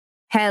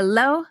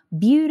Hello,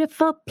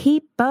 beautiful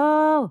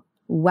people.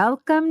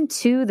 Welcome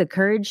to the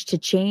Courage to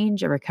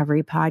Change, a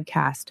recovery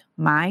podcast.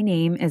 My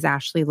name is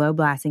Ashley Lowe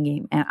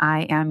Blassingame, and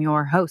I am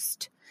your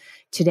host.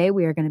 Today,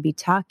 we are going to be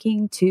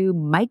talking to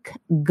Mike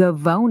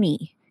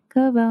Govoni.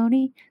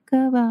 Govoni,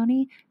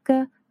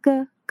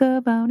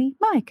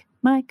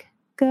 Mike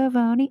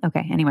Govoni.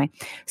 Okay, anyway.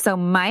 So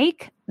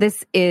Mike,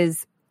 this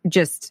is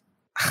just,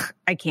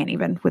 I can't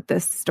even with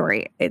this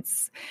story.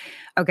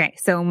 Okay,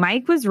 so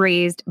Mike was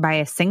raised by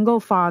a single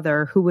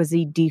father who was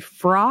a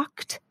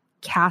defrocked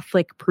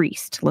Catholic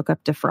priest. Look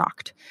up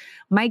defrocked.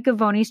 Mike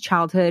Govoni's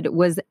childhood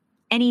was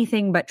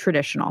anything but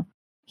traditional.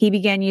 He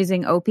began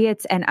using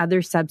opiates and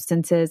other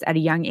substances at a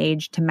young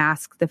age to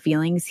mask the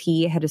feelings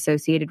he had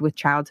associated with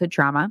childhood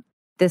trauma.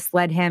 This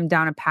led him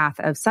down a path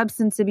of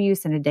substance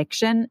abuse and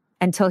addiction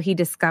until he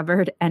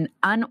discovered an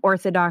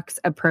unorthodox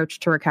approach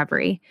to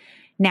recovery.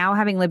 Now,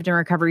 having lived in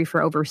recovery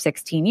for over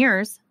 16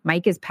 years,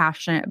 Mike is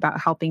passionate about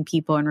helping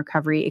people in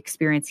recovery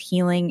experience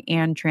healing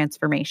and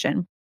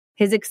transformation.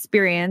 His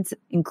experience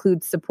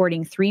includes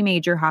supporting 3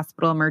 major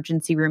hospital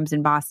emergency rooms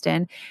in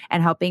Boston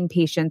and helping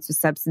patients with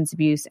substance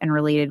abuse and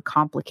related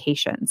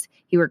complications.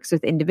 He works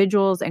with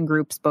individuals and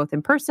groups both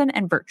in person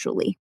and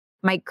virtually.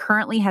 Mike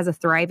currently has a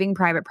thriving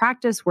private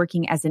practice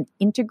working as an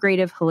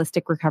integrative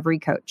holistic recovery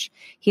coach.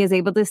 He is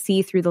able to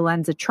see through the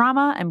lens of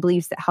trauma and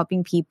believes that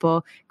helping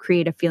people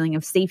create a feeling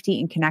of safety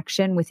and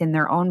connection within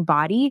their own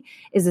body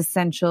is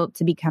essential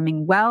to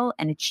becoming well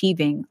and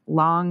achieving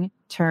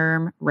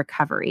long-term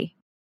recovery.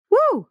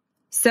 Woo!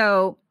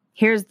 So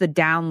here's the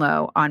down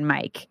low on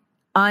Mike.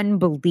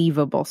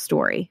 Unbelievable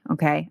story,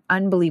 okay?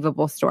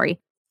 Unbelievable story.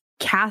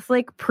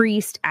 Catholic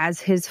priest as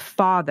his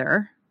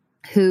father,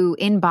 who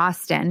in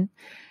Boston,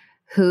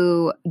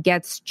 who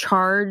gets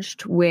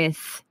charged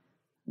with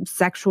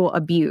sexual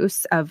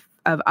abuse of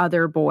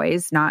other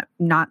boys, not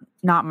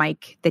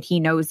Mike that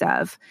he knows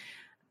of,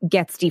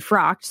 gets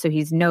defrocked. So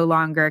he's no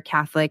longer a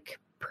Catholic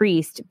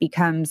priest,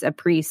 becomes a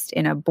priest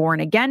in a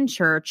born-again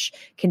church,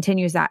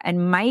 continues that.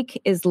 And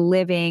Mike is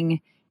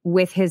living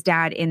with his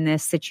dad in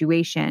this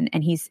situation,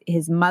 and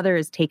his mother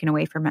is taken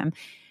away from him.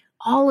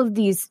 All of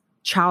these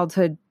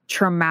childhood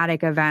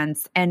traumatic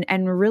events and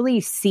really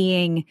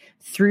seeing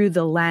through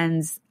the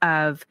lens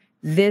of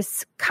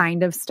this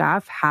kind of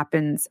stuff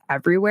happens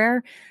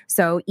everywhere.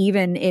 So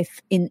even if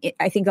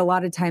I think a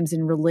lot of times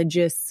in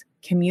religious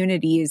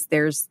communities,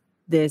 there's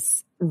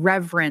this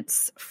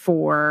reverence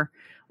for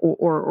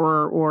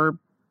or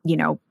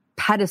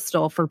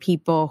pedestal for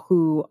people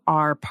who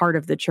are part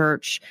of the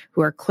church,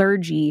 who are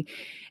clergy.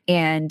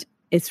 And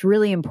it's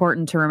really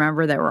important to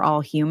remember that we're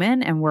all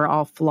human and we're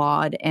all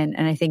flawed. And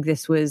I think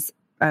this was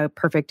a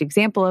perfect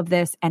example of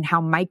this, and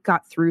how Mike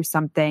got through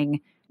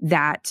something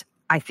that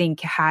I think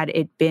had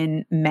it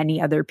been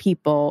many other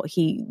people,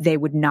 they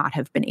would not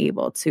have been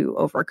able to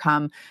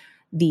overcome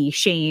the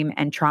shame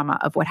and trauma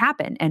of what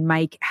happened. And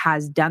Mike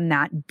has done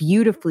that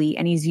beautifully,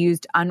 and he's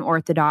used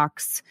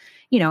unorthodox,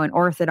 and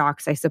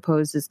orthodox, I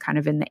suppose, is kind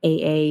of in the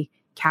AA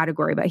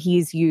category, but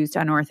he's used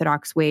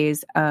unorthodox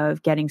ways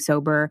of getting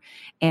sober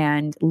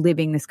and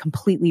living this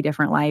completely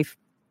different life,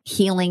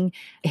 healing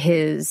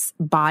his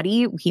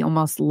body. He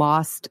almost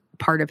lost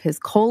part of his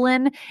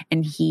colon,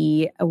 and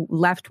he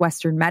left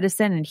Western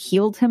medicine and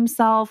healed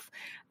himself.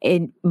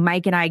 And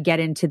Mike and I get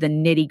into the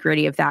nitty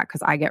gritty of that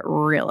because I get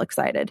real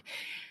excited.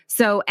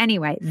 So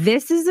anyway,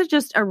 this is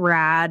he's a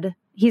rad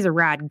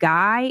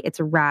guy. It's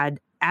a rad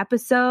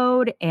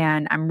episode,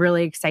 and I'm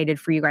really excited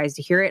for you guys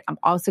to hear it. I'm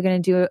also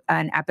going to do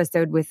an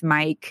episode with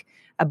Mike,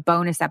 a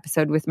bonus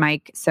episode with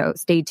Mike. So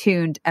stay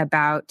tuned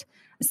about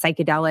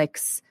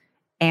psychedelics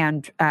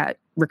and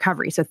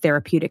recovery, so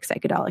therapeutic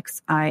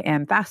psychedelics. I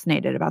am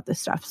fascinated about this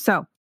stuff.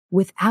 So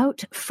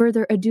without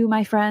further ado,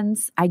 my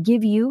friends, I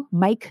give you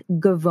Mike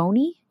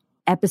Govoni,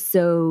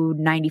 episode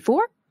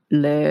 94.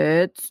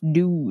 Let's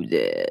do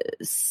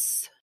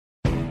this.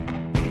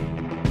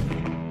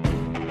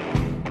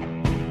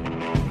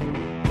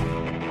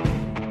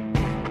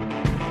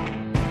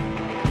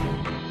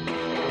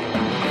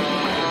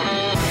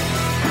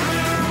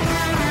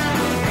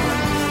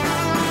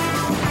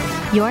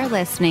 You're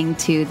listening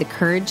to The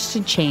Courage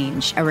to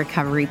Change, a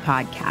recovery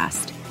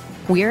podcast.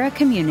 We're a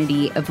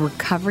community of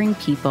recovering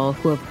people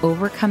who have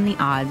overcome the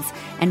odds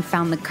and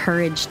found the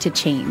courage to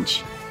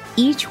change.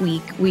 Each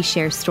week, we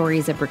share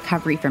stories of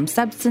recovery from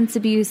substance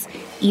abuse,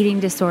 eating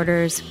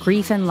disorders,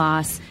 grief and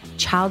loss,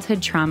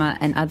 childhood trauma,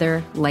 and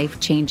other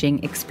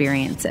life-changing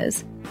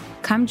experiences.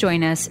 Come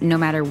join us no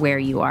matter where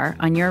you are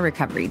on your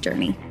recovery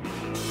journey.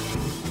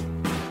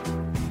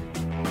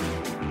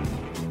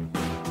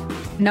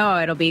 No,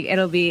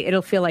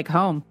 it'll feel like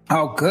home.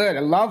 Oh, good. I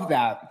love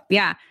that.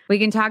 Yeah. We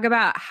can talk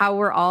about how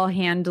we're all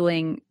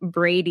handling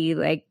Brady,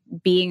 like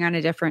being on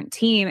a different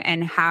team,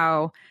 and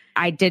how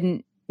I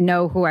didn't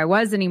know who I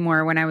was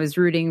anymore when I was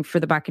rooting for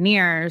the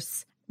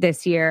Buccaneers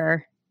this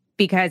year,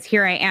 because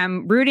here I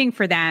am rooting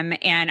for them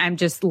and I'm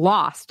just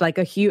lost, like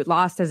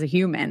lost as a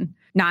human,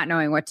 not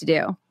knowing what to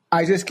do.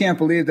 I just can't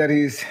believe that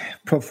he's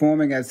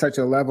performing at such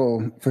a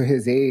level for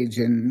his age,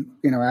 and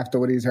after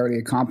what he's already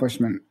accomplished,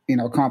 and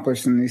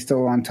he's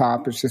still on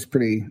top. It's just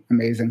pretty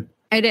amazing.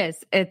 It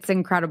is. It's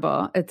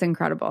incredible. It's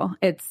incredible.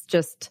 It's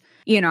just,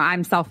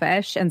 I'm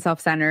selfish and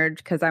self-centered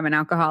because I'm an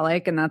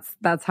alcoholic, and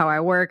that's how I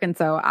work. And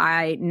so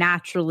I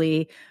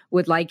naturally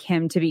would like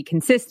him to be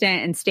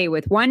consistent and stay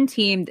with one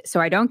team so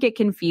I don't get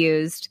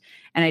confused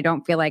and I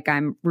don't feel like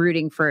I'm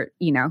rooting for,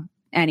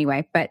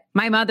 anyway. But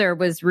my mother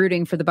was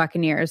rooting for the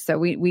Buccaneers. So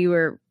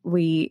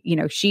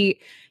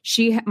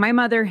my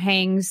mother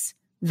hangs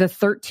the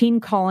 13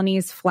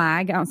 colonies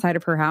flag outside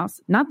of her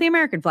house, not the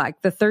American flag,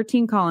 the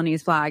 13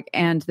 colonies flag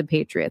and the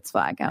Patriots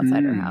flag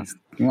outside her house.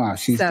 Wow,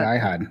 she's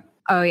diehard.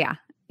 Oh, yeah.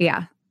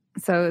 Yeah.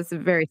 So it's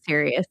very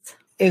serious.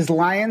 Is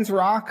Lions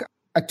Rock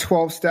a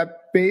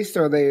 12-step based,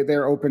 or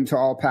they're open to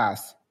all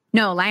paths?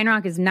 No, Lion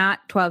Rock is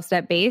not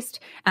 12-step based.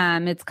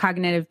 It's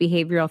cognitive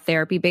behavioral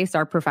therapy based.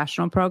 Our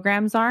professional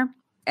programs are,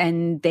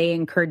 and they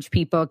encourage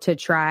people to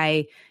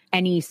try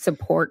any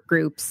support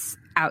groups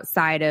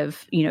outside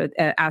of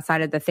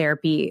the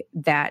therapy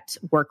that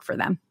work for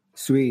them.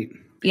 Sweet.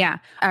 Yeah.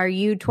 Are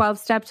you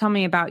 12-step? Tell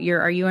me about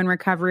are you in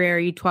recovery? Are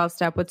you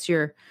 12-step? What's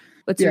your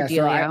deal?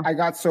 So I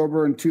got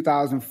sober in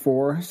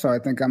 2004. So I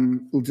think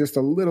I'm just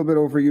a little bit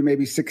over you,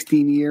 maybe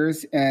 16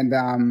 years. And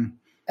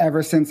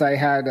ever since I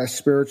had a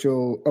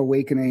spiritual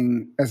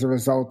awakening as a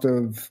result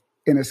of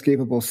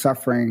inescapable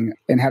suffering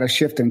and had a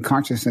shift in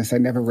consciousness, I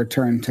never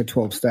returned to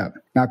 12-step.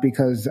 Not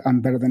because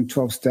I'm better than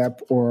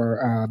 12-step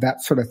or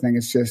that sort of thing.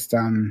 It's just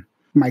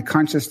my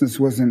consciousness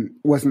wasn't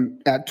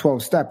at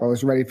 12-step. I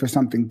was ready for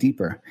something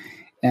deeper.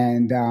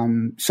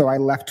 And so I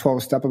left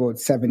 12-step about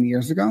 7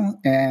 years ago,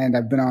 and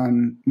I've been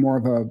on more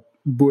of a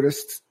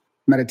Buddhist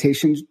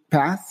meditation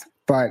path.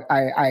 But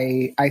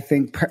I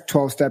think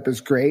 12-step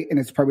is great, and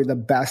it's probably the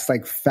best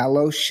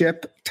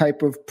fellowship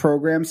type of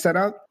program set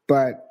up.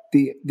 But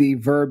the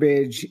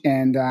verbiage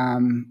and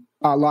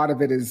a lot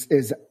of it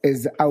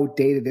is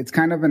outdated. It's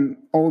kind of an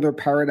older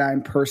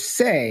paradigm per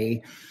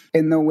se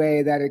in the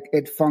way that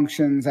it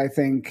functions, I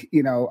think,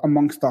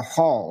 amongst the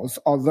halls.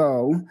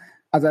 Although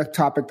other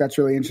topic that's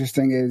really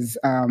interesting is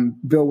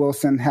Bill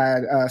Wilson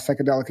had a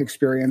psychedelic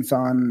experience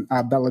on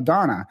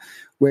belladonna,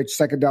 which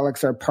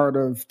psychedelics are part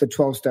of the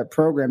 12-step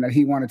program that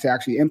he wanted to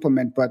actually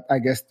implement. But I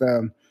guess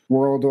the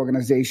World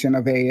Organization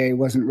of AA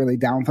wasn't really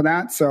down for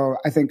that. So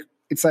I think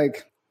it's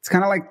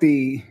kind of like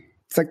the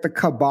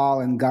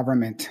cabal in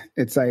government.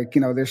 It's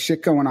there's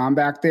shit going on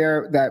back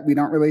there that we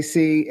don't really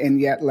see. And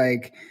yet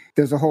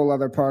there's a whole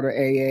other part of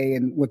AA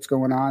and what's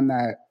going on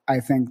that I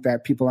think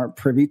that people aren't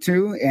privy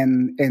to.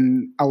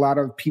 And a lot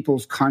of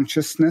people's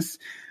consciousness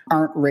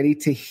aren't ready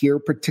to hear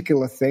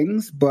particular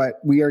things, but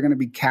we are going to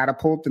be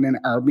catapulted and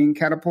are being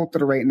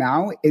catapulted right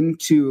now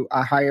into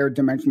a higher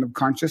dimension of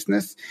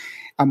consciousness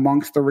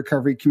amongst the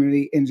recovery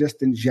community and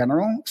just in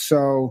general.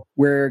 So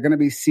we're going to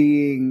be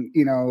seeing,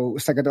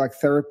 psychedelic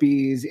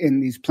therapies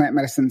and these plant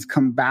medicines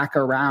come back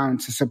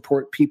around to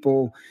support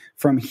people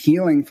from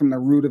healing from the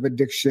root of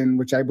addiction,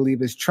 which I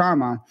believe is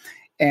trauma.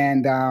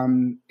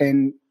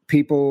 And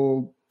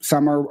people,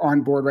 some are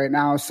on board right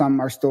now, some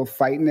are still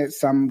fighting it,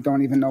 some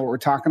don't even know what we're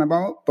talking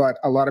about, but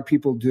a lot of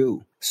people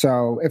do.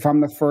 So if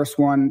I'm the first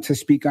one to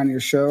speak on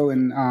your show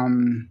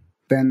and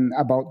then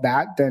about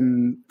that,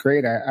 then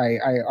great.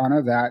 I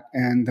honor that.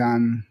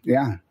 And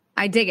yeah.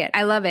 I dig it.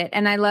 I love it.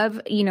 And I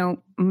love,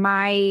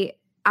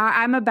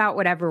 I'm about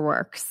whatever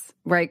works,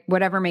 right?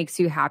 Whatever makes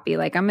you happy.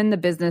 I'm in the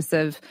business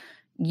of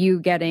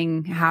you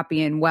getting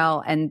happy and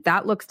well, and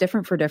that looks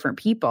different for different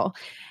people.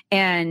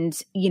 And,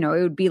 it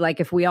would be like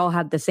if we all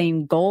had the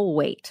same goal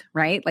weight,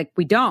 right?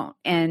 We don't.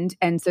 And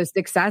so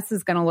success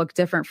is going to look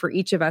different for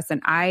each of us.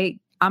 And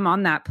I'm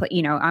on that,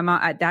 I'm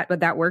on that,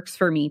 but that works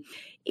for me.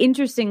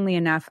 Interestingly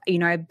enough,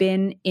 I've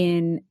been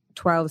in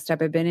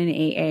 12-step, I've been in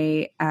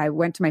AA. I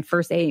went to my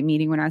first AA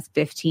meeting when I was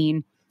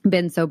 15,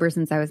 been sober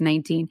since I was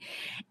 19.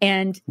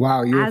 And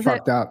wow, you were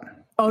fucked up.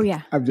 Oh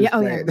yeah. I'm just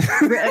saying.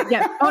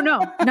 Yeah. Oh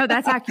no,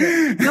 that's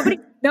accurate.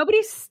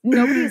 Nobody's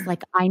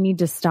like, I need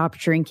to stop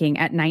drinking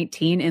at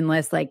 19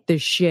 unless the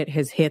shit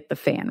has hit the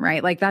fan,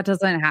 right? That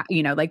doesn't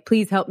happen,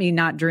 please help me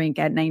not drink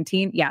at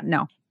 19. Yeah,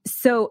 no.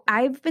 So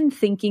I've been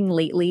thinking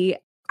lately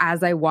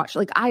as I watch,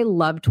 I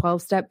love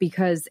 12-step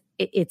because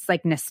it's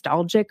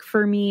nostalgic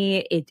for me.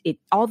 It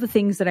all the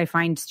things that I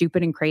find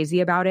stupid and crazy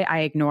about it,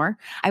 I ignore.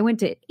 I went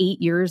to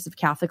 8 years of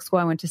Catholic school.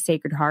 I went to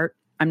Sacred Heart.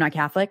 I'm not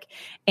Catholic.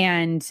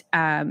 And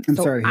I'm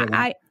sorry to hear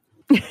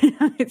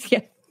that.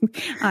 Yeah,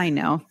 I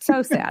know.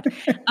 So sad.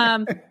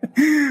 I'm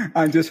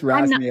just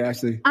razzing you,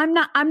 Ashley. I'm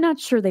not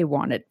sure they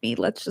wanted me.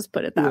 Let's just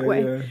put it that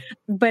way. Yeah.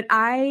 But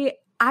I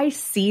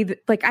see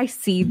I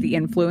see the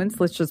influence.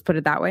 Let's just put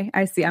it that way.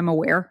 I'm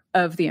aware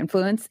of the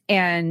influence.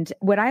 And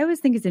what I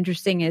always think is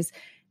interesting is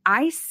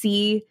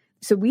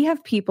so we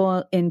have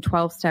people in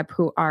 12-step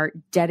who are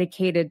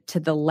dedicated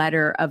to the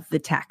letter of the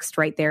text,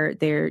 right?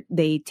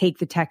 They take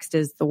the text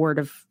as the word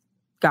of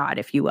God,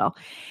 if you will.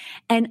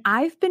 And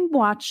I've been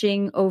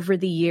watching over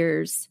the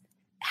years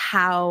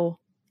how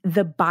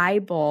the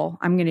Bible,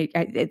 I'm going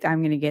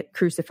to get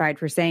crucified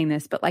for saying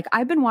this, but like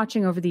I've been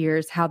watching over the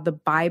years how the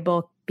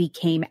Bible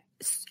became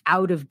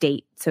out of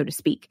date, so to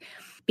speak,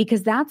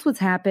 because that's what's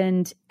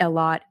happened a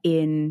lot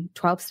in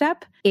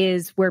 12-step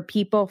is where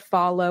people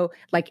follow,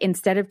 like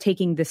instead of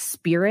taking the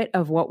spirit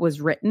of what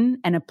was written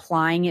and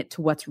applying it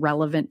to what's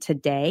relevant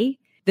today,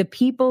 the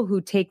people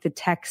who take the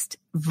text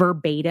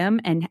verbatim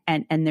and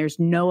there's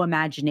no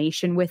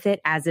imagination with it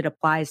as it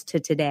applies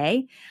to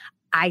today,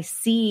 I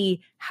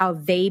see how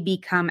they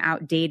become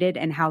outdated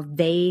and how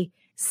they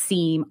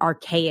seem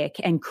archaic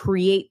and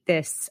create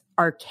this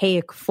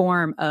archaic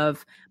form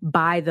of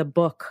by the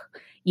book,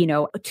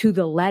 to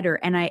the letter.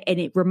 And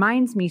it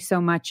reminds me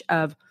so much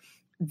of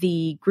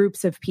the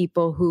groups of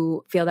people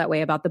who feel that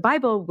way about the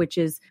Bible, which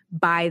is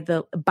by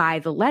the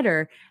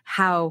letter,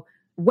 how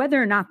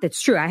whether or not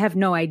that's true, I have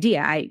no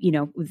idea.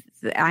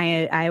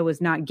 I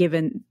was not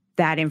given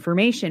that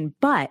information,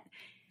 but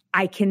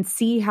I can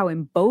see how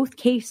in both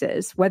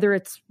cases, whether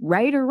it's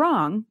right or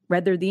wrong,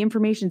 whether the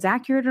information's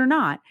accurate or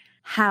not,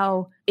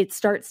 how it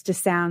starts to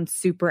sound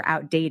super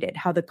outdated,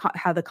 how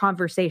the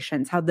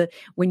conversations,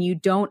 when you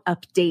don't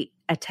update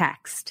a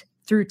text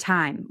through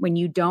time, when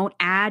you don't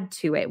add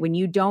to it, when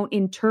you don't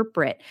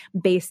interpret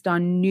based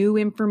on new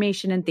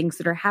information and things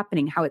that are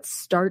happening, how it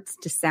starts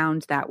to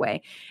sound that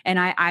way. And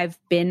I've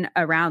been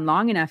around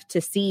long enough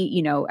to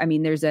see,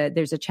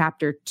 there's a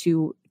chapter,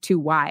 Two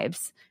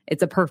Wives.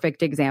 It's a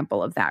perfect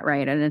example of that,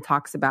 right? And it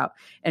talks about,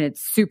 and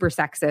it's super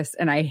sexist,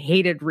 and I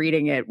hated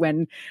reading it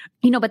when,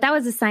 but that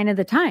was a sign of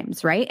the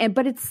times, right?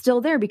 But it's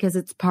still there because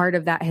it's part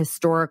of that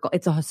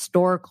it's a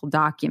historical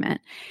document.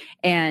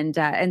 And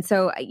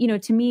so,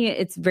 to me,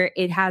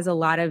 it has a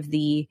lot of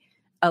the,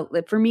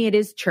 for me, it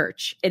is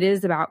church. It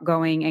is about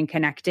going and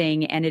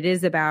connecting, and it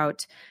is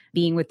about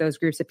being with those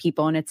groups of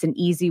people. And it's an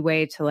easy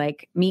way to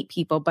like meet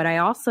people. But I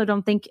also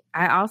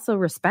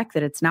respect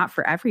that it's not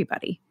for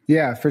everybody.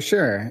 Yeah, for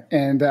sure.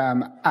 And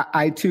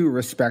I too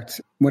respect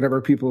whatever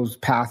people's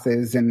path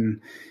is. And,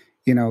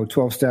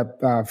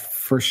 12-step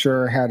for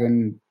sure had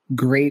a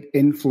great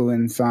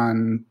influence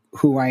on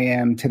who I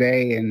am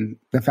today and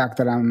the fact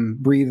that I'm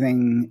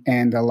breathing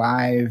and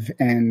alive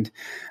and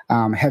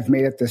have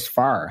made it this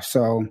far.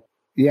 So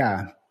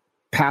yeah,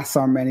 paths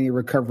are many,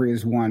 recovery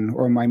is one.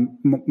 Or my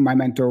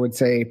mentor would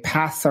say,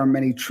 paths are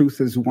many, truth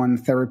is one,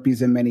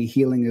 therapies are many,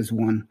 healing is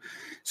one.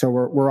 So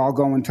we're all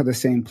going to the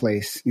same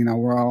place.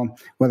 We're all,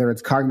 whether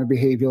it's cognitive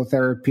behavioral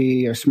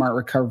therapy or smart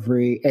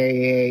recovery,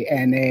 AA,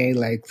 NA,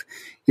 let's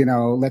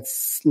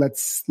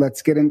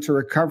get into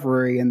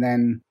recovery. And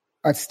then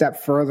a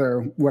step further,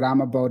 what I'm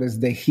about is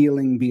the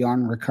healing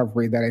beyond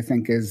recovery that I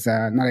think is,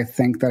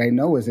 that I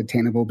know is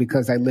attainable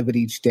because I live it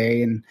each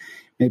day. And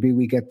maybe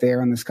we get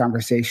there in this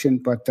conversation,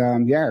 but I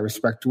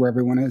respect where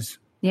everyone is.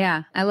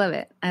 Yeah, I love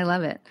it. I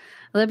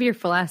love your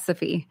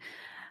philosophy.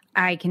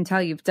 I can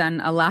tell you've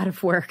done a lot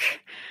of work,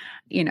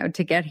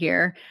 to get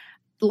here.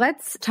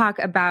 Let's talk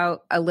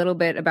about a little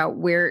bit about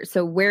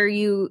where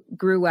you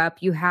grew up.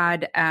 You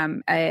had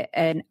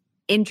an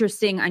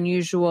interesting,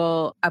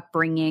 unusual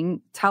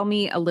upbringing. Tell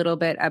me a little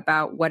bit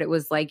about what it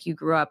was like. You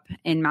grew up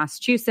in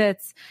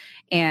Massachusetts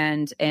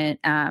and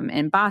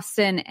in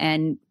Boston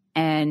and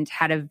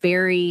had a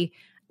very,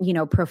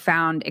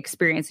 profound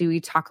experience. We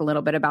talk a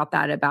little bit about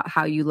that, about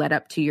how you led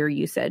up to your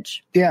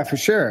usage. Yeah, for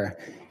sure.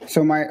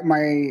 So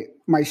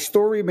my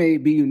story may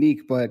be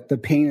unique, but the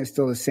pain is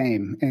still the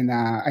same. And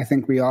I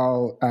think we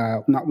all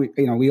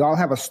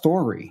have a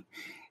story,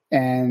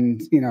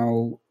 and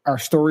our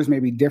stories may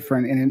be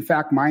different. And in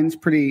fact, mine's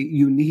pretty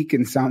unique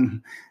in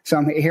some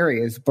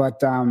areas, but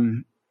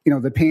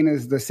the pain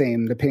is the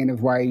same. The pain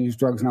of why I use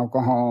drugs and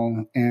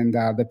alcohol, and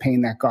the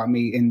pain that got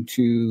me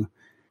into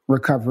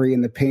recovery,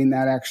 and the pain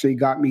that actually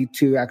got me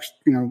to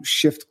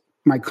shift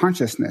my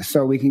consciousness.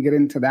 So we can get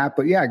into that.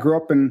 But yeah, I grew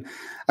up in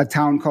a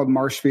town called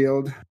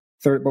Marshfield,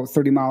 about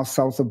 30 miles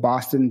south of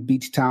Boston,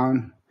 beach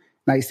town,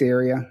 nice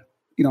area,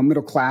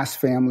 middle class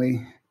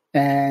family.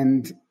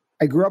 And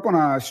I grew up on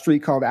a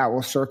street called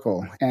Atwell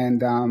Circle.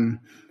 And,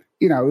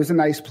 it was a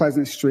nice,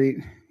 pleasant street,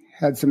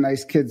 had some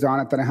nice kids on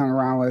it that I hung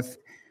around with.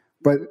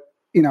 But,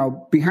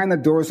 behind the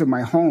doors of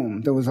my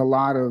home, there was a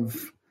lot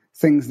of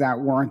things that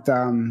weren't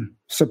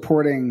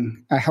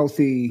supporting a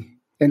healthy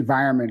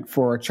environment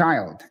for a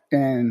child.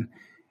 And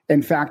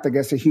in fact, I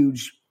guess a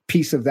huge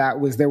piece of that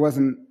was there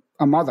wasn't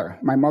a mother.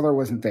 My mother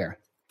wasn't there.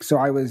 So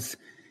I was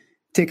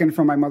taken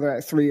from my mother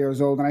at 3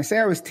 years old. And I say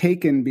I was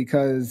taken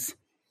because,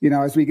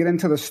 as we get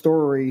into the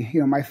story,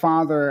 my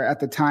father at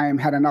the time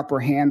had an upper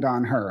hand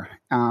on her.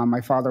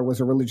 My father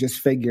was a religious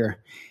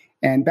figure.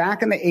 And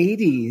back in the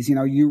 80s,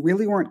 you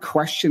really weren't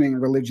questioning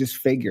religious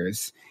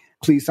figures,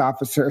 police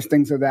officers,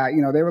 things of that.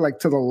 They were like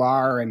to the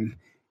law and,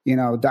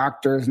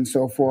 doctors and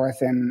so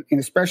forth, and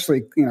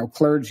especially,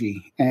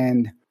 clergy.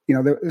 And,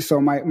 so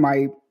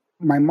my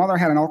mother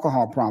had an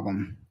alcohol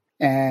problem,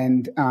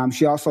 and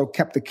she also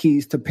kept the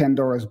keys to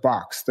Pandora's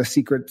box, the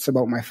secrets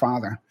about my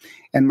father.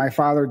 And my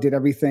father did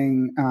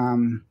everything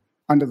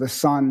under the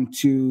sun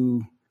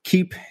to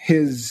keep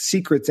his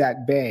secrets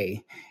at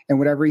bay and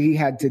whatever he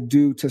had to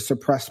do to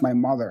suppress my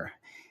mother.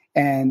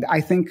 And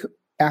I think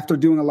after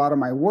doing a lot of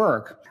my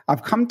work,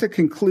 I've come to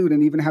conclude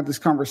and even have this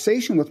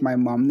conversation with my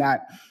mom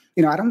that,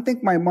 I don't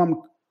think my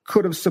mom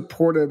could have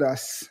supported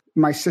us,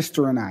 my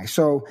sister and I.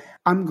 So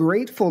I'm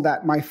grateful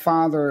that my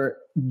father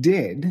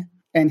did,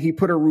 and he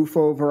put a roof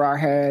over our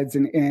heads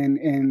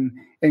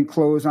and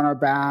clothes on our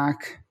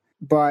back.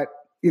 But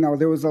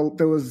there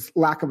was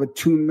lack of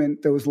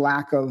attunement, there was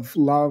lack of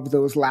love,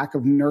 there was lack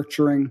of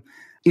nurturing,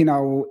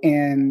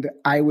 and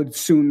I would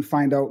soon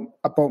find out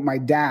about my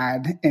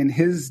dad and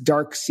his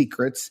dark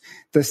secrets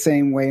the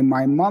same way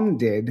my mom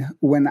did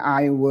when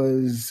I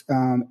was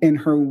in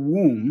her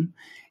womb.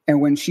 And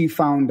when she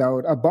found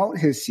out about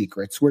his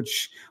secrets,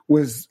 which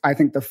was, I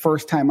think, the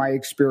first time I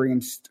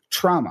experienced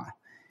trauma.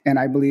 And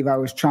I believe I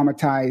was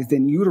traumatized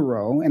in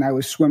utero, and I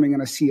was swimming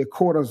in a sea of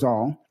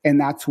cortisol.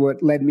 And that's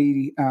what led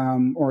me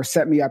or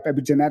set me up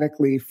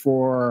epigenetically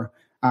for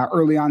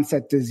early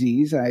onset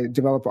disease. I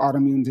developed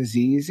autoimmune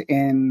disease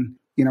and,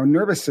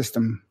 nervous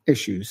system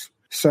issues.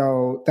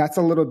 So that's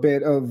a little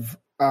bit of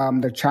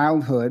the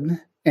childhood.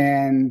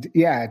 And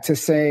yeah, to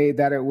say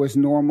that it was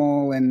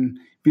normal and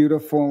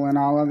beautiful and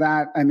all of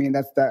that, I mean,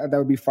 that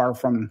would be far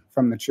from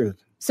the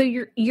truth. So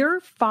your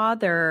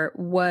father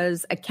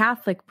was a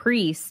Catholic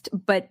priest,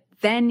 but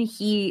then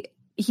he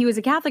was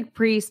a Catholic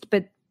priest,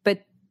 but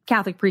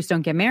Catholic priests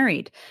don't get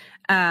married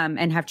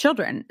and have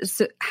children.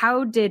 So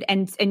how did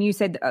and you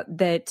said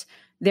that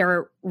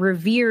they're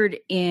revered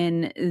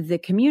in the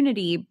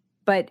community,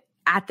 but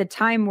at the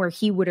time where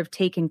he would have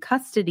taken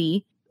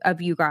custody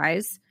of you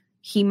guys,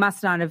 he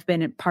must not have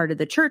been a part of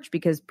the church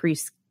because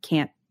priests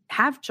can't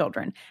have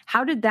children.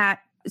 How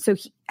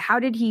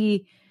did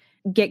he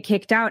get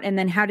kicked out, and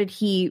then how did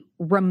he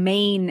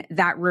remain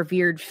that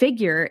revered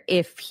figure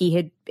if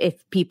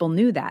people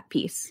knew that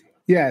piece?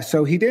 Yeah,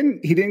 so he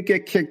didn't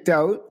get kicked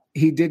out.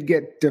 He did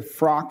get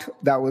defrocked.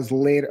 That was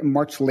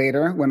much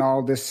later when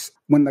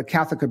the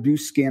Catholic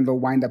abuse scandal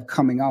wound up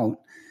coming out.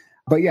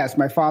 But yes,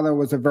 my father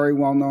was a very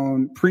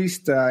well-known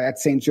priest at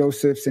St.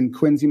 Joseph's in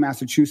Quincy,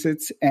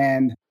 Massachusetts,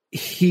 and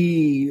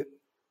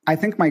I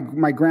think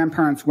my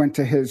grandparents went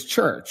to his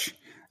church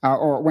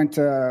or went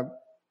to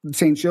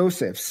St.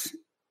 Joseph's.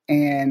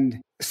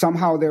 And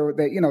somehow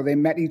they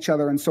met each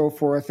other and so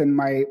forth. And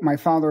my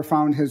father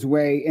found his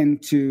way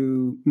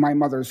into my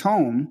mother's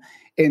home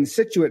in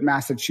Situate,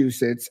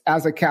 Massachusetts,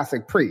 as a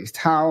Catholic priest.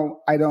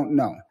 How, I don't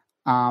know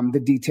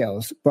the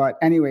details. But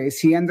anyways,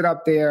 he ended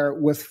up there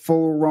with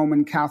full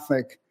Roman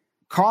Catholic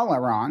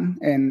collar on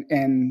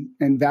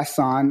and vests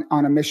on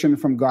a mission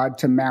from God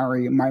to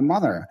marry my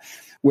mother,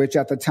 which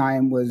at the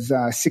time was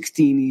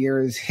 16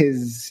 years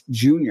his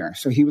junior.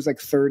 So he was like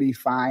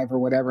 35 or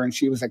whatever, and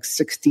she was like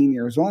 16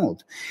 years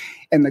old.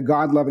 And the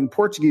God-loving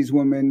Portuguese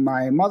woman,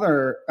 my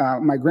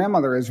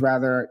grandmother is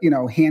rather,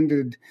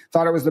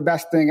 thought it was the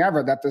best thing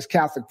ever that this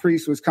Catholic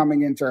priest was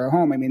coming into her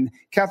home. I mean,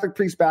 Catholic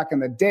priests back in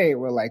the day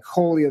were like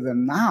holier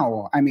than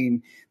thou. I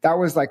mean, that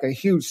was like a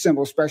huge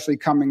symbol, especially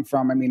coming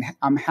from,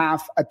 I'm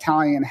half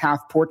Italian,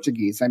 half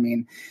Portuguese. I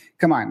mean,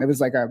 come on, it was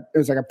like a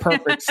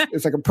perfect,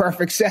 it's like a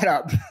perfect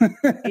setup.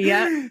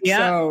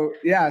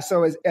 Yeah.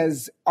 So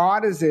as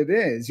odd as it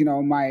is,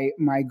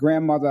 my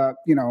grandmother,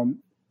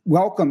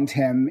 welcomed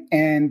him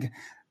and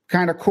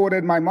kind of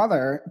courted my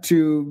mother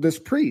to this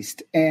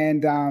priest.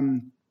 And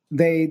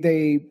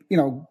they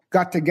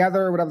got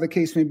together, whatever the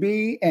case may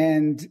be,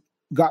 and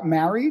got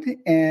married.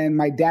 And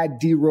my dad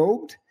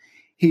derobed.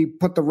 He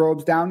put the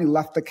robes down. He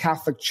left the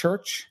Catholic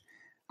Church,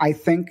 I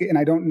think, and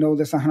I don't know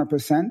this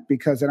 100%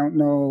 because I don't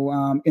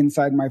know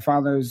inside my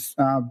father's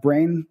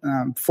brain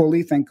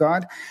fully, thank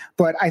God.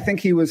 But I think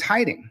he was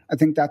hiding. I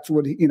think that's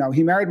what,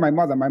 he married my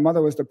mother. My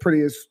mother was the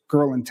prettiest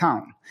girl in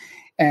town.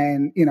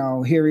 And,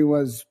 here he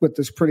was with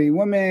this pretty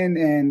woman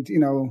and,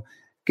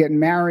 getting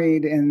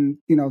married, and,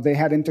 they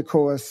had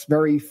intercourse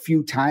very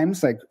few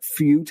times,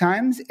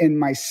 and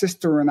my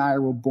sister and I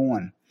were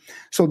born.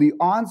 So the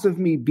odds of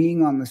me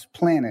being on this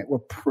planet were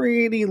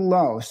pretty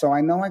low. So I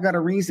know I got a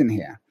reason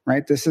here,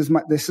 right? This is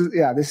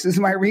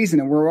my reason.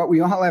 And we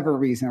all have a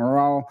reason.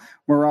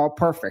 We're all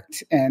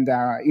perfect. And,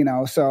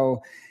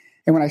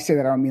 and when I say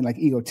that, I don't mean like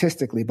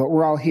egotistically, but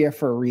we're all here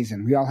for a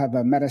reason. We all have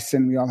a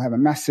medicine. We all have a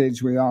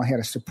message. We all here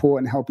to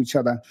support and help each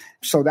other.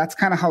 So that's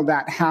kind of how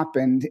that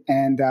happened.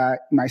 And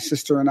my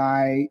sister and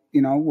I,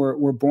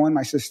 were born.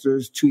 My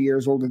sister's 2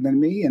 years older than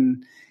me.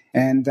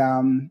 And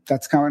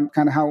that's kind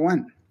of how it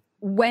went.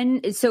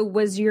 So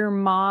was your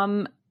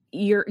mom,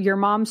 your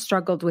mom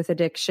struggled with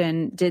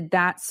addiction. Did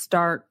that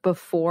start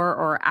before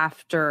or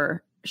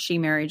after she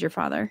married your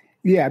father?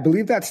 Yeah, I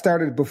believe that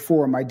started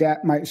before my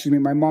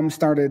mom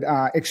started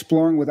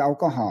exploring with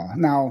alcohol.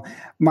 Now,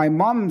 my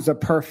mom's a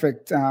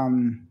perfect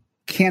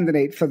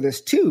candidate for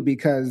this too,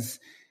 because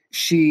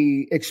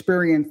she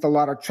experienced a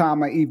lot of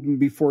trauma even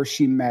before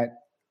she met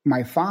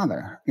my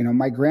father.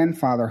 My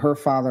grandfather, her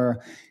father,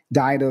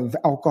 died of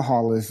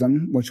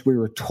alcoholism, which we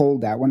were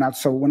told that. We're not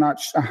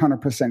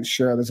 100%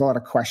 sure. There's a lot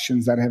of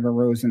questions that have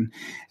arisen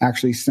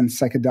actually since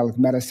psychedelic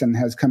medicine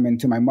has come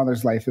into my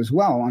mother's life as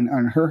well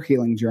on her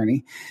healing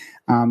journey.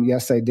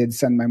 Yes, I did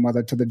send my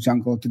mother to the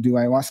jungle to do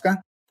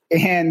ayahuasca.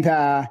 And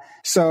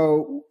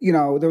so,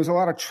 there was a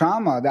lot of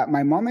trauma that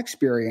my mom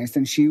experienced,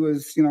 and she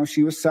was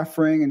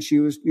suffering, and she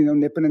was,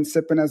 nipping and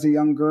sipping as a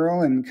young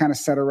girl, and kind of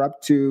set her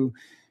up to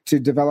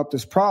develop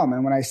this problem.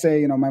 And when I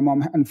say, my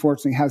mom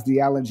unfortunately has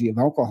the allergy of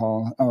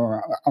alcohol,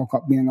 or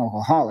being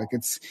alcoholic,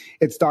 it's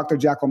Dr.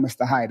 Jekyll,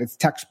 Mr. Hyde. It's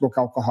textbook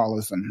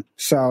alcoholism.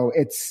 So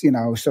it's,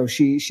 so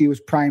she was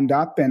primed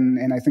up.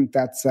 And I think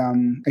that's a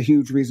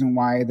huge reason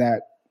why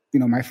that,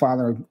 my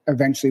father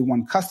eventually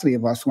won custody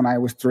of us when I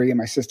was 3 and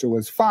my sister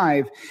was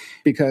 5,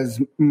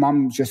 because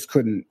mom just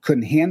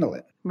couldn't handle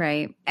it.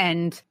 Right.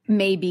 And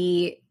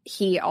maybe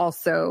he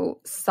also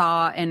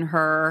saw in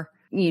her,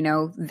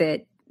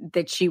 that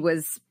she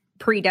was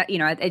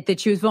that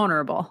she was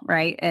vulnerable,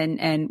 right?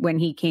 And when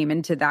he came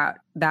into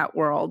that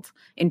world,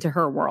 into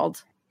her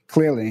world.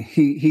 Clearly,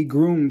 he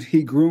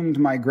groomed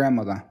my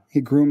grandmother.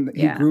 He groomed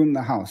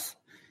the house,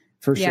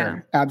 for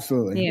sure.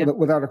 Absolutely.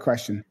 Without a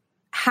question.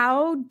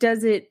 How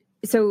does it,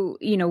 so,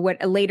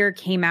 what later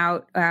came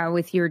out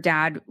with your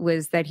dad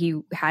was that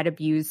he had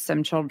abused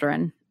some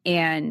children,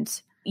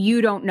 and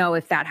you don't know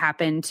if that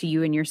happened to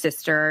you and your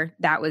sister.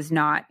 That was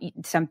not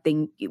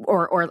something,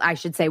 or I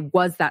should say,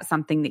 was that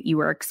something that you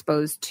were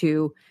exposed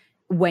to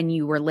when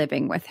you were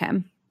living with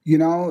him?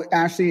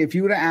 Ashley, if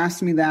you would have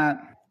asked me that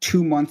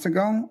 2 months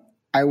ago,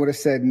 I would have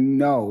said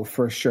no,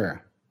 for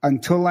sure.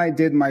 Until I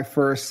did my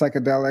first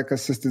psychedelic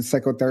assisted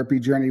psychotherapy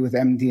journey with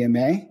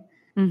MDMA,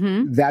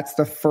 that's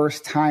the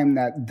first time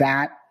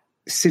that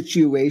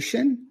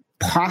situation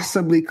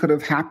possibly could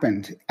have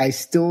happened. I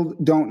still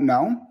don't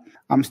know.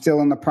 I'm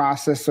still in the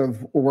process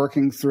of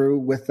working through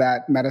with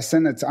that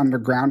medicine. It's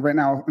underground right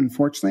now,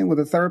 unfortunately, with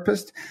a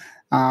therapist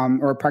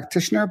or a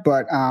practitioner.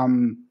 But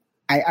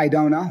I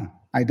don't know.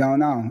 I don't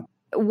know.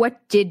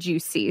 What did you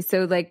see?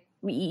 So, like,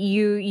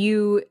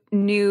 you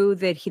knew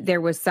that there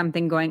was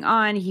something going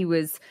on. He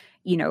was,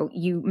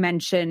 you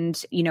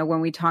mentioned, when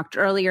we talked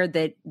earlier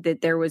that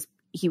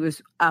he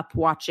was up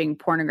watching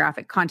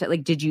pornographic content.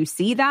 Like, did you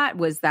see that?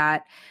 Was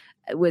that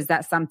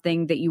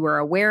something that you were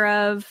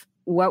aware of?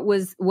 What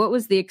was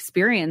the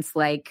experience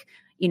like?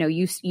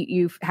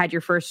 You've had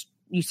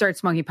you started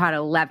smoking pot at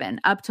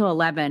 11, up to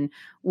 11.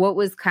 What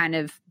was kind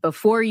of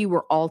before you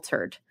were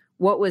altered?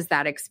 What was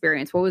that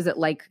experience? What was it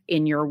like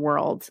in your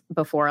world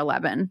before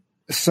 11?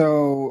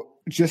 So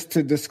just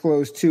to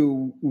disclose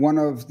too, one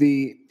of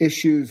the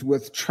issues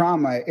with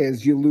trauma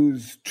is you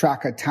lose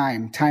track of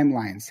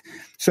timelines.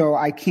 So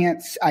I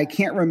can't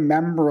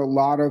remember a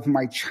lot of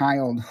my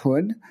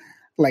childhood,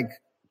 like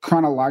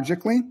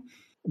chronologically,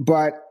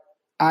 but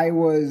I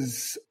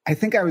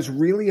think I was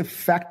really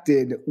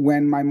affected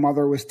when my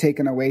mother was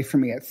taken away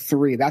from me at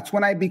 3. That's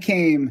when I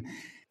became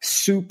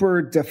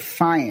super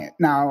defiant.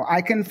 Now,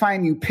 I can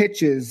find you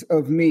pictures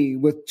of me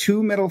with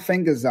 2 middle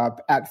fingers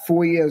up at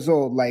 4 years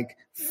old, like,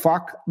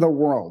 fuck the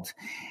world.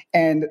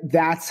 And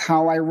that's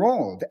how I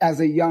rolled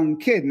as a young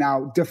kid.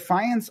 Now,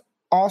 defiance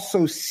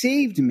also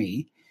saved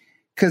me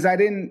because I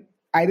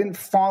didn't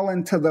fall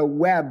into the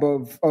web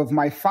of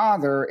my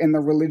father and the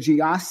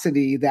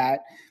religiosity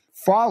that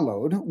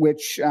followed,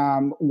 which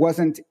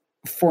wasn't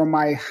for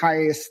my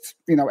highest,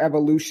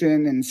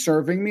 evolution and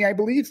serving me, I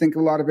believe. I think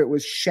a lot of it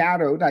was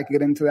shadowed. I could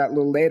get into that a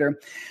little later.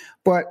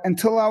 But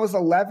until I was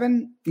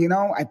 11,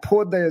 I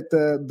poured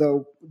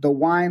the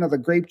wine or the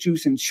grape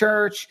juice in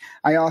church.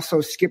 I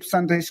also skipped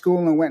Sunday school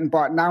and went and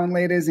bought Now and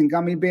Laters and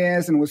gummy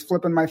bears and was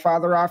flipping my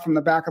father off from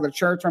the back of the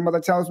church, my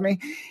mother tells me.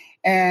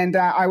 And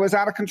I was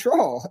out of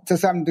control to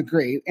some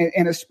degree.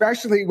 And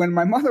especially when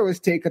my mother was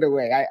taken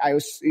away, I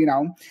was,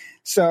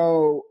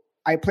 so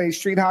I played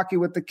street hockey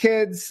with the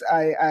kids.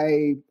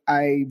 I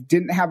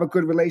didn't have a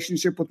good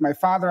relationship with my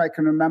father. I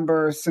can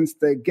remember since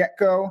the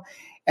get-go.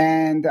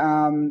 And,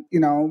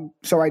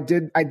 so I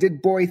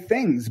did boy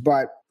things,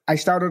 but I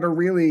started to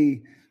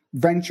really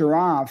venture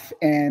off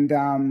and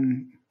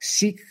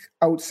seek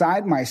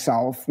outside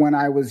myself when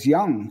I was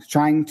young,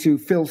 trying to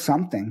feel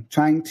something,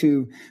 trying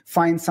to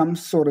find some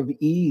sort of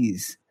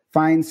ease,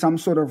 find some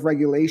sort of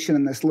regulation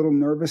in this little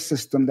nervous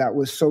system that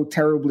was so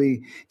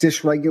terribly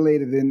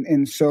dysregulated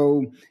and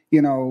so,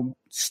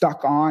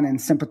 stuck on in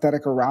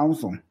sympathetic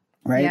arousal.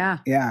 Right. Yeah.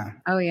 Yeah.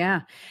 Oh,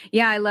 yeah.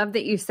 Yeah. I love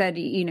that you said,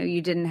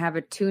 you didn't have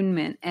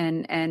attunement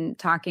and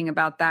talking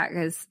about that,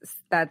 because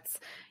that's,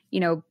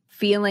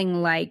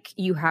 feeling like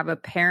you have a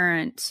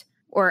parent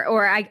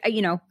or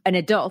an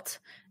adult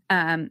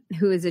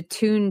who is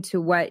attuned to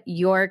what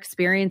your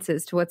experience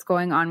is, to what's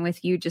going on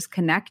with you, just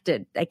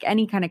connected, like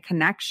any kind of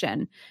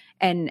connection,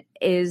 and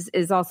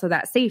is also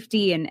that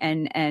safety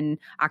and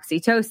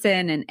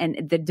oxytocin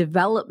and the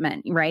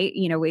development, right?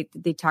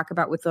 They talk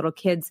about with little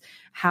kids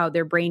how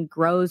their brain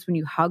grows when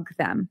you hug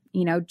them,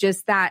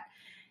 just that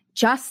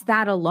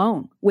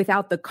alone,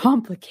 without the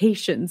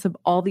complications of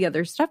all the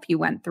other stuff you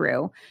went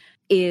through,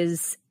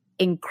 is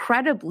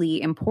incredibly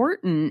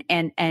important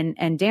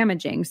and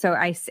damaging. So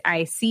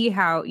I see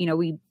how,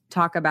 we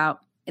talk about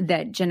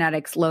that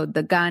genetics load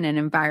the gun and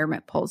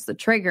environment pulls the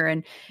trigger.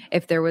 And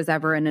if there was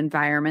ever an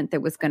environment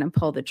that was going to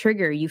pull the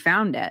trigger, you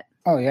found it.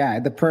 Oh yeah.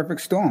 The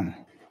perfect storm.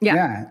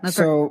 Yeah.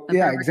 So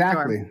yeah,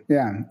 exactly. Storm.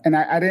 Yeah. And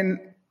I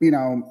didn't,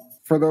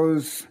 for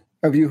those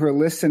of you who are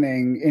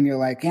listening and you're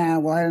like, yeah,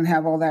 well, I didn't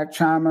have all that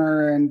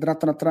trauma and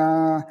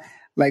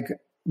like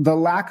the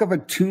lack of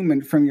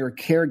attunement from your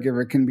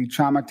caregiver can be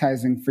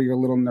traumatizing for your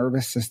little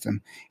nervous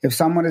system. If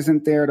someone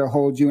isn't there to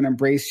hold you and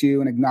embrace you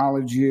and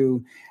acknowledge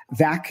you,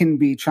 that can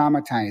be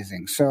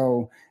traumatizing.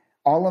 So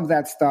all of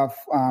that stuff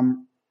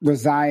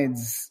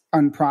resides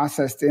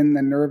unprocessed in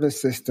the nervous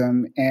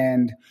system.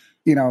 And,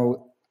 you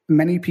know,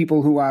 many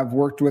people who I've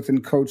worked with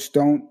and coached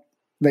a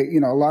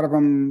lot of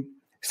them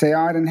say,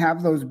 oh, I didn't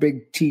have those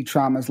big T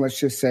traumas, let's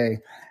just say.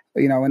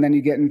 You know, and then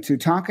you get into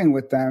talking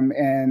with them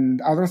and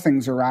other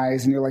things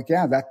arise and you're like,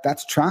 yeah,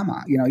 that's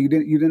trauma. You know, you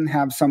didn't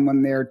have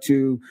someone there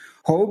to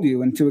hold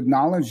you and to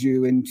acknowledge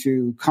you and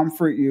to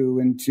comfort you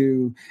and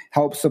to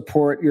help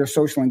support your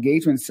social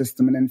engagement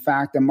system. And in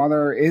fact, a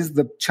mother is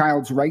the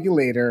child's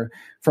regulator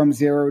from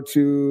 0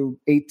 to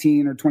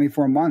 18 or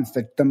 24 months.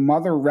 That the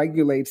mother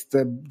regulates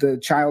the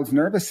child's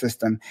nervous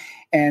system.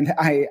 And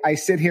I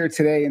sit here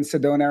today in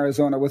Sedona,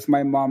 Arizona with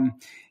my mom.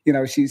 You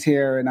know, she's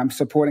here and I'm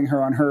supporting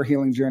her on her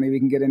healing journey. We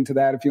can get into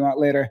that if you want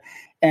later.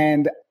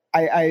 And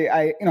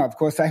I of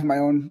course I have my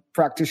own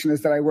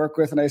practitioners that I work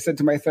with. And I said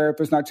to my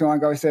therapist not too long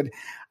ago, I said,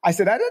 I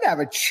didn't have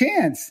a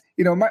chance.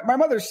 You know, my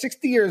mother's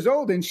 60 years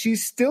old and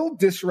she's still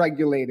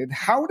dysregulated.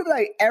 How did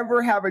I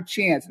ever have a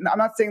chance? And I'm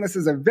not saying this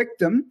as a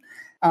victim.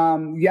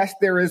 Yes,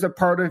 there is a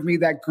part of me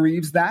that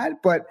grieves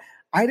that, but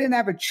I didn't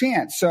have a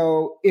chance.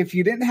 So if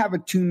you didn't have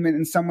attunement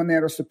and someone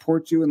there to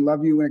support you and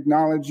love you and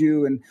acknowledge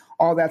you and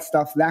all that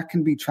stuff, that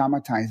can be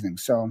traumatizing.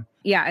 So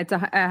yeah, it's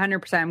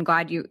 100%. I'm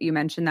glad you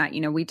mentioned that. You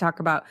know, we talk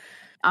about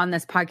on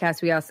this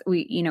podcast,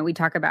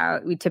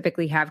 we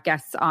typically have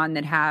guests on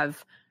that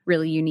have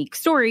really unique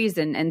stories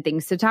and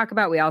things to talk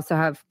about. We also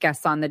have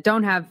guests on that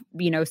don't have,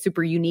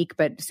 super unique,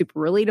 but super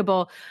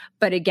relatable.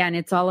 But again,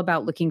 it's all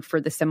about looking for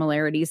the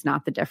similarities,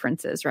 not the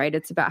differences, right?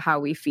 It's about how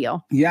we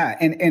feel. Yeah.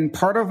 And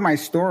part of my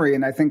story,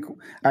 and I think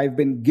I've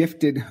been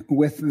gifted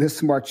with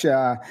this much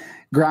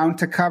ground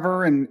to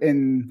cover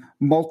and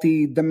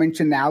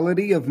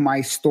multi-dimensionality of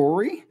my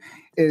story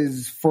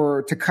is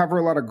to cover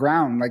a lot of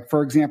ground. Like,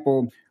 for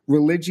example,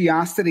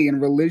 religiosity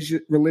and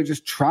religious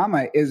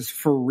trauma is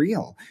for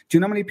real. Do you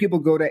know how many people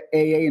go to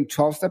AA and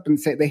 12-step and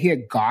say they hear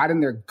God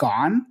and they're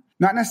gone?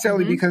 Not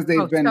necessarily because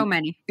they've been so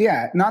many.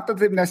 Yeah, not that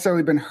they've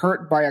necessarily been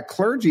hurt by a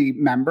clergy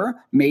member.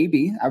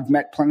 Maybe I've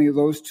met plenty of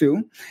those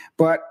too,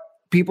 but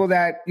people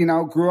that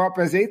grew up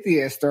as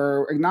atheist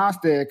or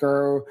agnostic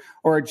or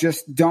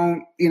just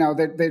don't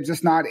they're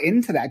just not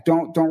into that.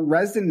 Don't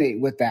resonate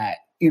with that.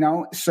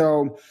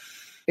 So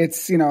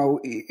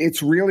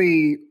it's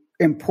really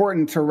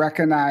important to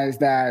recognize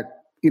that,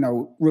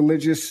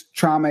 religious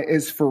trauma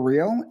is for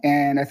real.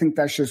 And I think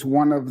that's just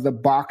one of the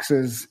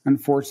boxes,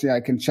 unfortunately,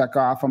 I can check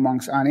off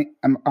amongst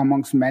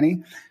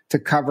many to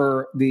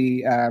cover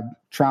the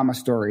trauma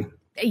story.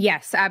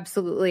 Yes,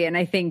 absolutely. And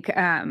I think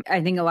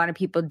a lot of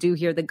people do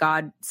hear the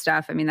God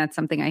stuff. I mean, that's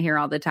something I hear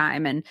all the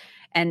time.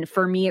 And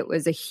for me, it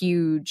was a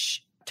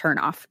huge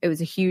turnoff. It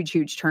was a huge,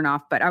 huge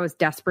turnoff, but I was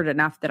desperate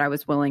enough that I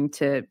was willing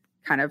to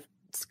kind of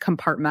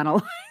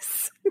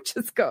compartmentalize.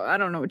 Just go, I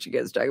don't know what you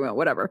guys are talking about,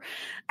 whatever.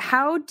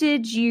 How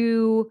did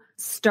you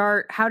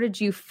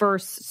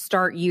first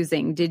start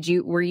using?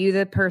 Were you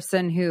the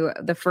person who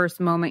the first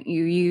moment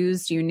you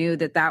used, you knew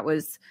that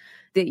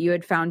you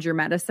had found your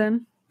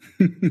medicine?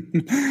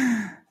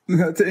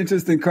 That's an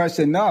interesting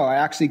question. No, I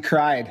actually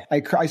cried.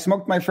 I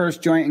smoked my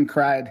first joint and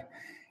cried.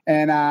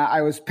 And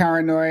I was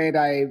paranoid.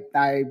 I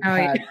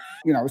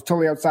was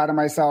totally outside of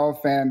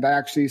myself. And I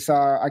actually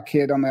saw a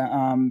kid on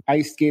the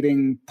ice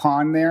skating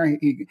pond there.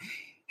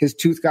 His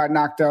tooth got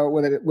knocked out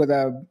with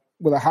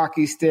a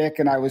hockey stick,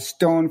 and I was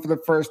stoned for the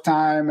first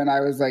time, and I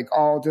was like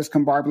all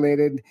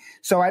discombobulated.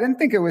 So I didn't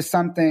think it was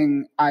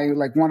something I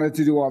wanted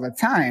to do all the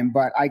time,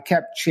 but I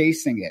kept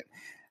chasing it.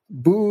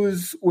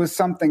 Booze was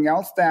something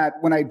else that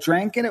when I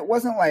drank it, it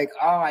wasn't like,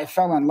 oh, I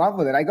fell in love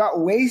with it. I got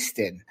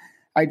wasted.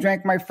 I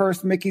drank my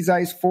first Mickey's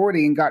Ice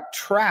 40 and got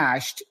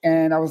trashed,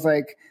 and I was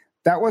like,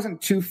 that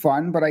wasn't too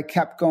fun, but I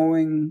kept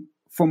going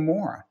for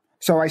more.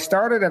 So I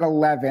started at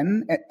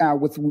 11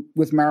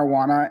 with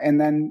marijuana,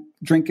 and then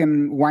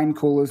drinking wine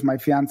coolers. My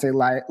fiance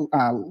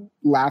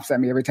laughs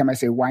at me every time I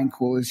say wine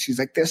coolers. She's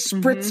like, they're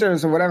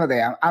spritzers or whatever they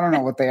are. I don't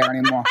know what they are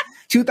anymore.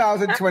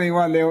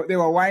 2021, they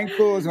were wine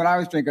coolers when I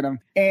was drinking them.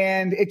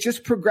 And it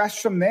just progressed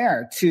from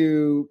there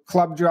to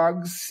club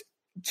drugs,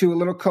 to a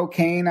little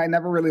cocaine. I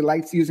never really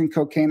liked using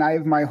cocaine. I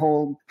have my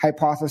whole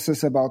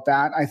hypothesis about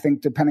that. I think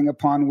depending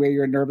upon where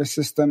your nervous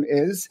system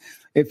is,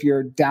 if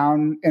you're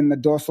down in the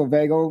dorsal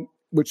vagal,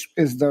 which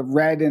is the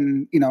red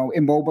and,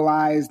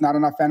 immobilized, not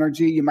enough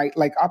energy, you might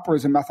like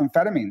uppers and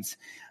methamphetamines.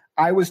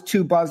 I was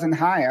too buzzing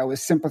high. I was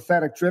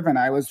sympathetic driven.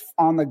 I was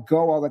on the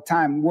go all the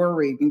time,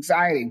 worried,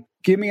 anxiety.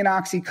 Give me an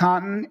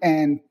OxyContin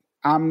and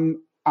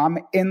I'm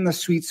in the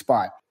sweet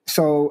spot.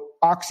 So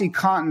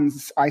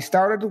OxyContins, I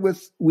started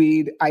with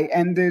weed. I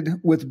ended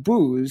with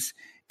booze,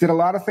 did a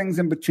lot of things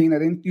in between. I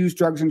didn't use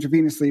drugs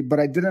intravenously,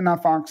 but I did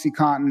enough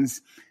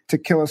OxyContins to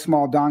kill a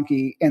small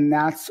donkey. And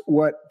that's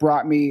what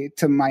brought me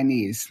to my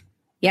knees.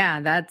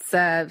 Yeah, that's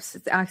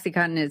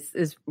OxyContin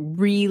is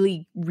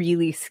really,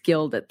 really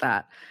skilled at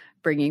that,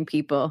 bringing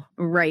people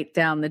right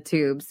down the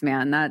tubes,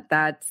 man.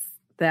 That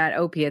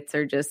opiates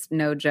are just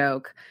no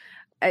joke.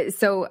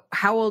 So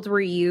how old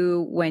were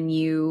you when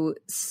you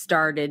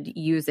started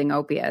using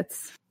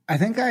opiates? I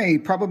think I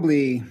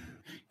probably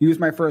used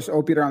my first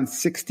opiate around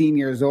 16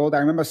 years old. I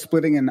remember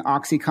splitting an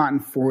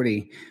OxyContin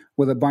 40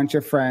 with a bunch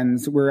of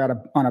friends. We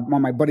were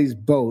on my buddy's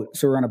boat,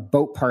 so we were on a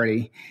boat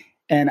party.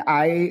 And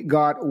I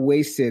got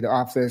wasted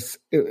off this.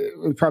 It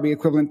was probably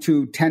equivalent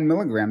to 10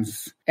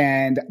 milligrams.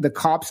 And the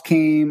cops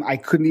came. I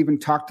couldn't even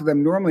talk to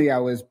them. Normally, I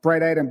was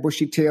bright-eyed and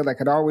bushy-tailed. I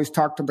could always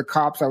talk to the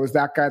cops. I was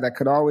that guy that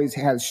could always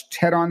have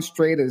head on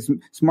straight as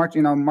much,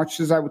 much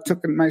as I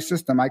took in my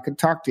system. I could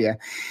talk to you.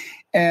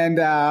 And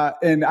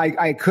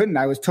I couldn't.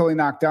 I was totally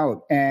knocked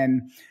out.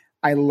 And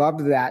I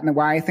loved that. And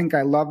why I think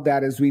I love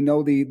that is we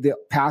know the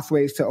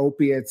pathways to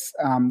opiates,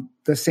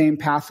 the same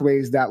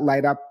pathways that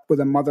light up with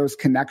a mother's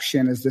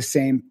connection is the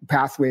same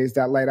pathways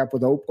that light up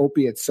with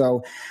opiates.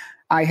 So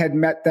I had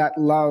met that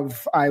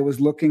love I was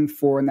looking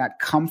for and that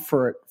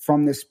comfort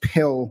from this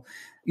pill,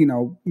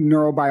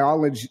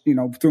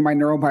 neurobiology, through my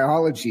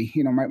neurobiology,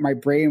 my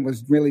brain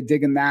was really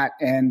digging that.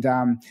 And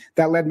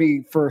that led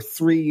me for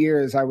 3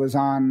 years. I was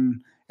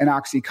on an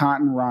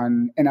OxyContin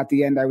run. And at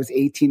the end, I was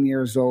 18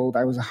 years old.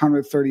 I was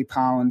 130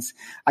 pounds.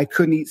 I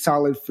couldn't eat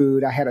solid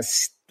food. I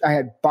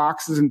had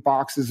boxes and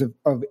boxes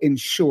of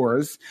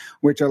Ensures,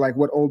 which are like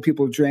what old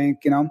people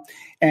drink,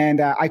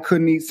 and I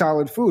couldn't eat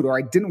solid food, or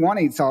I didn't want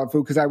to eat solid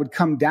food because I would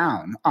come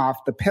down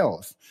off the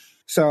pills.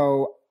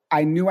 So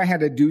I knew I had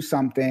to do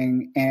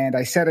something, and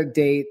I set a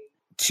date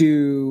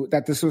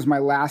that this was my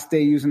last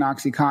day using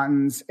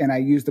OxyContins, and I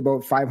used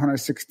about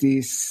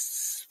 560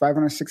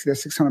 to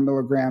 600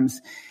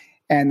 milligrams.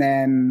 And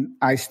then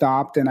I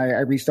stopped and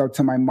I reached out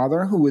to my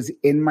mother, who was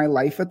in my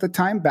life at the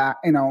time, back,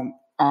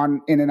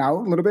 on in and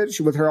out a little bit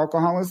with her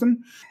alcoholism.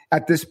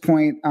 At this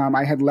point,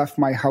 I had left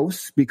my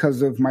house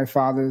because of my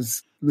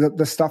father's,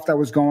 the stuff that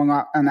was going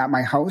on at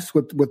my house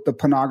with the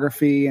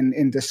pornography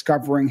and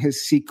discovering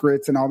his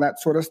secrets and all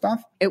that sort of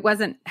stuff. It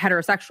wasn't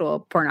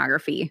heterosexual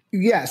pornography.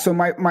 Yeah. So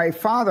my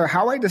father,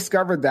 how I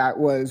discovered that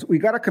was we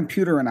got a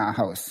computer in our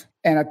house.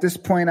 And at this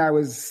point, I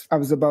was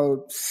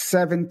about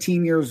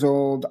 17 years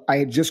old. I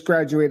had just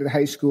graduated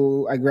high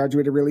school. I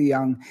graduated really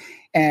young.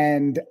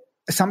 And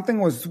something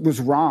was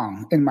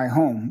wrong in my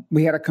home.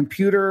 We had a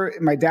computer.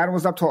 My dad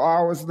was up till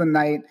hours of the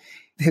night.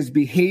 His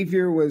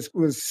behavior was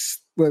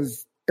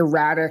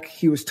erratic.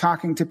 He was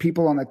talking to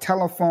people on the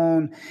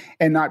telephone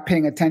and not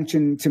paying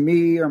attention to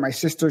me or my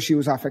sister. She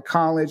was off at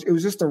college. It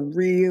was just a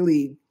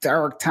really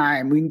dark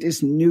time. We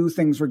just knew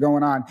things were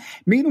going on.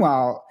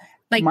 Meanwhile,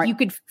 you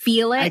could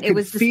feel it. I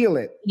could feel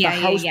it. Yeah,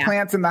 the house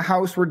plants in the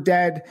house were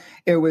dead.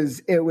 It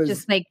was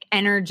just like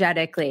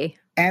energetically,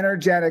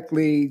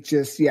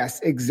 just, yes,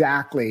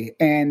 exactly.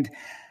 And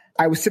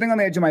I was sitting on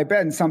the edge of my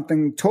bed and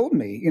something told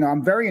me,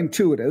 I'm very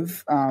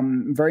intuitive,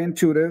 and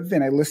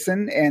I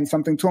listen, and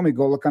something told me,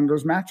 go look under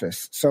his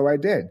mattress. So I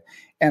did.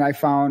 And I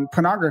found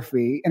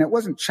pornography, and it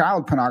wasn't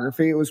child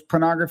pornography. It was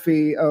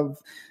pornography of,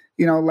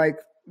 like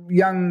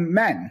young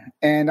men.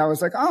 And I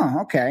was like,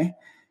 oh, okay.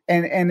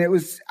 And it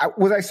was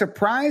I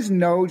surprised?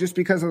 No, just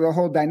because of the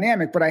whole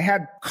dynamic, but I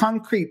had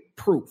concrete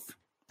proof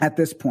at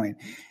this point.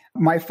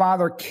 My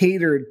father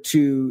catered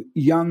to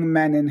young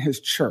men in his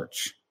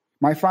church.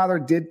 My father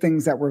did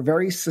things that were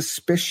very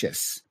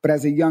suspicious, but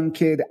as a young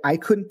kid, I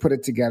couldn't put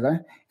it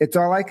together. It's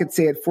all I could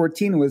say at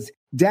 14 was,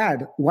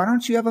 Dad, why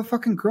don't you have a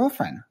fucking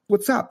girlfriend?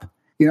 What's up?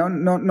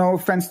 No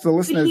offense to the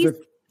listeners.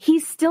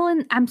 He's still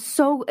in, I'm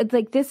so,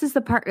 like, this is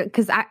the part,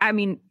 because I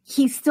mean,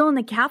 he's still in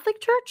the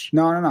Catholic Church?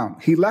 No.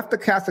 He left the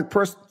Catholic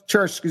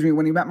church,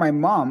 when he met my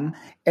mom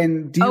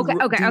and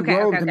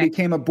derobed and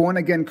became a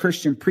born-again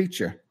Christian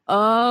preacher.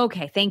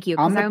 Okay, thank you.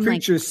 I'm the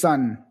preacher's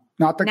son,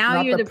 not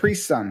the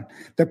priest's son.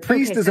 The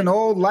priest is an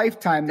old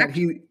lifetime that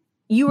he...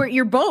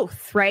 You're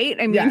both, right?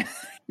 I mean...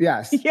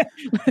 Yes. Yeah.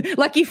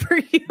 Lucky for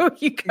you,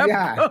 you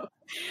got both.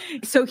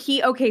 So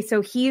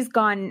he's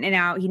gone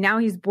now. Now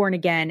he's born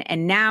again,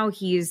 and now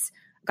he's...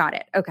 Got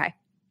it. Okay.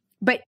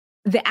 But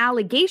the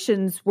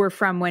allegations were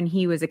from when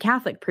he was a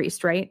Catholic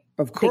priest, right?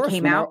 Of course. They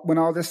came out when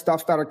all this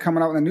stuff started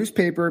coming out in the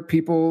newspaper,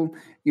 people,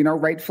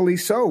 rightfully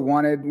so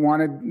wanted,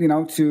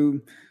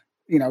 to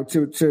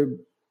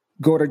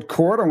go to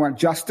court or want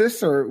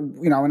justice or,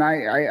 and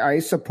I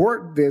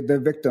support the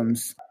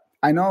victims.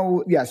 I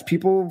know, yes,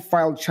 people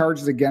filed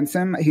charges against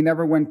him. He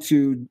never went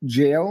to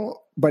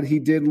jail, but he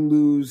did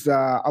lose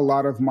a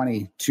lot of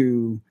money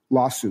to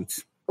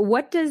lawsuits.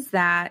 What does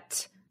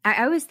that...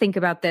 I always think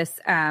about this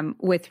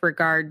with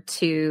regard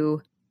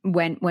to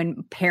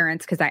when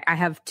parents, because I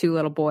have 2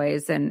 little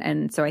boys,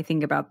 and so I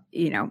think about,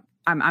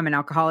 I'm an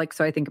alcoholic,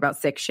 so I think about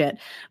sick shit.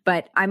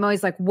 But I'm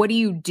always like, what do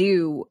you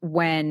do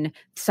when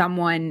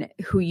someone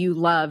who you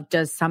love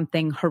does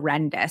something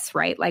horrendous,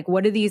 right? Like,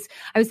 what are these?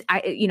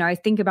 I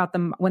think about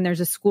them when there's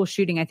a school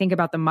shooting. I think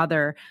about the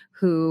mother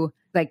who,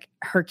 like,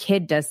 her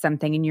kid does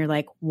something, and you're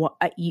like, what?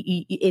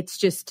 It's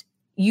just.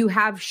 you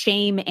have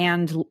shame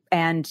and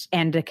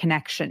a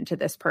connection to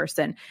this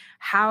person.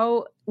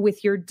 How,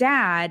 with your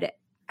dad,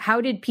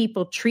 how did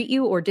people treat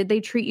you, or did they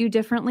treat you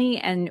differently?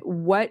 And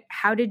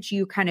how did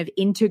you kind of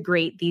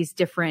integrate these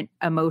different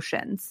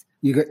emotions?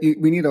 We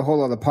need a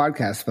whole other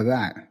podcast for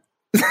that.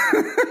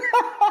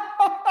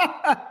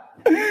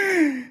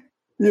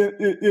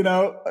 You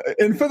know,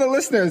 and for the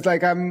listeners,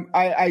 like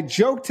I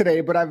joke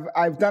today, but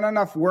I've done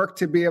enough work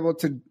to be able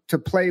to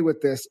play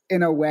with this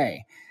in a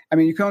way. I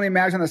mean, you can only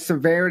imagine the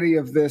severity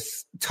of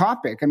this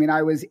topic. I mean,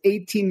 I was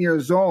 18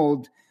 years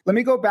old. Let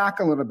me go back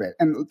a little bit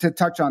and to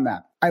touch on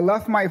that. I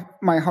left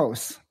my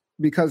house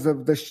because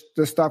of the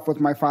stuff with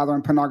my father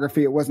and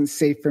pornography. It wasn't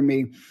safe for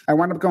me. I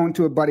wound up going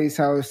to a buddy's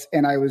house,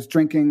 and I was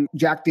drinking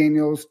Jack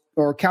Daniels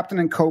or Captain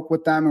and Coke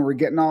with them, and we're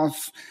getting all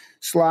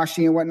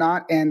sloshy and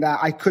whatnot. And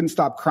I couldn't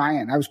stop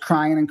crying. I was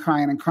crying and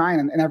crying and crying.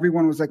 And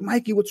everyone was like,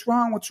 Mikey, what's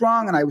wrong? What's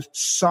wrong? And I was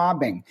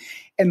sobbing.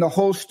 And the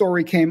whole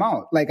story came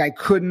out. Like I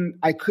couldn't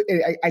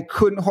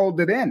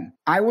hold it in.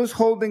 I was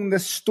holding the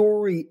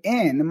story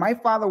in. And my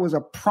father was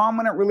a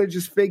prominent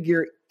religious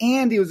figure,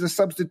 and he was a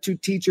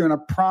substitute teacher in a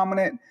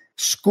prominent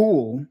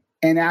school,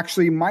 and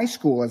actually my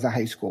school as a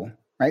high school.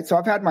 Right. So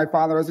I've had my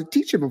father as a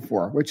teacher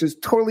before, which is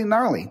totally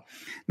gnarly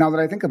now that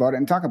I think about it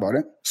and talk about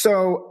it.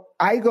 So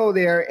I go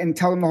there and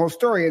tell him the whole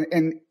story.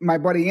 And my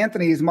buddy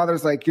Anthony, his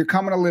mother's like, you're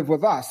coming to live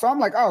with us. So I'm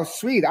like, oh,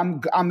 sweet.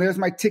 I'm there's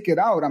my ticket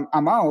out.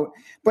 I'm out.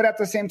 But at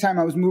the same time,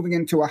 I was moving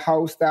into a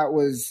house that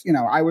was, you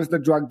know, I was the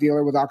drug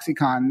dealer with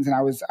OxyContins, and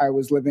I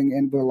was living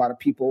in with a lot of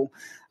people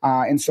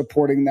and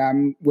supporting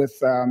them with,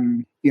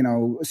 you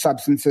know,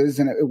 substances.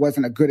 And it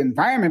wasn't a good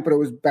environment, but it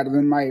was better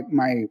than my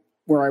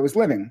where I was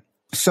living.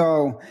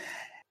 So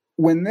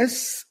when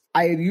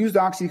I had used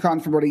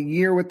OxyContin for about a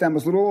year with them,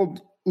 was a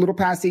little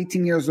past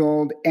 18 years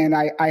old, and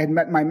I had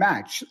met my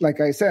match. Like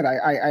I said,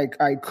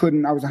 I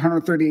couldn't, I was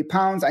 138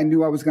 pounds. I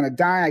knew I was going to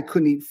die. I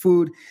couldn't eat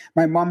food.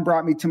 My mom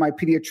brought me to my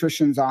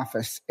pediatrician's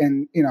office,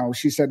 and, you know,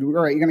 she said, all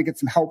right, you're going to get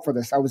some help for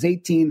this. I was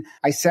 18.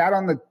 I sat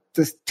on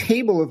this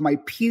table of my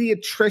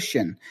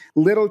pediatrician,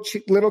 little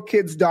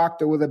kid's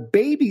doctor, with a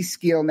baby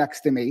scale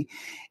next to me.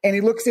 And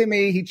he looks at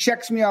me, he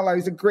checks me out.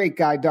 He's a great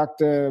guy,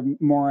 Dr.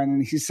 Morin.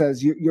 And he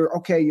says, you're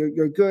okay.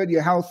 You're good.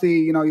 You're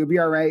healthy. You know, you'll be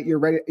all right. You're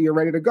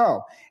ready to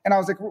go. And I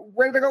was like,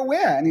 ready to go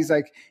where? And he's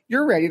like,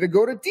 you're ready to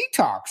go to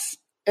detox.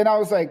 And I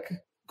was like,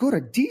 go to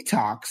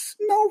detox?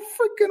 No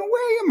freaking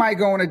way am I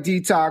going to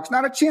detox.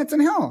 Not a chance in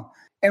hell.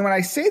 And when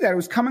I say that, it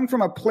was coming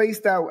from a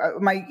place that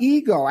my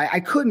ego, I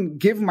couldn't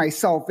give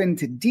myself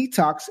into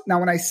detox. Now,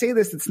 when I say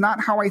this, it's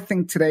not how I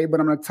think today, but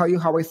I'm going to tell you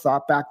how I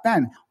thought back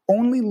then.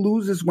 Only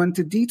losers went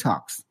to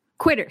detox.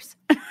 Quitters.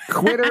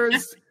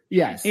 Quitters.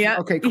 Yes. Yeah.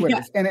 Okay.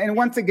 Quitters. Yeah. And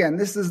once again,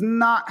 this is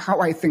not how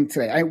I think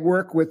today. I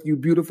work with you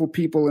beautiful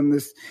people in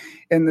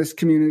this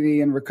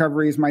community, and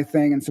recovery is my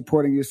thing, and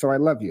supporting you. So I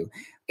love you.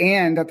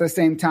 And at the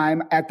same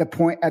time, at that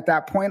point,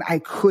 I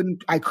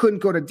couldn't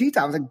go to detox.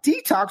 I was like,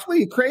 detox? What, are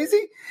you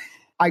crazy?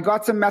 I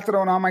got some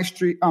methadone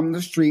on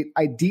the street.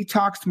 I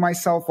detoxed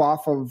myself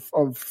off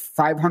of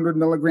 500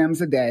 milligrams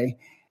a day,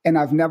 and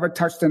I've never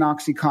touched an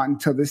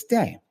OxyContin to this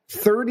day.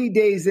 30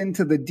 days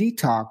into the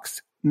detox,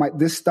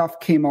 this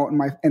stuff came out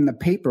in the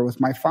paper with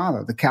my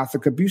father. The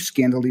Catholic abuse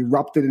scandal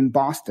erupted in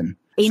Boston.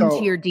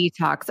 Into your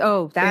detox.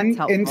 Oh, that's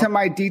helpful. Into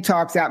my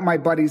detox at my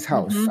buddy's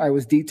house. Mm-hmm. I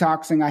was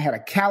detoxing. I had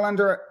a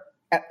calendar.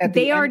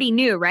 They already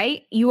knew,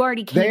 right? You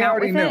already came out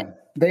with it?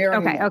 They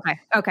already knew.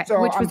 Okay. So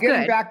which was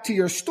getting good. Back to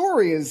your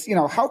story is, you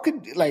know, how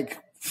could, like,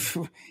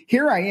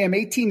 here I am,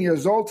 18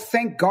 years old.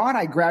 Thank God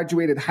I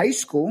graduated high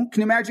school. Can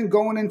you imagine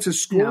going into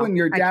school and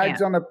your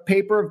dad's on a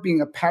paper of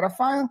being a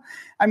pedophile?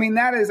 I mean,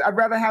 I'd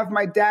rather have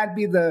my dad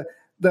be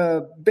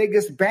the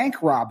biggest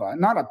bank robber,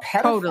 not a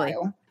pedophile. Totally.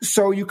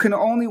 So you can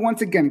only,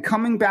 once again,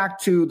 coming back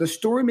to the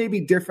story may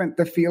be different,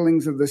 the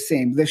feelings are the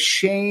same. The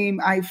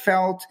shame I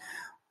felt,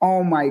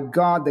 oh my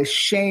God, the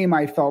shame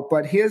I felt.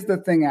 But here's the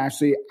thing,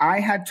 Ashley, I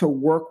had to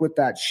work with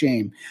that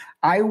shame.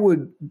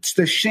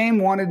 The shame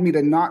wanted me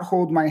to not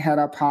hold my head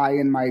up high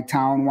in my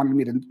town, wanted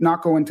me to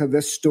not go into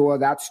this store,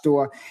 that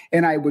store.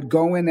 And I would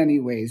go in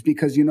anyways,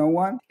 because you know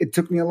what? It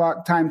took me a lot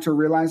of time to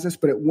realize this,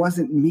 but it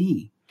wasn't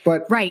me.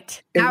 But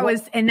right. That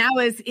was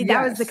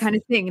the kind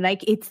of thing.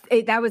 Like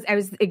I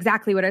was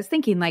exactly what I was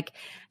thinking. Like,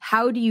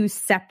 how do you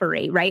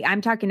separate, right? I'm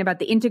talking about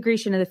the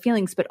integration of the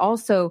feelings, but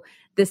also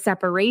the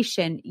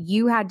separation.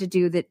 You had to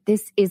do that.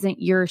 This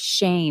isn't your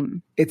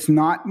shame. It's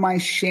not my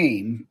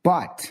shame,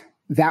 but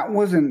that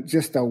wasn't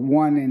just a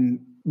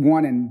one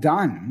and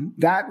done.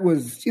 That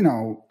was, you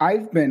know,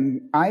 I've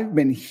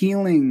been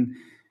healing,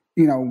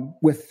 you know,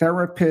 with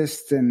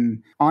therapists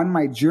and on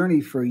my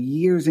journey for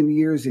years and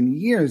years and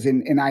years.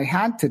 And I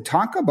had to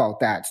talk about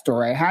that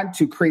story. I had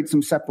to create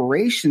some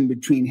separation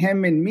between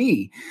him and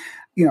me,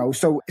 you know,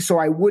 so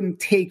I wouldn't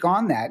take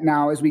on that.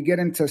 Now, as we get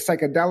into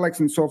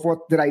psychedelics and so forth,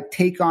 did I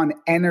take on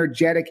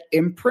energetic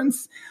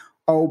imprints?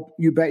 Oh,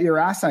 you bet your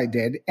ass I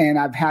did. And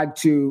I've had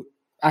to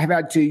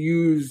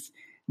use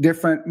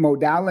different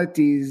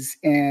modalities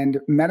and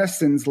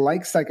medicines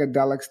like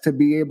psychedelics to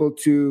be able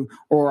to,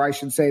 or I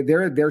should say,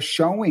 they're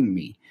showing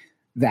me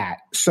that.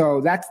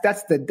 So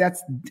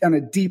that's on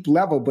a deep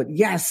level. But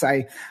yes,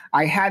 I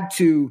had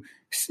to,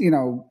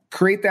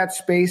 create that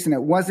space, and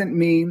it wasn't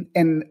me.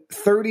 And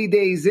 30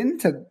 days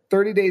into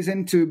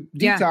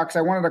detox,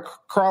 I wanted to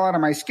crawl out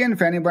of my skin.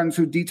 For anybody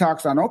who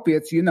detoxed on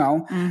opiates,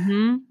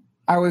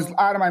 I was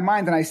out of my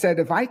mind. And I said,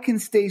 if I can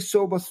stay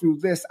sober through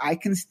this, I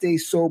can stay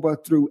sober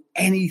through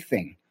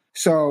anything.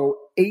 So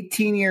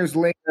 18 years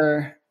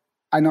later,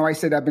 I know I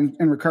said I've been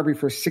in recovery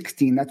for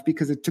 16. That's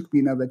because it took me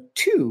another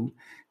 2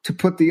 to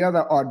put the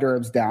other hors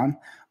d'oeuvres down.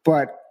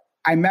 But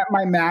I met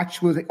my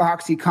match with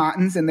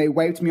OxyContins, and they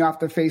wiped me off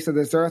the face of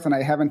this earth, and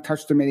I haven't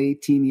touched them in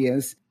 18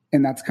 years.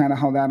 And that's kind of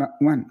how that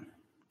went.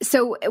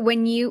 So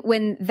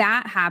when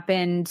that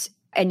happened,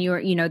 and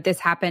this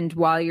happened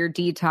while you're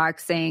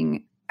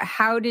detoxing,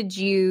 how did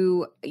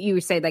you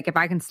say, like, if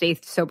I can stay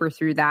sober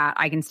through that,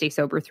 I can stay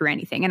sober through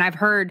anything? And I've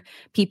heard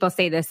people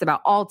say this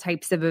about all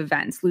types of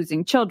events,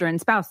 losing children,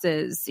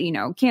 spouses,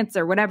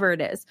 cancer, whatever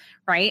it is,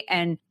 right?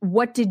 And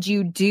what did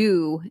you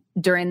do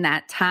during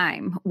that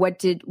time?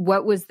 What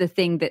was the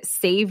thing that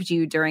saved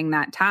you during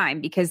that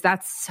time? Because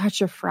that's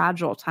such a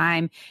fragile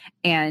time,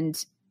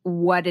 and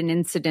what an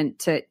incident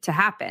to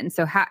happen.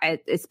 So how,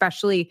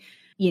 especially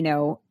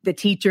the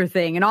teacher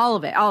thing and all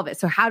of it.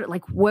 So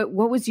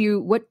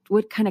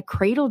what kind of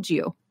cradled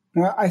you?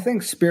 Well, I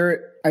think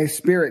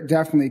spirit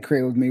definitely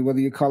cradled me, whether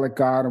you call it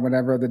God or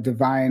whatever. The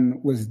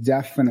divine was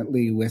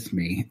definitely with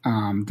me.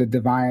 The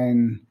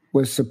divine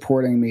was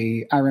supporting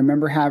me. I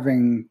remember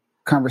having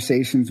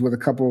conversations with a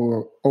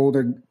couple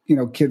older,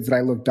 kids that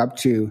I looked up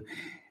to,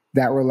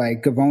 that were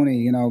like,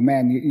 Govoni,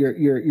 man,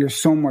 you're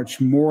so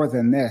much more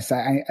than this.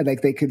 I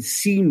like, they could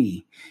see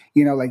me,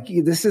 like,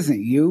 this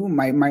isn't you.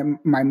 My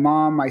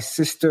mom, my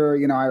sister,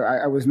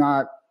 I was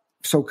not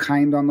so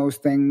kind on those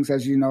things.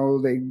 As you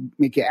know, they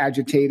make you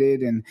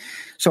agitated. And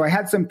so I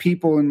had some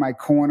people in my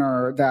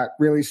corner that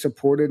really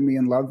supported me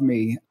and loved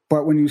me.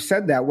 But when you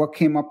said that, what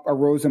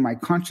arose in my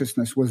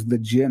consciousness was the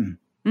gym.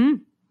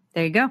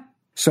 There you go.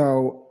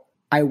 So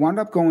I wound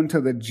up going to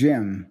the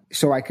gym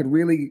so I could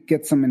really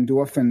get some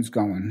endorphins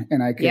going,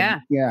 and I could,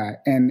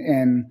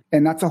 and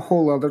that's a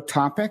whole other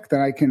topic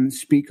that I can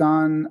speak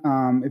on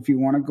if you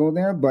want to go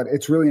there. But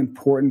it's really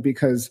important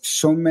because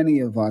so many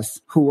of us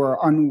who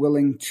are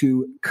unwilling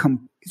to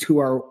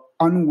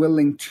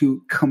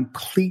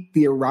complete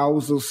the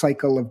arousal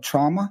cycle of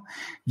trauma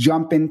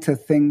jump into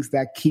things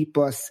that keep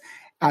us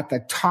at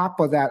the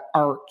top of that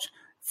arch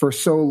for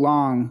so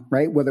long,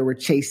 right? Whether we're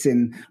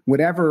chasing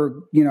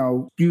whatever,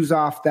 use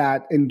off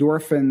that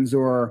endorphins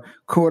or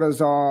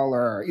cortisol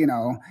or,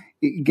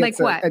 it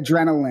gets like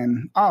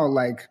adrenaline. Oh,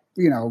 like,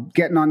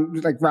 getting on,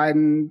 like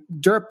riding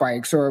dirt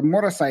bikes or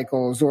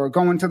motorcycles or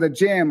going to the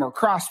gym or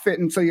CrossFit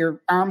until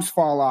your arms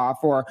fall off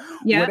or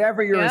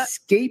whatever you're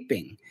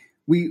escaping.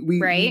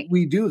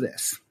 We do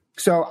this.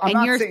 So I'm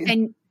not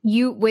saying...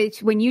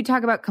 when you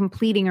talk about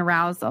completing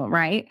arousal,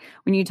 right?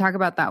 When you talk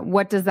about that,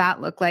 what does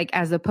that look like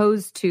as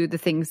opposed to the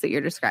things that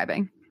you're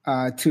describing?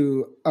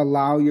 To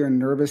allow your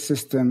nervous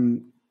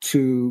system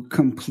to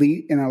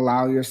complete and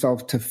allow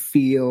yourself to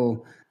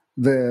feel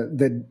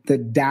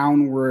the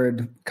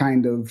downward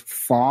kind of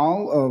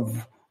fall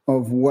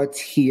of what's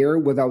here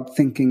without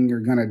thinking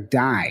you're going to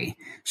die.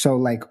 So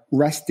like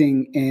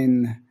resting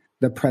in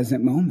the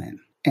present moment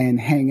and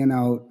hanging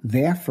out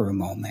there for a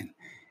moment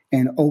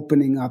and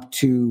opening up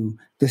to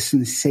the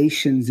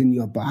sensations in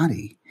your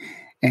body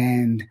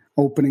and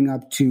opening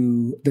up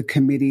to the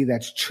committee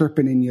that's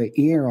chirping in your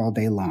ear all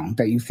day long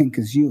that you think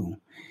is you,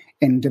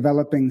 and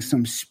developing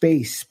some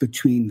space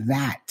between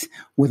that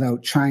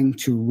without trying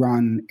to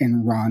run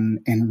and run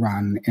and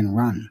run and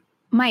run.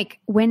 Mike,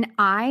 when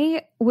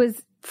I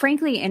was,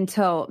 frankly,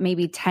 until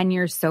maybe 10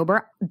 years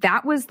sober,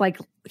 that was like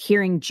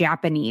hearing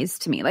Japanese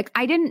to me. Like,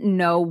 I didn't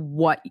know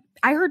what...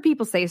 I heard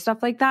people say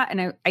stuff like that,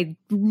 and I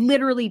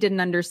literally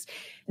didn't understand.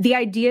 The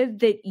idea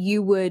that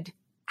you would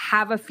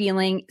have a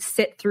feeling,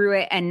 sit through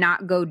it, and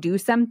not go do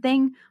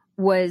something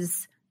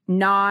was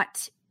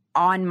not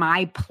on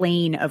my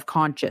plane of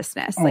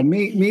consciousness. Oh,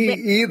 me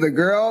either,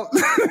 girl.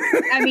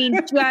 I mean,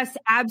 just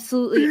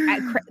absolutely.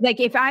 Like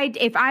if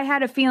I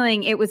had a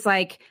feeling, it was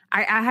like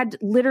I had to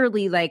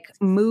literally like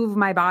move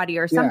my body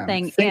or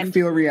something. Think,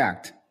 feel,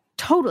 react.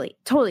 Totally.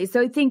 So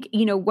I think,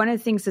 one of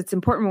the things that's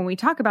important when we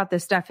talk about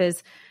this stuff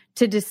is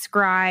to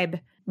describe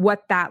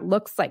what that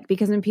looks like.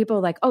 Because when people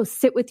are like, oh,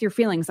 sit with your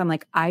feelings, I'm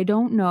like, I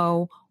don't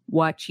know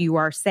what you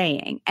are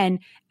saying. And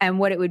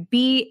what it would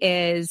be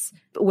is,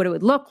 what it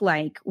would look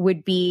like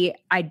would be,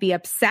 I'd be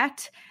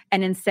upset.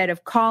 And instead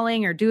of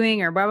calling or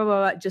doing or blah, blah,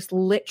 blah, blah, just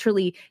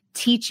literally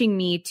teaching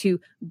me to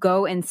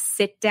go and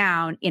sit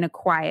down in a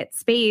quiet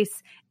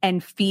space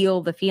and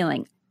feel the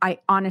feeling. I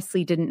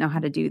honestly didn't know how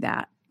to do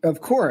that.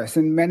 Of course.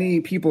 And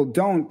many people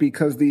don't,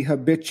 because the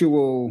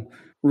habitual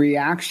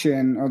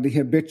reaction or the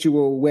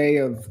habitual way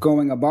of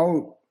going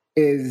about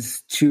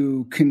is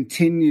to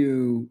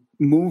continue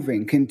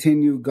moving,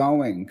 continue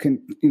going,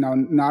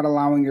 not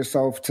allowing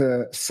yourself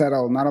to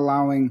settle, not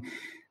allowing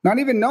not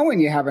even knowing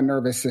you have a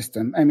nervous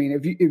system. I mean,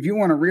 if you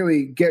want to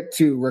really get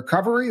to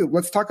recovery,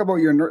 let's talk about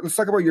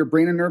your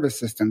brain and nervous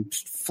system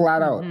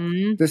flat out.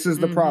 This is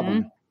the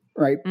problem,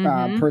 right?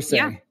 Per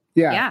se.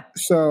 Yeah.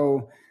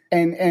 So,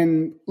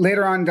 and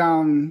later on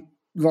down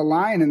the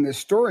line in this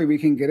story we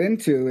can get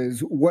into is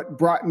what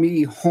brought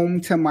me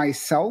home to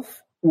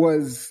myself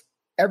was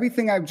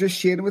everything I've just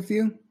shared with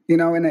you. You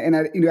know,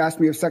 and you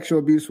asked me if sexual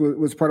abuse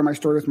was part of my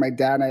story with my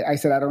dad. I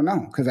said, I don't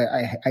know, because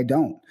I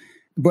don't.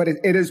 But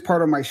it is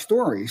part of my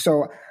story.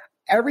 So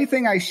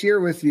everything I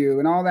share with you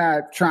and all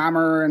that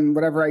trauma and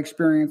whatever I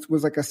experienced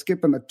was like a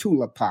skip in the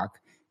tulip park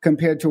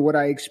compared to what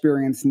I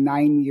experienced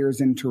 9 years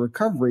into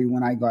recovery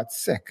when I got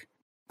sick.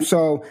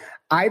 So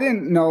I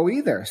didn't know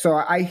either. So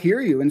I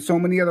hear you. And so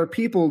many other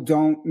people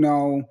don't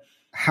know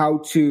how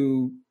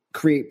to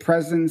create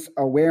presence,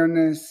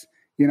 awareness,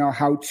 you know,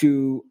 how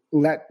to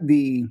let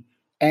the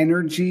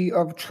energy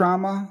of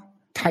trauma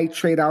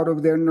titrate out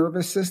of their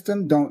nervous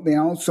system. Don't they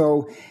know?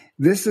 So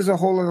this is a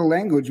whole other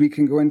language we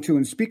can go into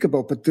and speak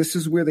about, but this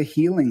is where the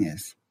healing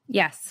is.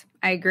 Yes,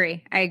 I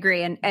agree.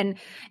 And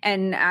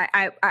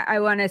I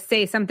want to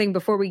say something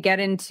before we get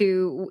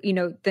into, you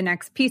know, the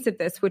next piece of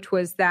this, which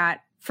was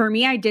that for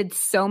me, I did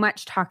so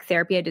much talk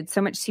therapy. I did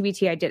so much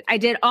CBT. I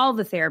did all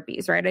the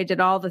therapies, right? I did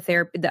all the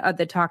therapy,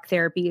 the talk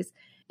therapies.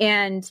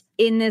 And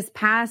in this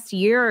past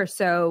year or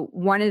so,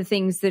 one of the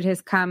things that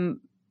has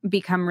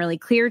become really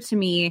clear to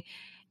me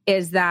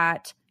is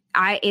that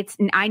I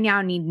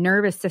now need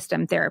nervous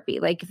system therapy.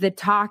 Like the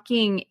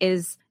talking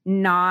is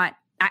not,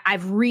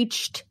 I've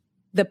reached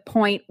the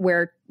point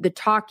where the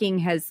talking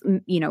has,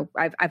 you know,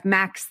 I've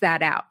maxed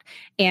that out.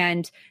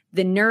 And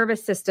the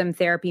nervous system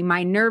therapy,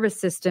 my nervous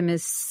system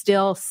is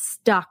still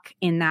stuck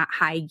in that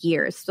high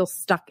gear, is still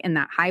stuck in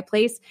that high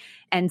place.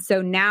 And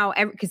so now,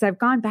 because I've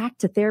gone back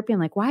to therapy, I'm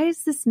like, why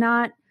is this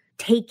not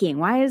taking?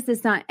 Why is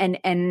this not?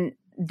 And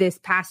this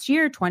past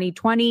year,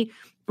 2020,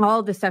 all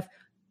of this stuff,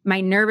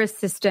 my nervous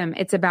system,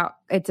 it's about,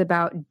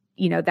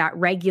 you know, that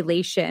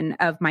regulation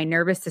of my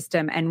nervous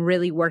system and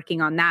really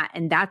working on that.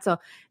 And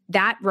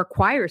that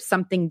requires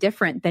something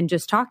different than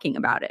just talking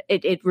about it.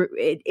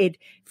 It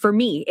for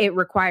me, it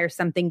requires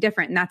something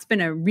different. And that's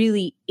been a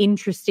really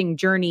interesting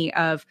journey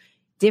of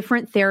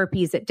different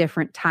therapies at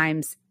different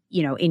times,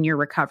 you know, in your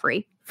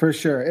recovery. For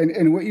sure.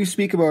 And what you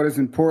speak about is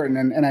important.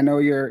 And I know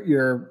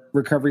your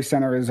recovery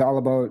center is all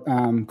about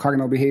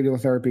cognitive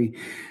behavioral therapy,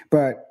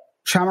 but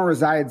trauma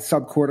resides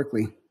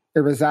subcortically. It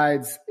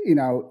resides, you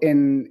know,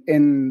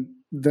 in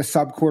the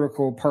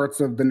subcortical parts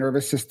of the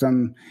nervous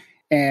system.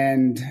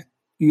 And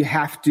you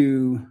have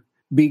to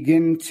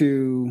begin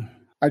to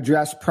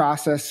address,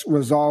 process,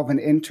 resolve, and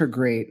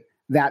integrate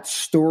that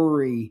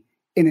story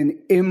in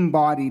an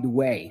embodied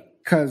way.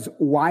 Because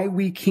why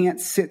we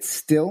can't sit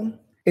still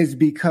is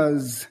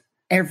because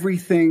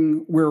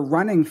everything we're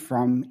running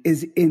from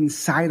is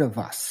inside of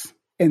us.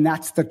 And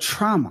that's the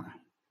trauma.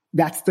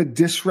 That's the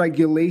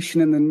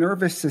dysregulation in the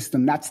nervous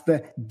system. That's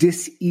the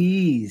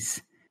dis-ease.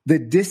 The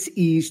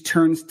dis-ease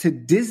turns to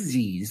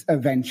disease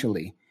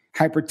eventually.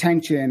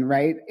 Hypertension,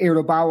 right?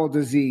 Irritable bowel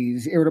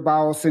disease, irritable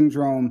bowel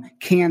syndrome,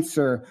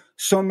 cancer.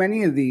 So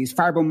many of these,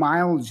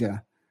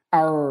 fibromyalgia,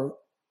 are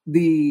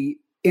the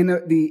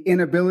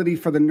inability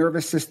for the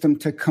nervous system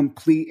to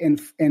complete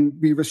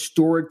and be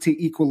restored to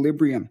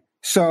equilibrium.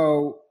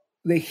 So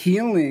the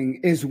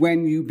healing is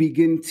when you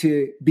begin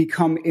to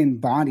become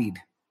embodied,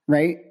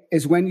 right?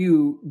 Is when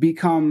you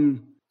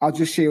become, I'll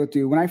just share with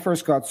you, when I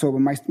first got sober,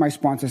 my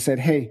sponsor said,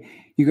 hey,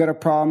 you got a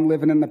problem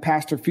living in the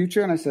past or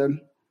future? And I said,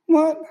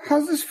 well,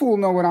 how's this fool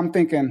know what I'm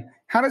thinking?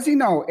 How does he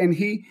know? And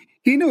he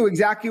knew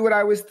exactly what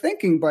I was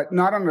thinking, but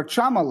not on a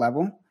trauma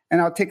level.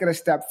 And I'll take it a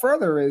step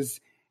further is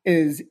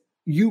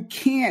you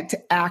can't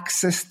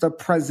access the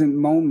present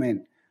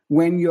moment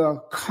when you're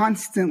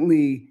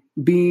constantly,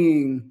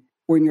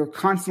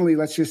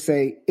 let's just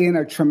say, in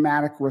a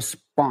traumatic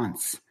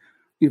response.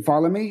 You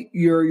follow me?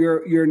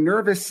 Your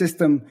nervous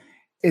system,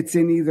 it's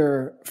in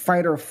either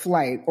fight or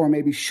flight or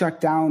maybe shut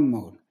down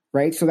mode,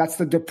 right? So that's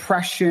the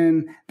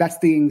depression, that's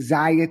the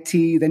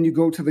anxiety. Then you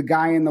go to the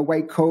guy in the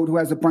white coat who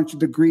has a bunch of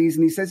degrees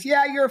and he says,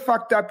 yeah, you're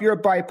fucked up, you're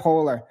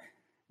bipolar.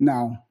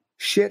 No,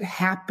 shit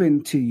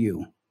happened to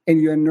you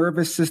and your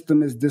nervous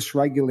system is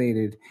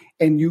dysregulated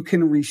and you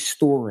can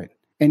restore it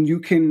and you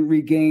can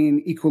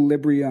regain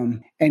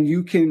equilibrium and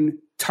you can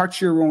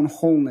touch your own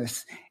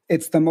wholeness.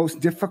 It's the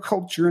most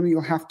difficult journey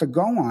you'll have to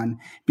go on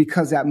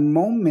because at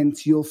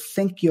moments you'll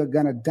think you're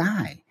going to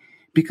die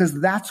because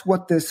that's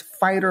what this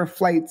fight or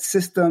flight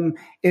system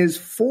is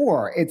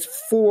for. It's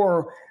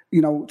for,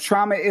 you know,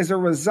 trauma is a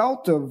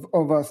result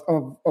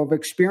of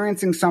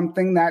experiencing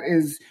something that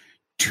is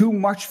too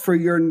much for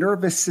your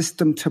nervous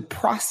system to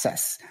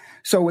process.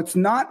 So it's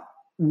not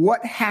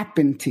what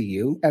happened to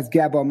you, as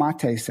Gabor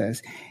Mate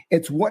says,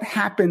 it's what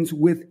happens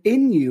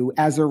within you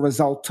as a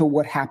result to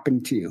what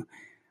happened to you.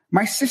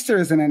 My sister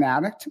isn't an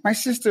addict. My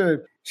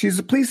sister, she's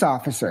a police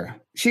officer.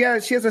 She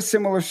has a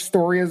similar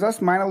story as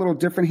us, mine a little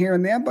different here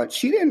and there, but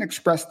she didn't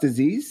express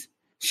disease.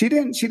 She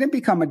didn't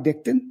become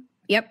addicted.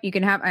 Yep.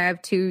 I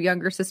have two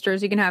younger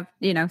sisters. You can have,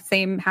 you know,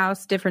 same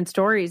house, different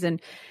stories.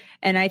 And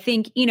And I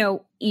think,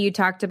 you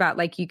talked about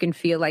like, you can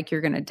feel like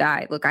you're going to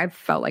die. Look, I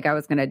felt like I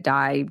was going to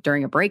die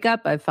during a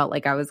breakup. I felt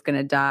like I was going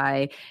to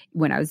die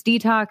when I was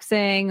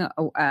detoxing,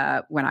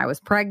 when I was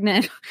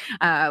pregnant,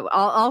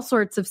 all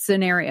sorts of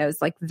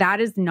scenarios. Like that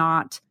is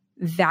not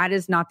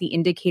the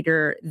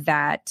indicator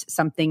that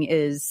something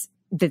is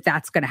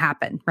that's going to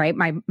happen, right?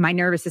 My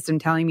nervous system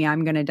telling me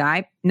I'm going to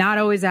die, not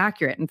always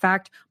accurate. In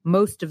fact,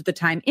 most of the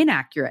time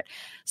inaccurate.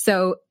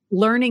 So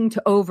learning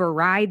to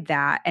override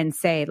that and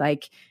say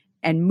like,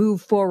 and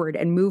move forward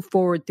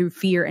through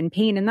fear and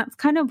pain. And that's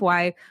kind of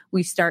why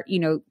we start,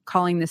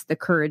 calling this the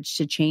courage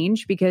to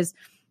change, because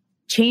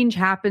change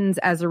happens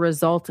as a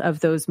result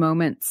of those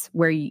moments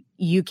where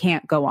you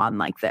can't go on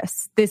like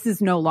this. This is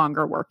no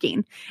longer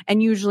working.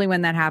 And usually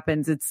when that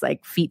happens, it's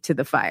like feet to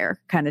the fire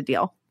kind of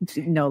deal. It's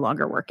no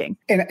longer working.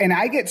 And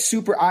I get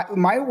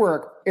my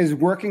work is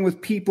working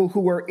with people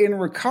who are in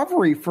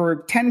recovery for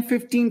 10,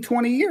 15,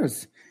 20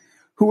 years,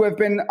 who have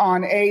been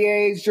on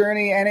AA's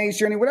journey, NA's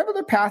journey, whatever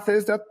their path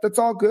is, that's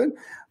all good.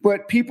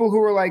 But people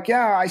who are like,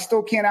 yeah, I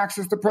still can't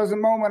access the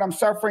present moment. I'm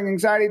suffering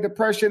anxiety,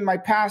 depression. My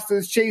past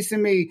is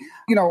chasing me.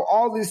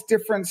 All this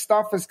different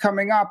stuff is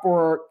coming up,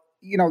 or,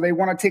 they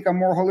want to take a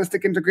more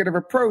holistic, integrative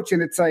approach.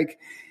 And it's like,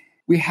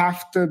 we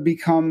have to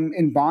become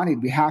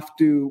embodied. We have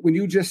to, when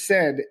you just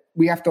said,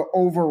 we have to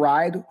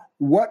override,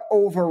 what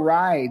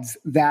overrides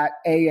that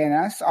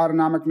ANS,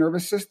 autonomic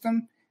nervous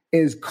system,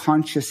 is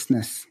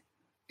consciousness,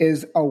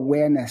 is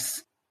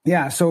awareness.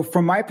 Yeah. So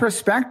from my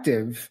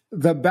perspective,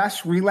 the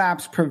best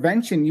relapse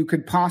prevention you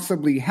could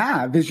possibly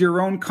have is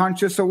your own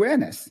conscious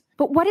awareness.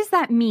 But what does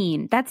that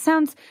mean? That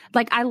sounds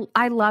like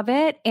I love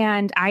it.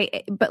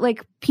 But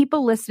like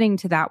people listening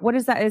to that, what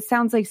is that? It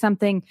sounds like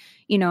something,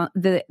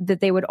 that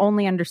they would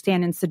only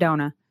understand in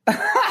Sedona.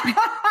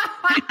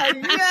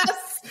 Yes.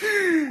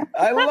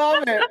 I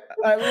love it.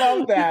 I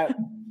love that.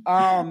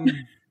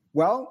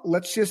 Well,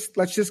 let's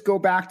just go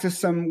back to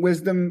some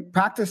wisdom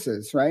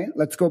practices, right?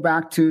 Let's go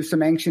back to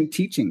some ancient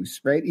teachings,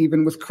 right?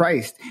 Even with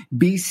Christ,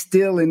 be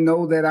still and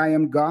know that I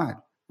am God,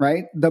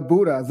 right? The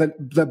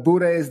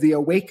Buddha is the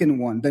awakened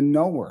one, the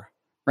knower,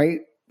 right?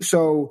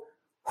 So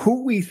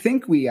who we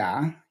think we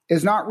are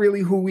is not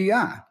really who we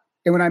are.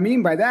 And what I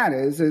mean by that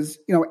is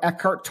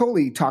Eckhart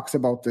Tolle talks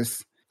about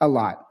this a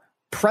lot.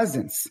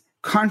 Presence,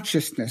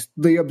 consciousness,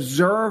 the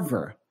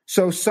observer.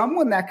 So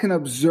someone that can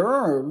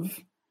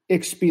observe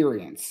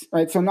experience,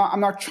 right? So I'm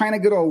not trying to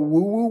get all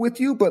woo-woo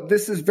with you, but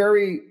this is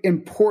very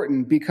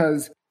important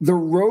because the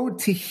road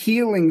to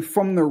healing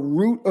from the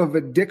root of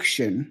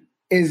addiction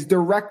is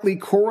directly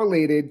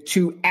correlated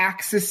to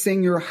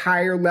accessing your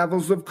higher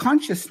levels of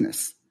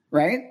consciousness,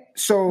 right?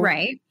 So,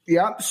 right.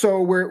 Yeah.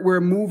 So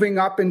we're moving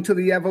up into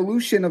the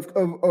evolution of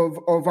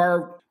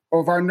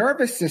our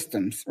nervous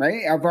systems,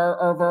 right? Of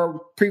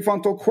our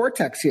prefrontal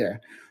cortex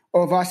here,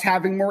 of us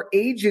having more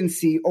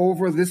agency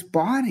over this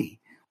body,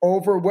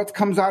 over what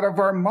comes out of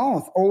our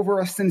mouth, over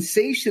a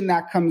sensation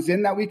that comes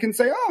in that we can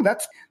say, oh,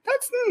 that's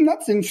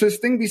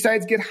interesting.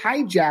 Besides get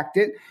hijacked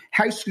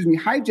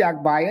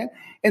by it,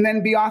 and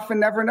then be off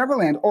in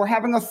Neverland, or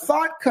having a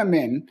thought come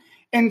in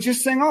and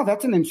just saying, oh,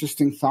 that's an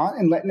interesting thought,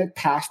 and letting it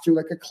pass through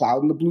like a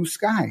cloud in the blue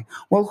sky.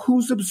 Well,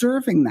 who's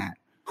observing that?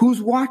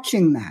 Who's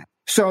watching that?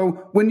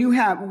 So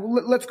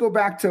let's go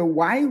back to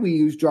why we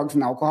use drugs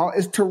and alcohol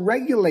is to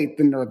regulate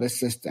the nervous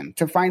system,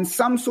 to find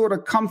some sort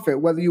of comfort,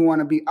 whether you want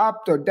to be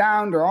up or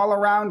down or all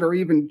around or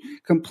even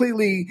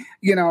completely,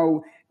 I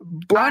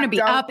want to be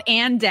up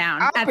and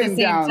down at the same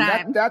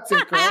time. That's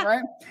it, girl,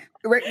 right?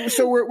 Right.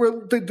 So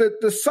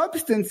the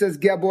substance, as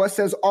Gabor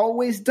says,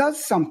 always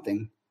does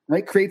something.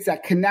 Right, creates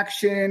that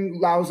connection,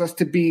 allows us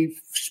to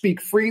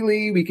speak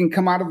freely. We can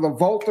come out of the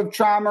vault of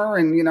trauma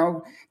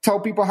and, tell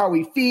people how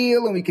we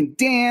feel, and we can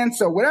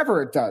dance or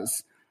whatever it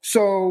does.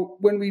 So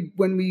when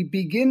we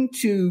begin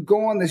to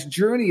go on this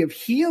journey of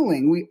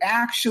healing, we're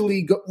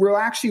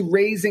actually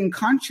raising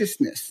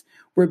consciousness.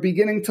 We're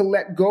beginning to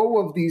let go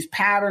of these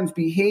patterns,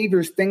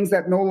 behaviors, things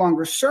that no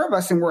longer serve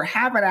us, and we're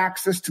having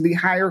access to the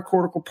higher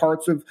cortical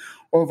parts of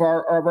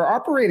our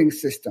operating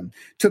system,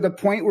 to the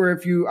point where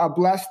if you are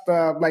blessed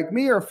like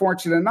me or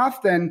fortunate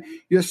enough, then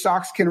your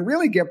socks can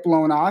really get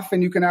blown off,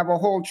 and you can have a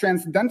whole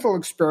transcendental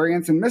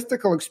experience and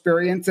mystical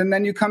experience, and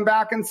then you come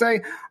back and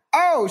say,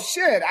 oh,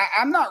 shit,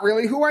 I'm not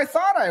really who I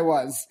thought I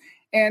was.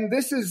 And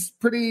this is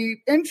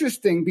pretty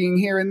interesting being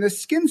here in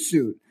this skin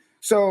suit.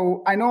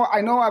 So I know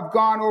I've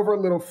gone over a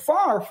little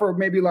far for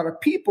maybe a lot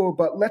of people,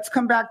 but let's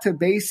come back to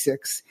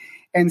basics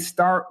and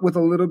start with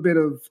a little bit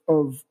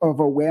of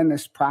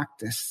awareness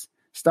practice.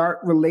 Start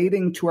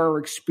relating to our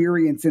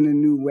experience in a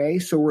new way,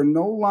 so we're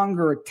no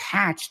longer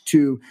attached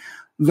to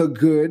the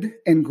good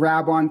and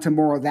grab onto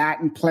more of that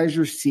and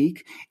pleasure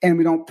seek, and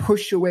we don't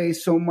push away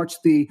so much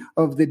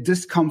of the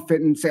discomfort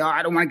and say, oh,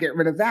 I don't want to get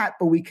rid of that.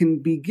 But we can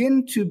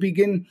begin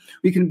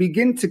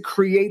to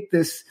create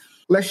this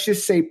let's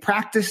just say,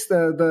 practice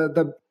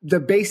the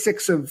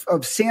basics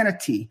of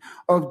sanity,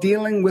 of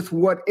dealing with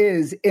what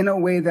is in a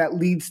way that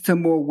leads to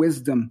more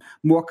wisdom,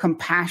 more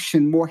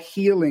compassion, more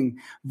healing,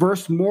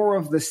 versus more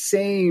of the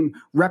same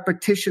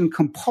repetition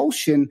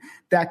compulsion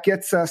that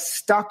gets us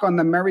stuck on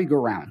the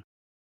merry-go-round.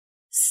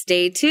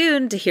 Stay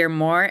tuned to hear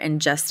more in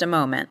just a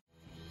moment.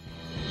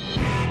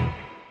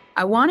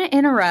 I want to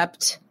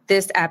interrupt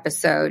this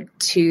episode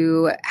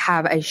to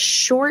have a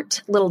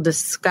short little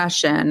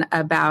discussion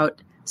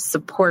about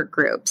support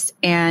groups.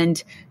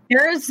 And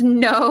there is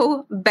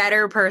no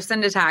better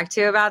person to talk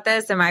to about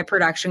this than my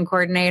production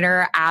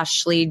coordinator,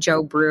 Ashley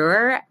Jo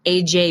Brewer,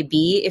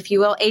 AJB, if you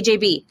will.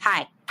 AJB,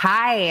 hi.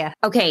 Hi.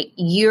 Okay,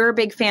 you're a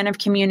big fan of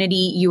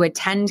community. You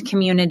attend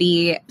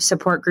community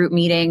support group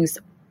meetings.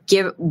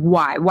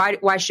 Why?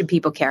 Why should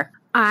people care?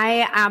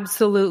 I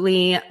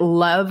absolutely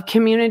love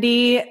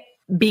community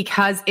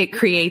because it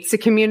creates a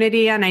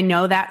community. And I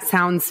know that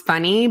sounds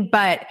funny,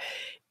 but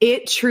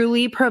it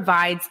truly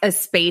provides a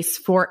space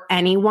for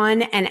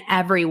anyone and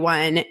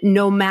everyone,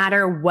 no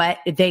matter what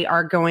they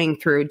are going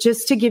through.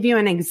 Just to give you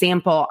an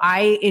example,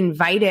 I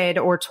invited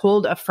or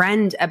told a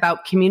friend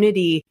about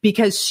community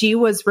because she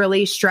was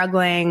really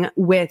struggling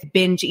with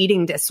binge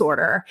eating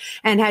disorder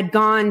and had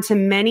gone to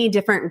many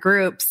different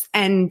groups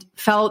and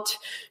felt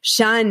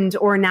shunned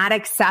or not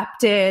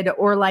accepted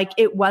or like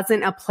it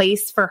wasn't a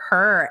place for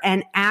her.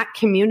 And at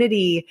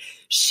community,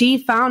 she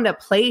found a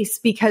place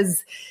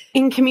because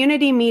in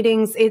community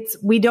meetings,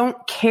 we don't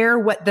care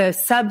what the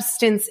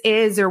substance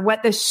is or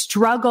what the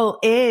struggle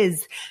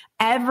is.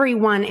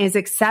 Everyone is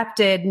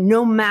accepted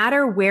no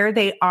matter where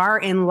they are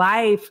in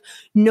life,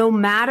 no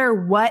matter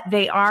what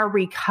they are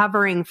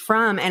recovering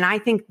from. And I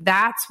think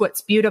that's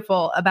what's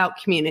beautiful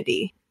about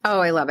community. Oh,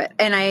 I love it.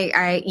 And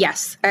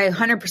yes, I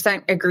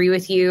 100% agree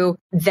with you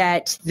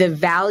that the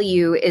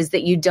value is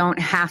that you don't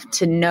have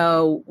to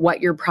know what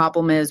your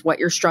problem is, what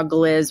your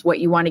struggle is, what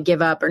you want to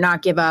give up or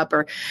not give up,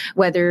 or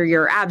whether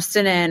you're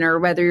abstinent or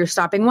whether you're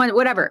stopping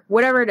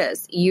whatever it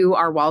is. You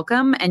are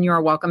welcome, and you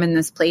are welcome in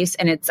this place.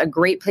 And it's a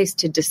great place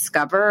to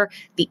discover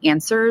the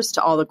answers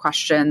to all the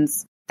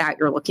questions that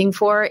you're looking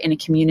for in a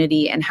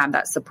community and have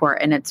that support.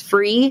 And it's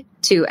free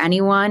to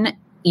anyone.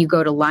 You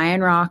go to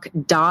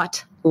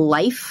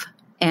lionrock.life.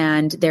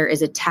 And there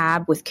is a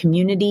tab with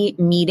community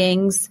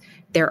meetings.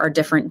 There are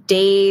different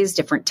days,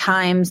 different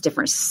times,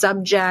 different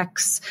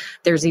subjects.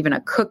 There's even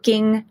a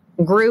cooking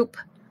group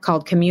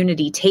called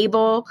Community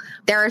Table.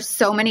 There are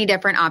so many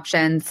different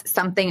options,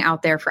 something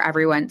out there for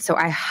everyone. So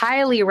I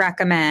highly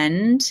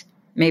recommend,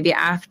 maybe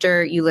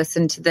after you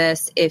listen to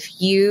this, if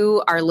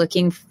you are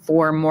looking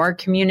for more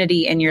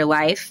community in your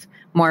life,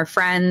 more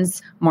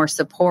friends, more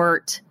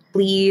support,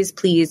 please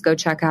go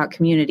check out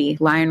community,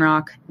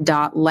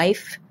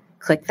 lionrock.life.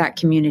 Click that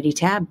community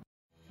tab.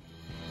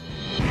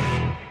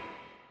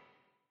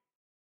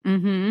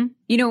 Mm-hmm.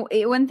 You know,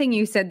 one thing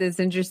you said that's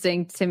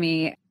interesting to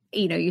me,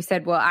 you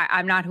said, well,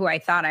 I'm not who I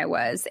thought I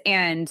was.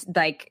 And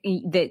like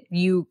that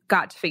you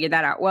got to figure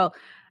that out. Well,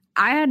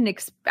 I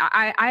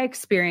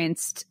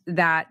experienced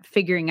that,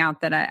 figuring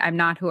out that I'm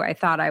not who I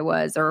thought I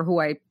was or who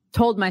I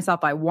told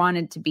myself I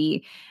wanted to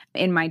be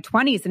in my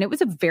 20s. And it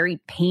was a very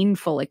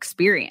painful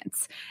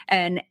experience.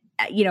 And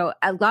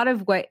a lot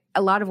of what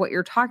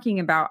you're talking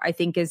about, I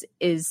think,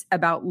 is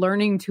about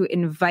learning to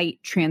invite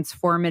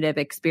transformative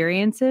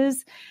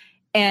experiences.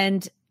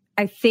 And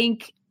I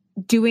think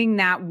doing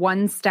that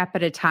one step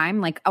at a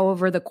time, like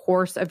over the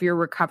course of your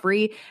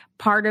recovery,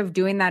 part of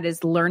doing that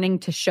is learning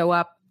to show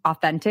up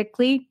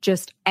authentically,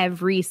 just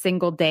every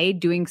single day,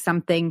 doing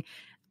something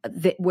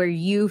where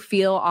you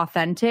feel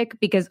authentic,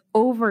 because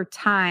over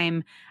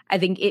time, I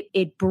think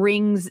it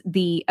brings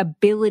the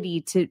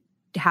ability to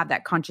have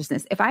that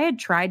consciousness. If I had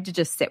tried to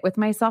just sit with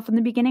myself in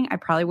the beginning, I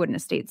probably wouldn't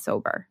have stayed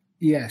sober.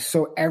 Yeah.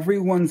 So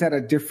everyone's at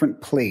a different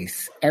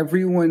place.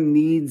 Everyone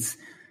needs,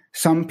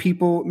 some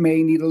people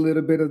may need a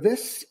little bit of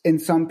this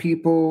and some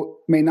people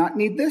may not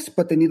need this,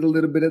 but they need a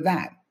little bit of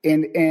that.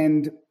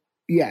 And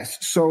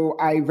yes, so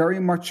I very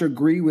much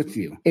agree with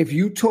you. If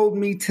you told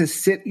me to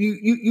sit,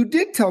 you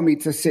did tell me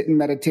to sit and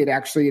meditate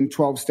actually in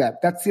 12-step.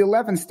 That's the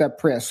 11-step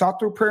prayer. Sought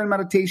through prayer and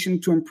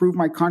meditation to improve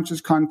my conscious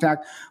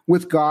contact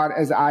with God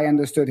as I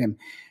understood him.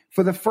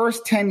 For the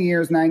first 9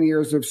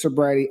 years of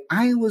sobriety,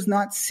 I was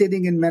not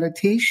sitting in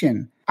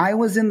meditation. I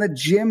was in the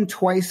gym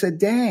twice a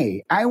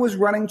day. I was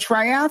running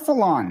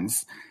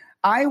triathlons.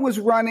 I was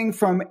running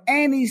from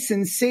any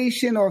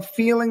sensation or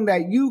feeling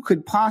that you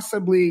could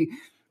possibly,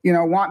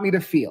 want me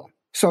to feel.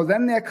 So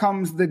then there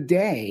comes the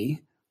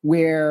day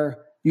where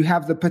you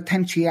have the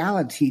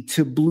potentiality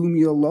to bloom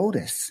your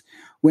lotus,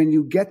 when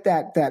you get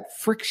that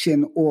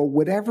friction or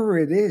whatever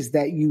it is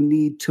that you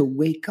need to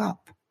wake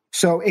up.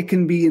 So it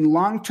can be in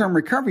long-term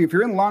recovery. If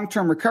you're in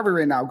long-term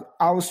recovery right now,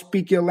 I'll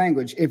speak your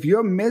language. If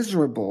you're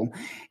miserable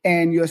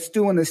and you're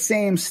still doing the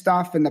same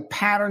stuff and the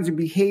patterns and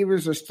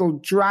behaviors are still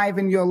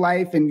driving your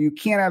life and you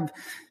can't have,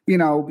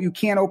 you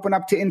can't open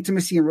up to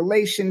intimacy and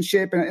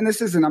relationship. And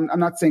this isn't, I'm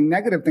not saying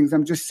negative things.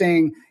 I'm just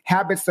saying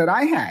habits that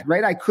I had,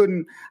 right? I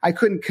couldn't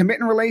commit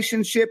in a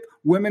relationship.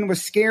 Women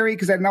was scary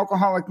because I had an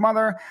alcoholic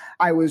mother.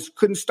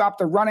 Couldn't stop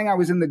the running. I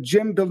was in the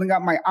gym building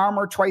up my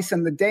armor twice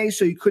in the day,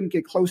 so you couldn't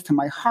get close to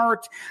my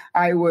heart.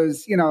 I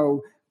was,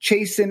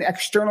 chasing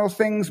external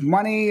things,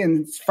 money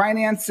and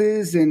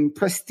finances and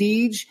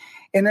prestige.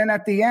 And then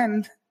at the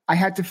end, I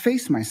had to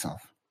face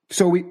myself.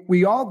 So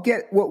we all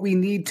get what we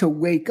need to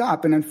wake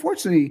up. And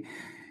unfortunately,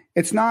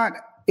 it's not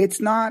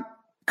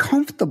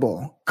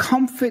comfortable.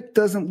 Comfort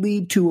doesn't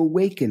lead to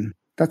awaken.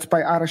 That's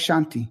by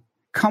Arashanti.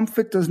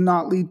 Comfort does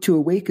not lead to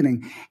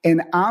awakening.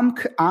 And I'm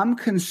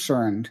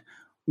concerned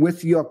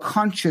with your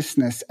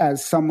consciousness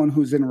as someone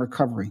who's in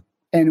recovery.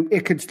 And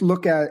it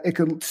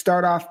could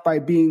start off by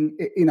being,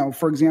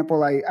 for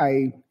example,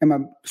 I am a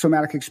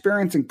somatic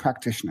experiencing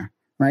practitioner,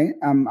 right?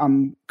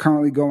 I'm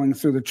currently going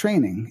through the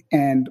training.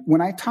 And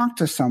when I talk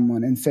to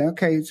someone and say,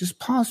 okay, just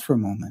pause for a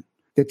moment,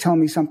 they tell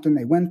me something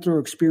they went through,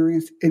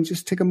 experienced, and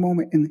just take a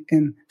moment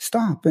and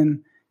stop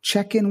and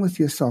check in with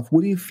yourself.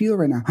 What do you feel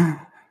right now?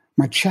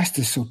 My chest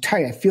is so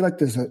tight. I feel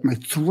like my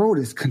throat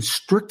is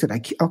constricted.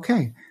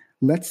 Okay,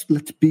 let's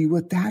be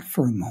with that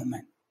for a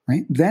moment.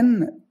 Right?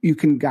 Then you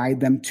can guide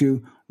them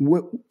to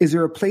is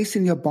there a place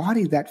in your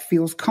body that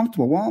feels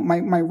comfortable? Well,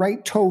 my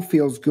right toe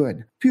feels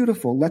good.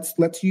 Beautiful.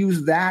 Let's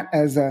use that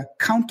as a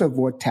counter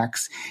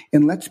vortex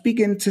and let's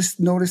begin to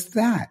notice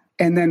that.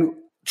 And then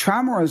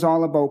trauma is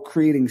all about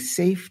creating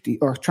safety,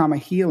 or trauma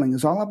healing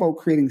is all about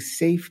creating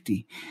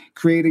safety,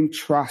 creating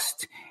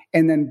trust,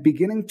 and then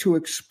beginning to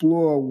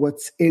explore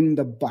what's in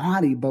the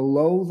body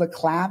below the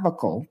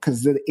clavicle,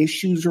 because the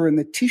issues are in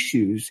the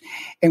tissues,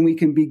 and we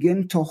can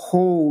begin to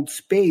hold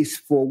space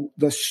for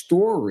the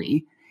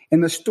story.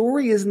 And the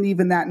story isn't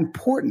even that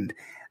important.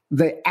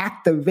 The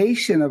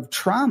activation of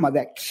trauma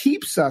that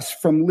keeps us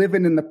from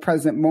living in the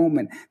present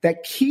moment,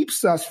 that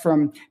keeps us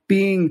from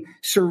being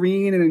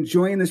serene and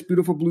enjoying this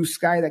beautiful blue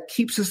sky, that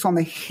keeps us on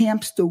the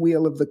hamster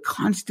wheel of the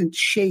constant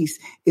chase,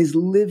 is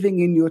living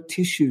in your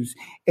tissues.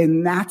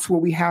 And that's where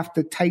we have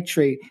to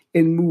titrate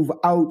and move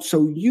out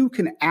so you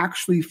can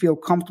actually feel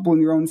comfortable in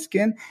your own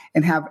skin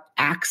and have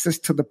access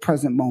to the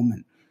present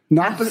moment.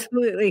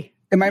 Absolutely.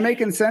 Am I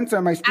making sense, or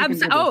am I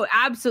speaking?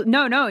 Absolutely.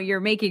 No, you're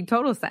making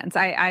total sense.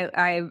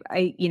 I,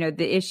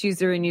 the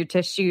issues are in your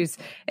tissues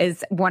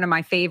is one of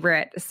my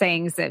favorite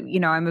sayings that,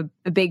 I'm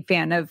a big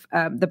fan of.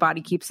 The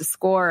body keeps a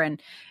score,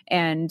 and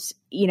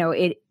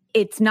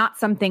it's not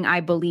something I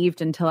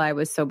believed until I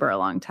was sober a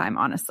long time.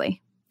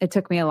 Honestly, it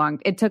took me a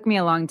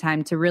long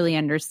time to really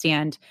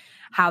understand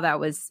how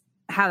that was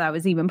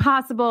even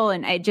possible.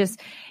 And I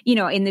just,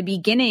 in the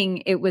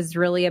beginning, it was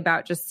really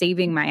about just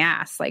saving my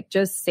ass,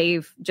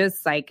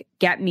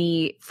 get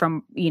me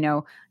from,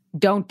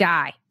 don't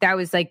die. That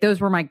was those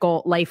were my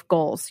life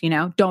goals,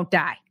 don't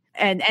die.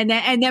 And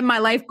then my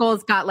life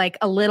goals got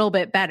a little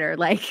bit better,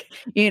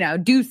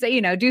 do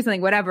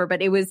something, whatever.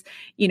 But it was,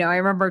 I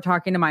remember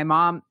talking to my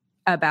mom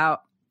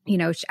about,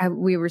 when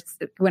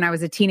I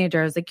was a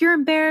teenager, I was like, you're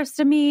embarrassed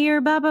of me,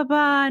 or blah, blah,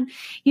 blah. And,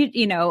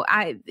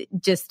 I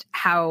just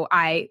how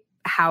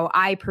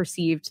I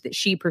perceived that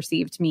she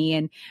perceived me.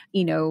 And,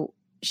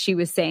 she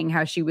was saying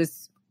how she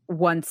was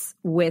once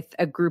with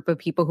a group of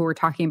people who were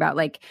talking about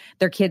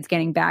their kids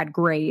getting bad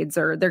grades,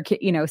 or their kid,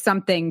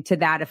 something to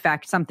that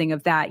effect, something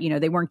of that,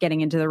 they weren't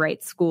getting into the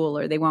right school,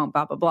 or they won't,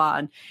 blah, blah,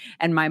 blah.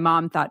 And my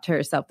mom thought to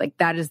herself,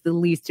 that is the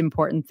least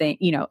important thing.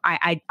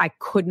 I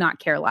could not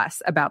care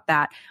less about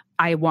that.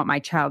 I want my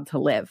child to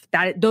live.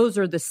 Those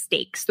are the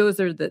stakes. Those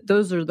are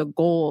the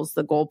goals,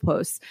 the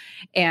goalposts.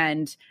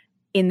 And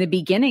in the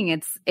beginning,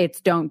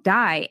 it's don't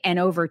die. And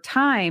over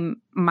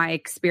time, my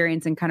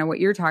experience and kind of what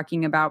you're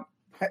talking about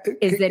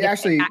is that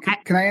actually,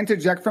 can I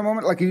interject for a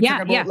moment? Talking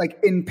about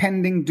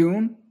impending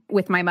doom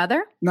with my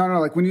mother?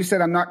 No. When you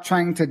said I'm not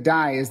trying to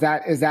die, is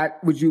that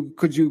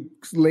could you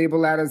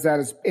label that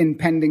as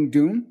impending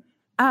doom?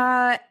 Could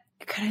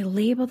I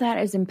label that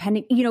as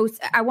impending?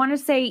 I want to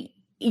say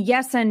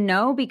yes and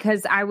no,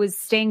 because I was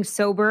staying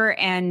sober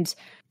and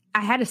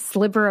I had a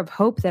sliver of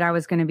hope that I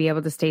was going to be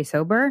able to stay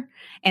sober,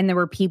 and there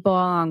were people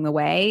along the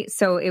way.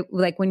 So it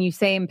when you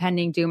say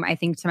impending doom, I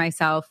think to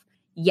myself,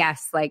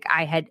 yes,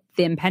 the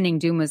impending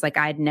doom was I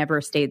had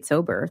never stayed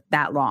sober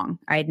that long.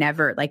 I had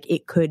never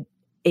it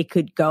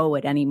could go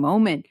at any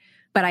moment,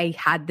 but I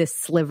had this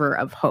sliver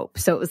of hope.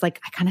 So it was I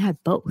kind of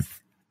had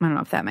both. I don't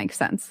know if that makes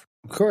sense.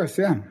 Of course.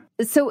 Yeah.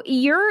 So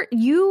your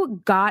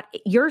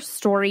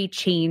story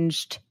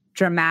changed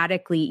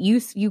dramatically.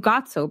 You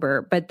got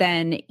sober, but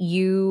then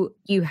you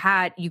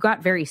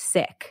got very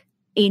sick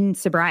in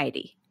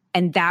sobriety,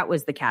 and that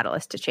was the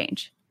catalyst to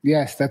change.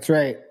 Yes, that's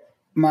right.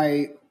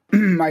 My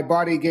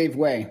body gave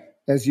way.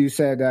 As you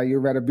said, you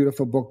read a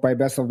beautiful book by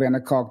Bessel van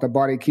der Kolk, The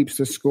Body Keeps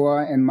the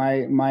Score, and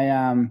my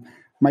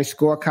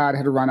scorecard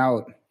had run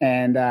out,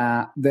 and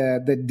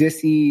the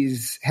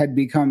dis-ease had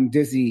become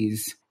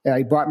disease.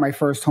 I bought my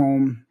first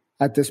home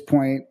at this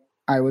point.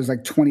 I was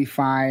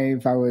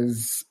 25. I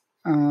was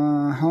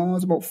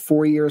about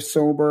 4 years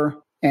sober,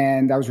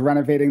 and I was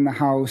renovating the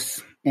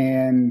house,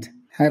 and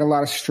I had a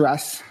lot of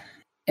stress,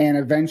 and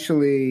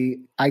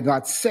eventually I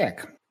got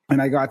sick.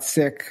 And I got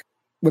sick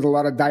with a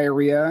lot of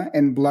diarrhea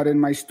and blood in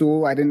my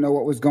stool. I didn't know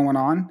what was going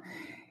on.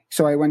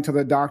 So I went to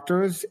the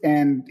doctors,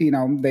 and,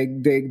 they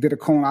did a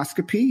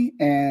colonoscopy,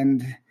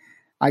 and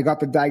I got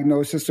the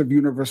diagnosis of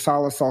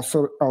universalis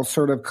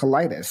ulcerative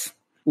colitis,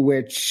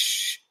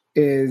 which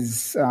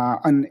is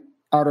an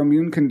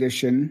autoimmune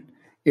condition,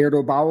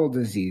 irritable bowel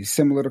disease,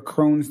 similar to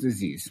Crohn's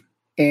disease.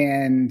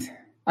 And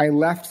I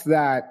left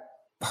that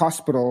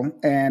hospital,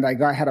 and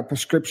I had a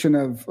prescription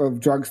of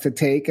drugs to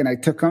take, and I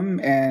took them,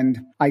 and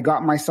I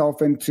got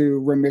myself into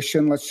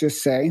remission, let's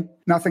just say.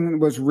 Nothing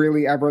was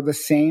really ever the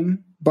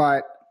same,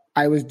 but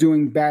I was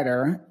doing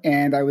better,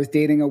 and I was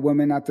dating a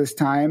woman at this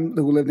time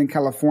who lived in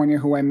California,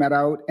 who I met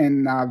out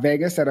in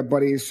Vegas at a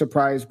buddy's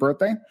surprise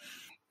birthday.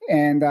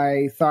 And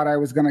I thought I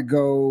was going to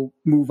go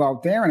move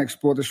out there and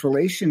explore this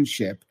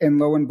relationship. And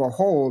lo and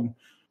behold,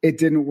 it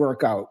didn't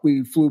work out.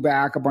 We flew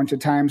back a bunch of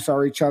times,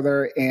 saw each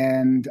other,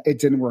 and it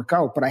didn't work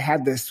out. But I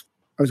had this,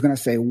 I was going to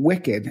say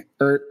wicked.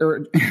 I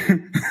love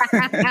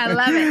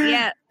it,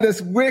 yeah.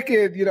 This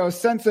wicked,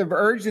 sense of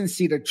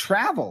urgency to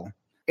travel.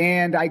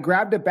 And I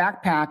grabbed a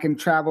backpack and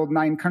traveled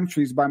 9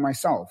 countries by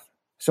myself.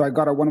 So I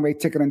got a one-way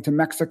ticket into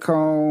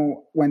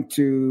Mexico, went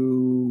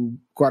to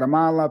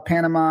Guatemala,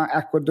 Panama,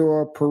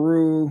 Ecuador,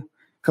 Peru,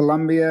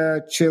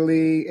 Colombia,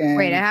 Chile. And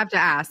wait, I have to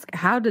ask,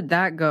 how did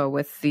that go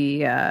with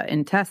the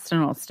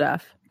intestinal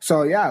stuff?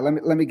 So yeah,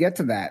 let me get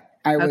to that.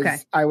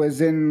 I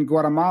was in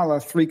Guatemala,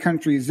 3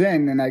 countries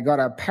in, and I got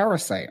a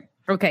parasite.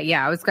 Okay,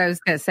 yeah, I was going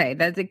to say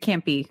that it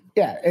can't be.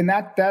 Yeah, and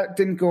that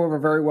didn't go over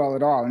very well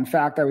at all. In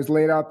fact, I was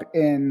laid up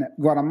in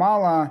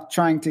Guatemala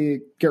trying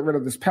to get rid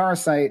of this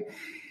parasite,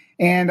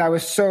 and I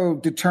was so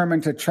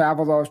determined to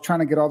travel. I was trying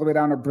to get all the way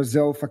down to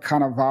Brazil for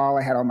Carnival.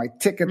 I had all my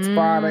tickets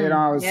bought.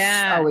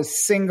 I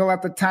was single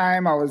at the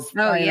time. I was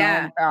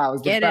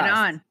the get best. It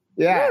on.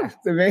 Yeah, Woo.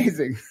 It's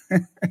amazing.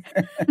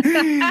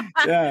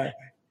 Yeah.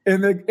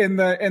 In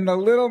the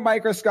little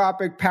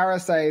microscopic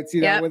parasites,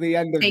 were the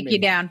end of me. Take you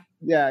down.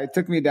 Yeah, it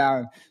took me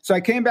down. So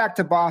I came back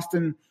to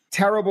Boston,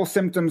 terrible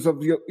symptoms of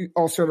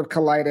ulcerative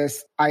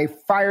colitis. I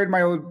fired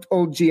my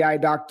old GI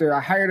doctor.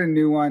 I hired a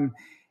new one,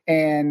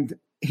 and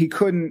he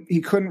couldn't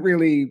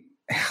really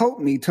help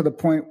me to the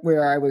point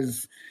where I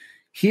was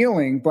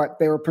healing, but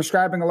they were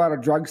prescribing a lot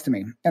of drugs to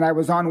me. And I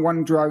was on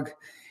one drug,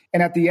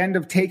 and at the end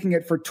of taking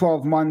it for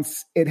 12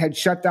 months, it had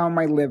shut down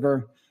my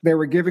liver. They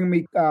were giving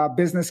me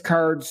business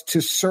cards to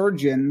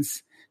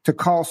surgeons to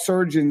call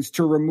surgeons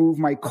to remove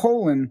my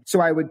colon.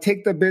 So I would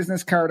take the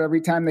business card every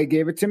time they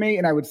gave it to me,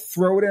 and I would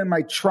throw it in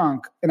my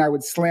trunk, and I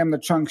would slam the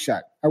trunk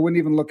shut. I wouldn't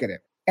even look at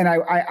it. And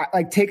I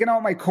like taking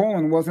out my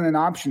colon wasn't an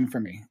option for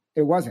me.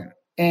 It wasn't.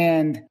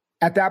 And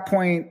at that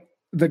point,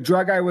 the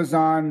drug I was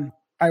on,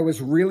 I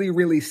was really,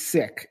 really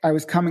sick. I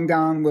was coming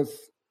down with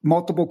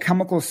multiple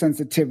chemical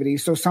sensitivity.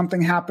 So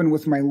something happened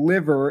with my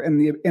liver and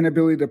the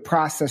inability to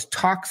process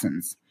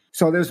toxins.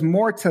 So there's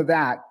more to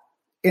that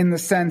in the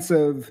sense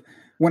of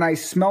when I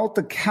smelt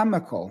the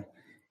chemical,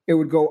 it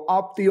would go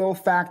up the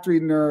olfactory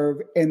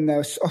nerve, and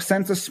the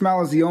sense of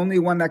smell is the only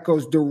one that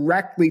goes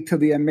directly to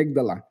the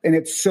amygdala. And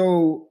it's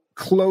so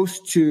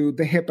close to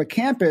the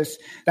hippocampus.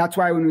 That's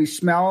why when we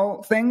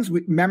smell things,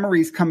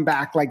 memories come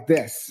back like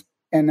this.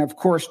 And of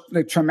course,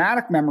 the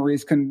traumatic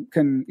memories can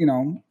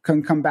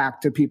come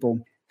back to people.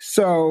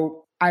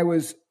 So I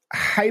was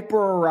hyper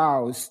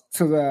aroused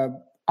to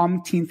the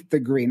umpteenth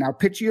degree. Now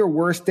picture your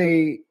worst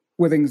day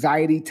with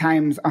anxiety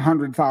times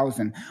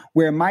 100,000,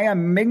 where my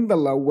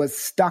amygdala was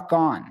stuck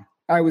on.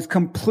 I was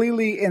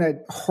completely in a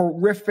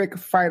horrific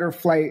fight or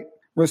flight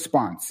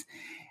response.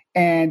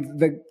 And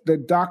the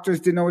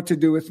doctors didn't know what to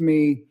do with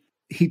me.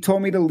 He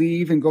told me to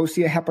leave and go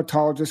see a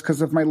hepatologist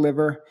because of my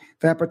liver.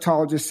 The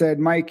hepatologist said,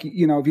 Mike, if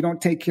you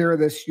don't take care of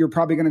this, you're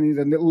probably going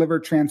to need a liver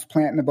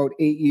transplant in about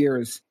 8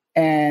 years.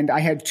 And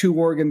I had 2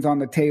 organs on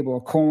the table,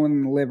 a colon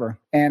and a liver.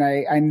 And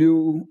I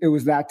knew it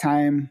was that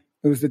time.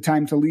 It was the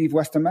time to leave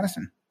Western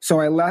medicine. So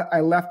I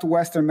left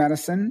Western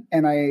medicine,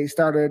 and I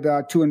started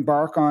to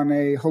embark on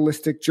a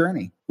holistic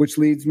journey, which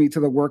leads me to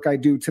the work I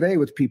do today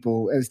with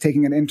people as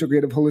taking an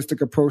integrative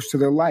holistic approach to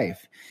their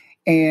life.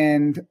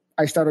 And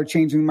I started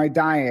changing my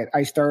diet.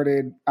 I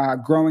started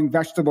growing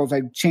vegetables.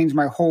 I changed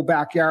my whole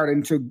backyard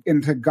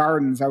into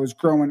gardens. I was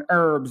growing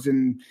herbs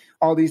and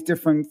all these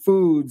different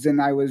foods.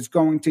 And I was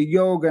going to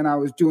yoga, and I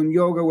was doing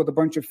yoga with a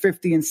bunch of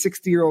 50 and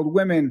 60-year-old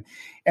women.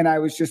 And I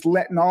was just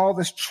letting all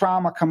this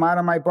trauma come out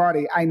of my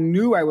body. I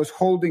knew I was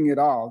holding it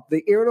all.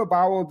 The irritable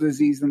bowel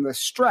disease and the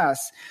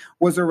stress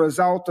was a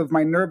result of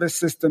my nervous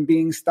system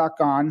being stuck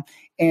on,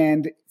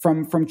 and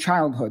from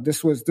childhood.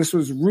 This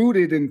was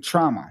rooted in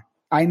trauma.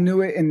 I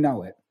knew it and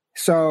know it.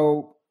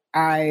 So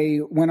I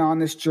went on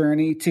this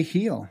journey to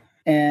heal,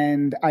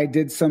 and I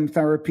did some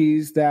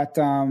therapies that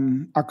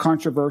are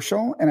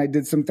controversial, and I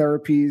did some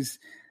therapies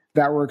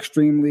that were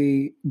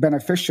extremely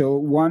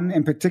beneficial. One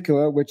in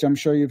particular, which I'm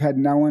sure you've had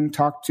no one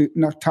talk to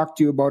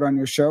you about on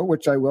your show,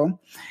 which I will,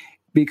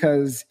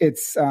 because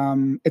it's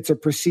a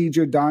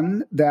procedure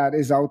done that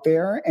is out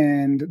there,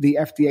 and the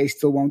FDA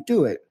still won't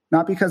do it.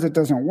 Not because it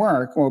doesn't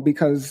work, well,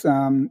 because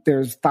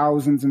there's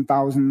thousands and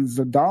thousands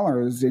of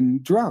dollars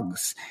in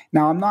drugs.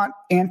 Now, I'm not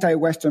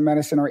anti-Western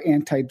medicine or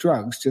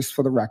anti-drugs, just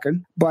for the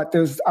record, but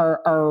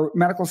our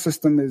medical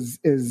system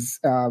is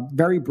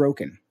very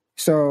broken.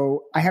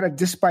 So I had a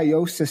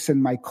dysbiosis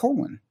in my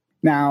colon.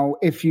 Now,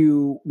 if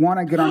you want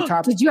to get on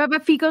top... Did you have a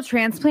fecal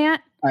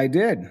transplant? I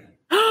did.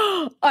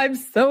 I'm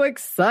so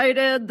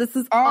excited. This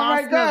is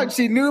awesome. My God.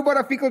 She knew about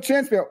a fecal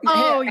transplant.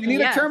 Oh, hey, I need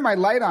to turn my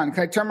light on.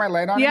 Can I turn my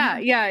light on?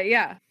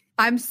 Yeah.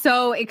 I'm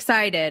so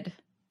excited.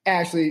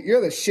 Ashley, you're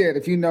the shit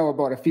if you know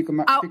about a fecal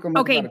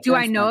okay, do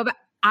I know about...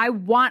 I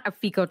want a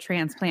fecal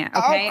transplant.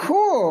 Okay. Oh,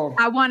 cool.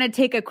 I want to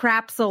take a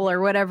crapsule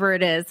or whatever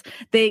it is.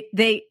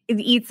 They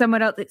eat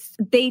someone else.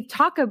 They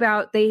talk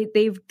about,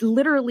 they've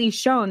literally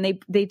shown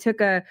they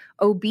took a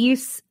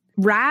obese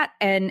rat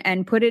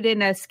and put it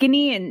in a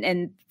skinny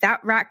and that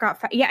rat got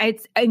fat. Yeah.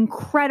 It's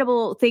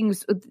incredible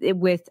things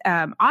with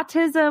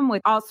autism,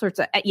 with all sorts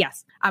of,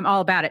 yes, I'm all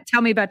about it.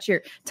 Tell me about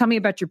your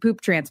poop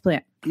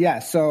transplant. Yeah.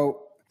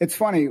 So it's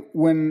funny,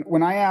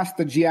 when I asked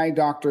the GI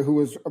doctor, who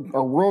was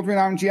a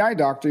world-renowned GI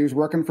doctor, he was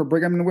working for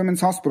Brigham and Women's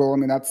Hospital. I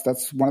mean,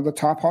 that's one of the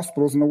top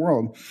hospitals in the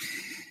world.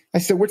 I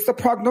said, what's the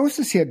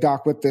prognosis here,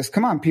 doc, with this?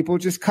 Come on, people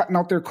just cutting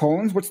out their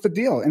colons. What's the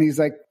deal? And he's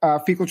like,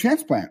 fecal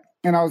transplant.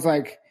 And I was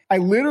like, I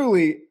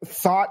literally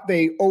thought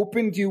they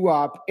opened you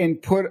up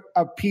and put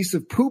a piece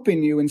of poop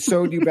in you and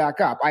sewed you back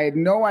up. I had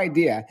no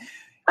idea.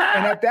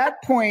 And at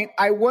that point,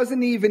 I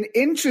wasn't even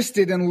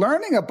interested in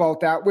learning about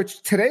that,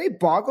 which today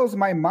boggles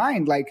my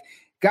mind. Like,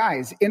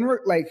 guys,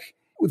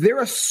 there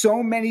are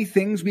so many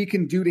things we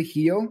can do to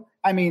heal.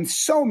 I mean,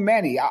 so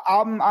many.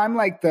 I'm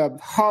like the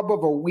hub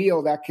of a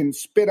wheel that can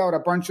spit out a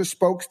bunch of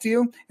spokes to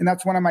you, and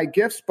that's one of my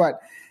gifts.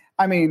 But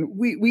I mean,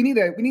 we need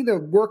to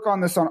work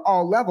on this on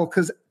all levels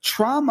because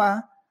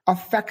trauma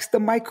affects the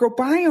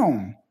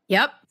microbiome.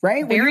 Yep.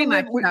 Right. Very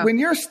much so. When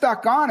you're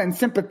stuck on and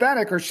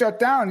sympathetic or shut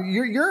down,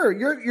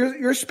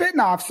 you're spitting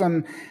off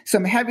some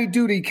heavy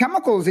duty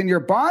chemicals in your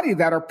body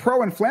that are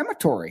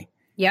pro-inflammatory.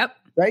 Yep.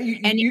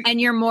 Right. And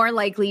you're more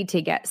likely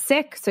to get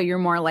sick. So you're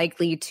more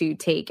likely to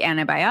take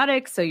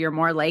antibiotics. So you're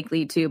more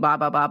likely to blah,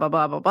 blah, blah, blah,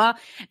 blah, blah, blah.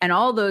 And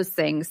all those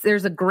things.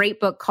 There's a great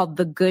book called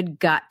The Good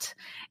Gut.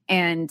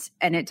 And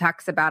it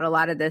talks about a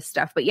lot of this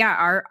stuff. But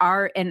yeah,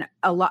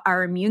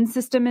 our immune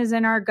system is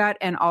in our gut,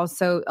 and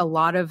also a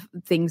lot of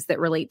things that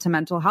relate to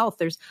mental health.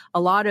 There's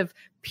a lot of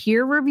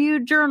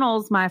peer-reviewed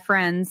journals, my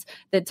friends,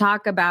 that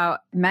talk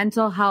about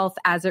mental health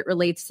as it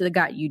relates to the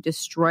gut. You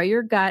destroy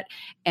your gut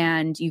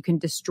and you can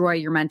destroy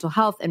your mental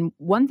health. And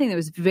one thing that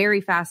was very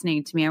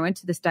fascinating to me, I went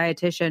to this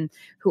dietitian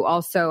who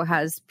also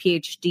has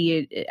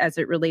PhD as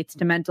it relates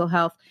to mental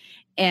health.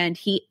 And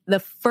the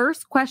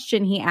first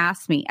question he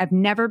asked me, I've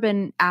never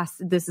been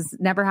asked, this has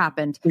never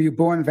happened. Were you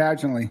born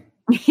vaginally?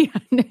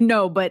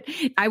 No, but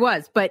I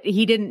was, but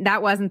he didn't,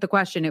 that wasn't the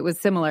question. It was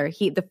similar.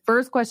 The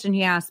first question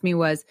he asked me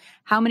was,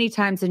 how many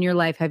times in your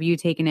life have you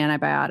taken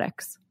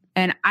antibiotics?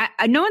 And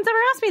no one's ever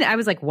asked me that. I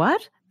was like,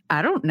 what?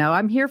 I don't know.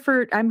 I'm here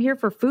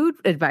for food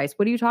advice.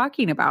 What are you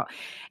talking about?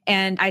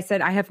 And I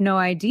said, I have no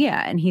idea.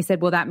 And he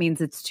said, well, that means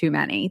it's too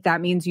many.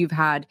 That means you've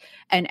had,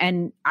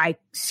 and I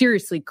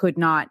seriously could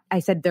not. I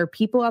said, there are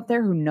people out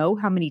there who know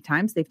how many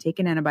times they've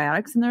taken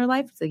antibiotics in their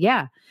life. So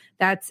yeah,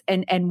 that's,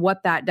 and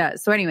what that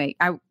does. So anyway,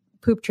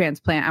 poop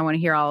transplant. I want to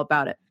hear all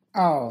about it.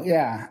 Oh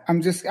yeah.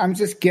 I'm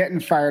just getting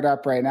fired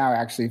up right now,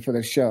 actually, for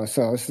the show.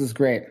 So this is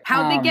great.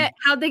 How'd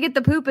they get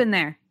the poop in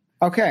there?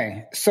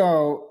 Okay.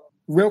 So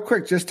real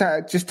quick, just to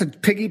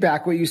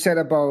piggyback what you said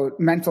about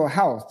mental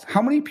health.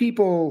 How many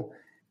people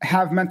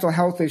have mental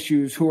health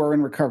issues who are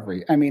in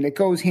recovery? I mean, it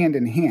goes hand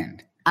in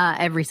hand.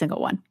 Every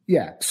single one.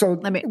 Yeah. So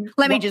let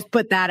me just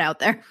put that out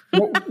there.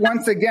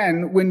 Once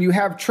again, when you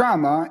have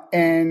trauma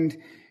and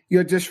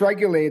you're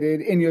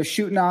dysregulated and you're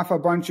shooting off a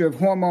bunch of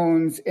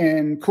hormones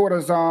and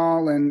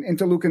cortisol and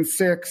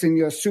interleukin-6 and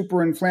you're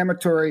super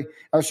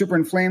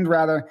inflamed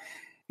rather,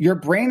 your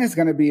brain is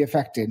going to be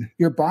affected.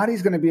 Your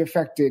body's going to be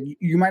affected.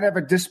 You might have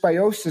a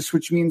dysbiosis,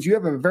 which means you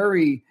have a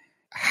very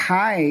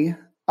high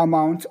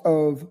amount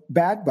of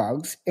bad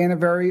bugs and a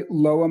very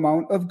low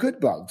amount of good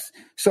bugs.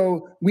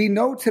 So we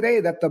know today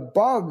that the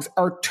bugs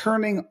are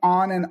turning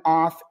on and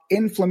off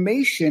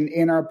inflammation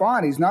in our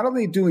bodies. Not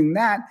only doing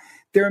that,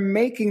 they're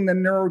making the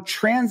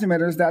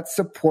neurotransmitters that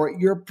support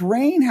your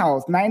brain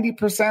health.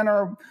 90%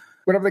 or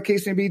whatever the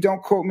case may be,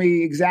 don't quote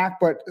me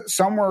exact, but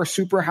somewhere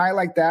super high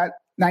like that.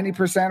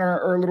 90%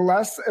 or a little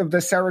less of the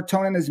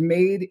serotonin is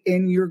made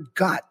in your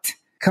gut.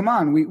 Come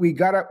on, we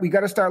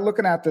gotta start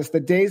looking at this. The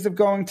days of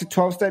going to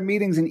 12-step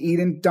meetings and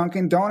eating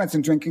Dunkin' Donuts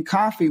and drinking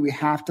coffee, we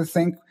have to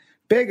think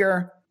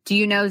bigger. Do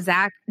you know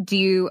Zach? Do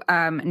you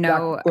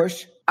know Zach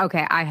Bush?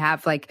 Okay, I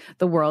have like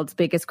the world's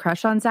biggest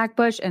crush on Zach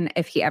Bush, and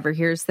if he ever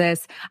hears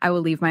this, I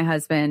will leave my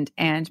husband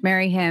and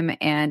marry him,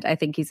 and I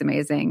think he's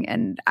amazing,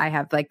 and I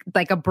have like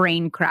a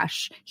brain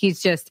crush.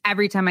 He's just,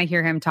 every time I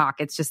hear him talk,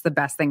 it's just the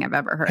best thing I've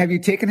ever heard. Have you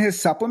taken his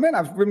supplement?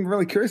 I've been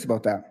really curious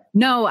about that.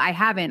 No, I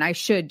haven't. I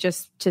should,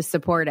 just to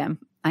support him.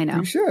 I know.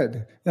 You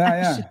should.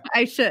 Yeah.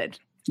 I should.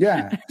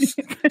 Yeah.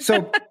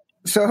 So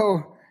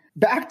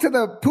back to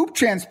the poop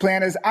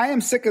transplant is I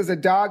am sick as a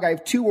dog. I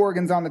have 2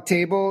 organs on the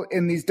table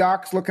and these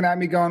docs looking at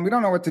me going, we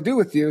don't know what to do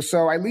with you.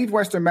 So I leave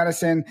Western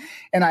medicine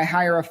and I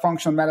hire a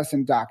functional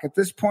medicine doc. At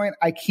this point,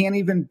 I can't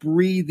even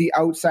breathe the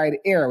outside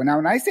air. Now,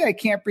 when I say I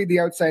can't breathe the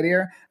outside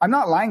air, I'm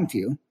not lying to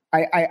you.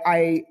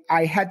 I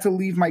had to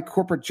leave my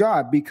corporate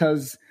job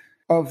because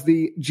of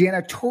the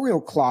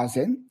janitorial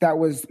closet that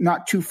was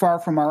not too far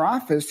from our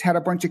office had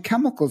a bunch of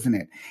chemicals in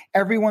it.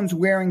 Everyone's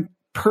wearing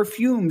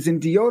perfumes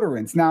and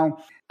deodorants. Now,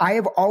 I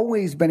have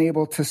always been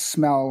able to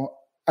smell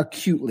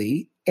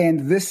acutely,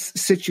 and this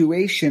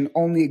situation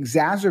only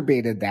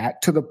exacerbated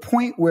that to the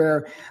point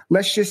where,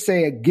 let's just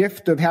say, a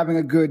gift of having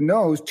a good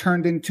nose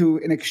turned into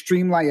an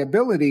extreme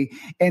liability,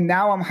 and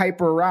now I'm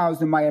hyper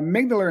aroused and my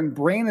amygdala and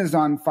brain is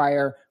on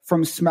fire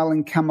from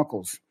smelling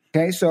chemicals.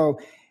 Okay, so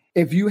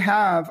if you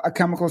have a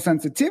chemical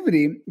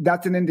sensitivity,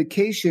 that's an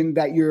indication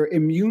that your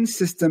immune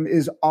system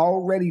is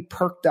already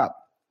perked up.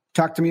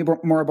 Talk to me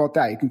more about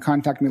that. You can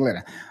contact me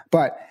later.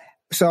 But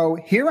so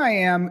here I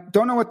am,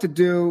 don't know what to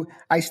do.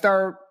 I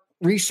start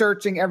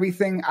researching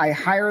everything. I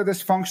hire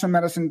this functional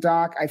medicine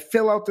doc. I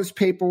fill out this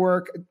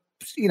paperwork,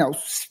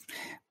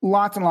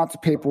 lots and lots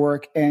of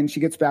paperwork. And she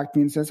gets back to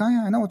me and says, oh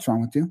yeah, I know what's wrong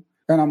with you.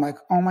 And I'm like,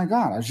 oh my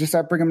God, I was just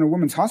at Brigham and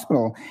Women's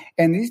Hospital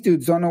and these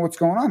dudes don't know what's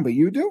going on, but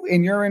you do.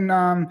 And you're in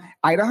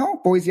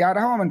Idaho, Boise,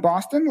 Idaho. I'm in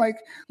Boston. Like,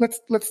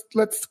 let's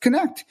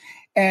connect.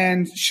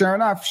 And sure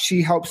enough,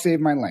 she helped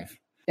save my life.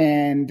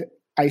 And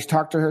I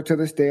talk to her to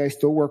this day. I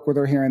still work with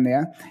her here and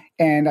there.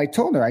 And I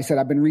told her, I said,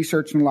 I've been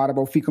researching a lot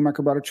about fecal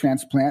microbiota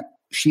transplant.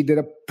 She did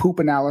a poop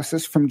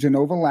analysis from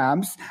Genova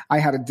Labs. I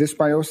had a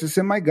dysbiosis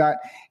in my gut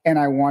and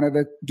I wanted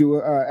to do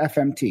a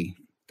FMT.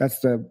 That's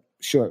the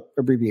short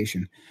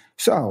abbreviation.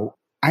 So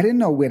I didn't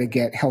know where to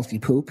get healthy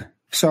poop.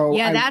 So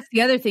yeah, that's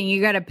the other thing.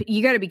 You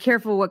gotta be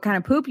careful what kind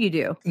of poop you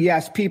do.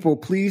 Yes, people,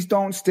 please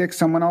don't stick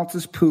someone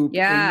else's poop in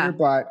your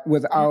butt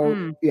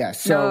without.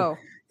 Yes. So. No.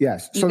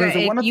 Yes. So there's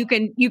a wonderful.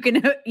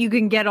 You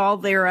can get all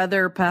their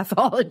other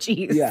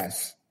pathologies.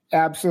 Yes,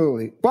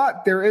 absolutely.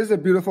 But there is a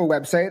beautiful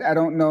website. I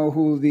don't know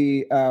who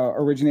the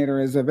originator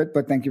is of it,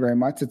 but thank you very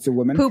much. It's a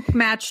woman.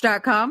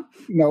 Poopmatch.com?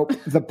 Nope.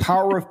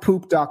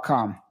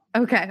 Thepowerofpoop.com.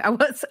 Okay.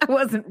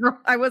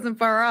 I wasn't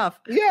far off.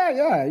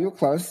 Yeah, you're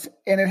close.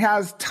 And it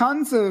has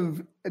tons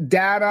of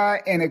data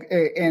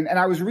and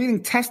I was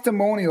reading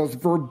testimonials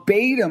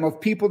verbatim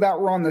of people that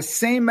were on the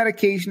same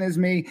medication as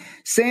me,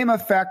 same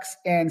effects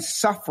and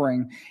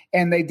suffering.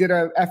 And they did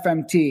a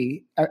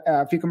FMT,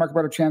 a fecal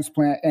microbiota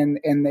transplant,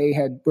 and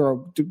they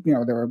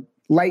were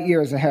light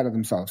years ahead of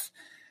themselves.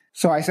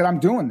 So I said, I'm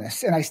doing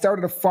this. And I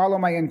started to follow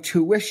my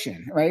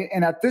intuition, right?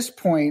 And at this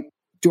point,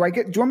 do you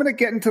want me to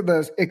get into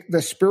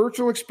the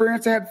spiritual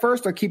experience I had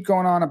first or keep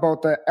going on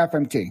about the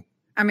FMT?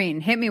 I mean,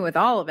 hit me with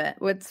all of it.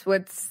 What's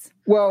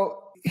Well,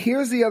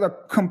 here's the other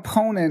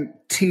component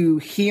to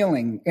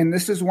healing. And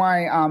this is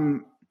why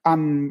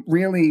I'm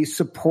really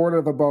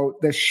supportive about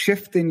the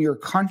shift in your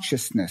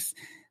consciousness.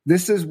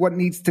 This is what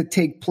needs to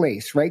take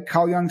place, right?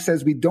 Carl Jung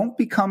says we don't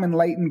become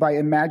enlightened by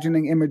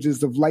imagining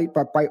images of light,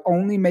 but by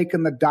only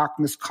making the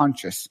darkness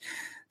conscious.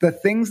 The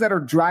things that are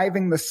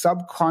driving the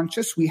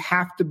subconscious, we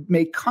have to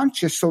make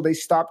conscious so they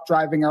stop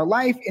driving our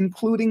life,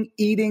 including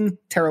eating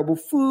terrible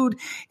food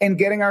and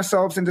getting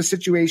ourselves into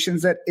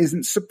situations that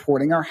isn't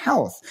supporting our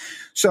health.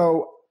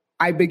 So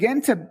I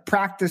began to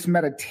practice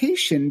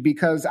meditation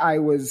because I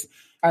was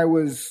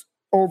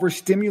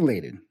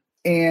overstimulated,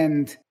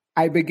 and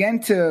I began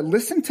to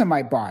listen to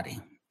my body.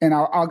 And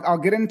I'll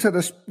get into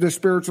the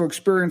spiritual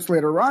experience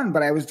later on,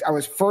 but I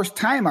was first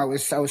time I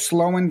was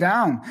slowing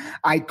down.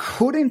 I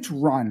couldn't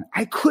run.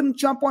 I couldn't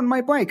jump on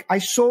my bike. I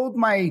sold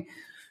my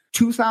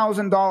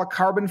 $2,000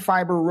 carbon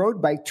fiber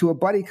road bike to a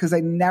buddy because I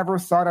never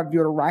thought I'd be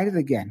able to ride it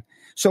again.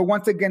 So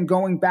once again,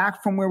 going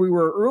back from where we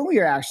were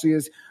earlier actually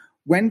is,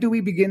 when do we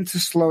begin to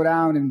slow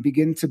down and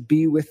begin to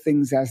be with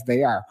things as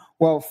they are?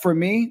 Well, for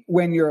me,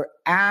 when your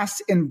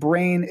ass and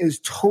brain is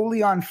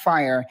totally on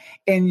fire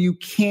and you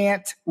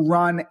can't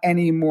run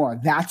anymore,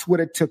 that's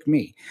what it took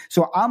me.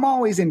 So I'm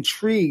always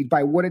intrigued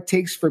by what it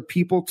takes for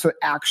people to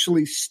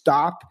actually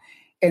stop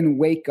and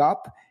wake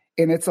up.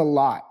 And it's a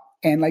lot.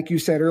 And like you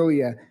said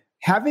earlier,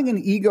 having an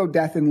ego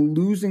death and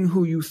losing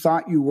who you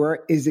thought you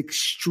were is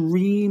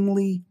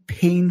extremely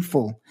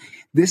painful.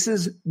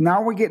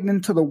 Now we're getting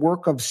into the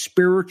work of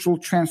spiritual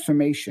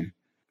transformation.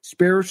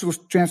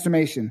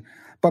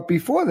 But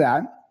before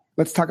that,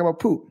 let's talk about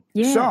poop.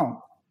 Yeah.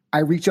 So I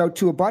reach out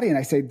to a buddy and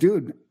I say,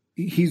 dude,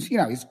 he's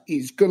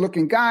good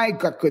looking guy,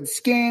 got good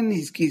skin.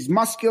 He's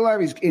muscular.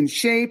 He's in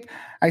shape.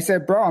 I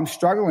said, bro, I'm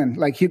struggling.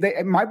 Like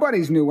my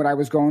buddies knew what I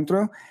was going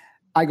through.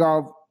 I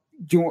go,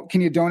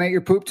 can you donate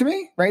your poop to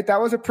me? Right. That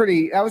was a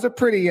pretty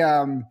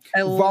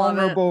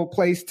vulnerable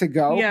place to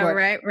go. Yeah. But,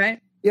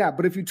 right. Yeah.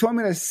 But if you told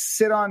me to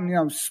sit on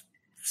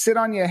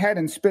your head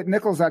and spit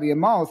nickels out of your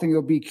mouth and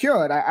you'll be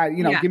cured,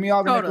 give me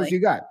all the nickels you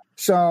got.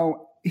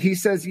 So he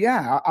says,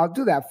 yeah, I'll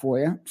do that for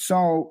you.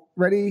 So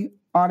ready,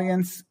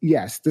 audience?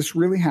 Yes, this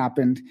really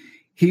happened.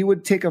 He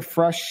would take a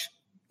fresh,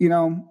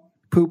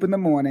 poop in the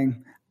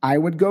morning. I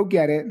would go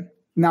get it.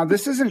 Now,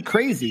 this isn't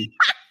crazy.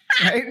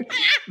 right?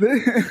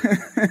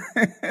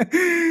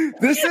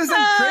 This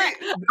isn't great.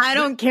 I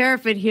don't care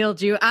if it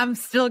healed you. I'm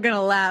still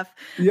gonna laugh.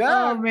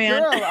 Yeah, oh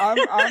man, girl,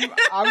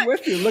 I'm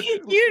with you. Look,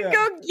 you'd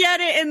go get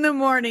it in the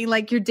morning,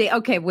 like your day.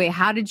 Okay, wait,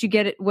 how did you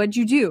get it? What'd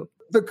you do?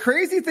 The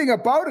crazy thing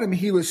about him,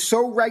 he was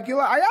so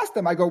regular. I asked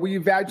him, I go, were you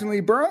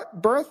vaginally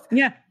birthed?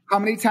 Yeah. How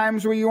many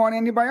times were you on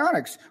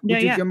antibiotics? Yeah,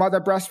 Did your mother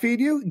breastfeed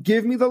you?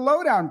 Give me the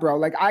lowdown, bro.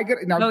 Like I get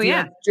now. Do you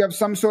have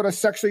some sort of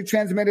sexually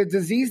transmitted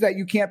disease that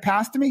you can't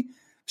pass to me?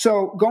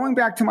 So going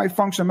back to my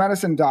functional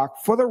medicine doc,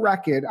 for the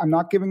record, I'm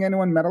not giving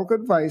anyone medical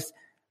advice,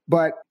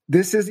 but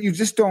this is you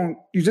just don't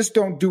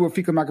do a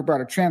fecal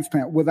microbiota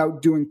transplant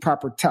without doing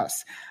proper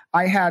tests.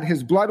 I had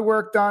his blood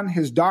work done.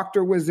 His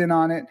doctor was in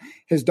on it.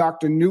 His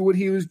doctor knew what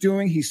he was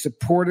doing. He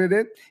supported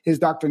it. His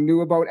doctor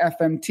knew about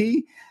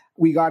FMT.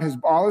 We got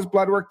all his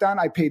blood work done.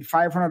 I paid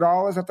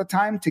 $500 at the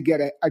time to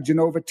get a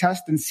Genova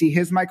test and see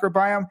his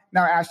microbiome.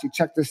 Now, Ashley,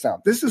 check this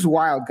out. This is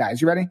wild,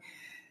 guys. You ready?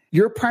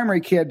 Your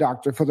primary care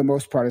doctor, for the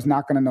most part, is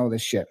not going to know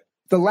this shit.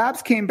 The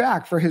labs came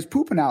back for his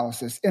poop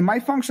analysis, and my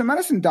functional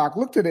medicine doc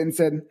looked at it and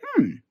said,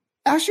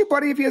 ask your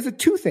buddy if he has a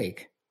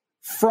toothache.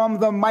 From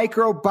the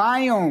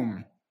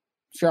microbiome.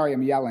 Sorry,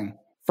 I'm yelling.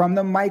 From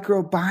the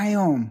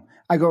microbiome.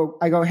 I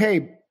go,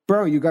 hey,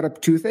 bro, you got a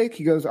toothache?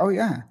 He goes, oh,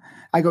 yeah.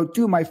 I go,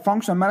 dude, my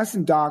functional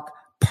medicine doc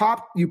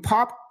popped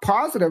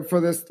positive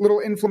for this little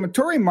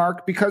inflammatory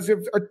mark because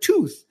of a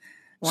tooth.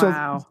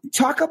 Wow. So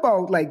talk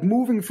about like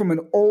moving from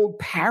an old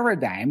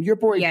paradigm. Your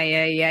boy,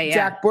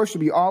 Jack Bush, would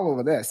be all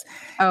over this.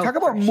 Oh, talk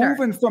about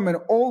moving from an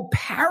old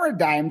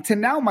paradigm to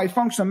now my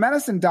functional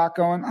medicine doc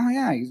going, oh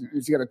yeah,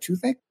 he's got a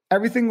toothache.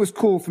 Everything was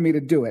cool for me to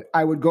do it.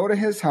 I would go to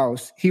his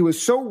house. He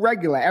was so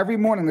regular every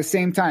morning, the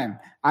same time.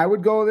 I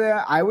would go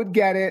there. I would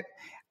get it.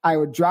 I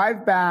would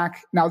drive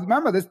back. Now,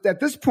 remember this, at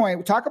this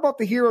point, talk about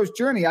the hero's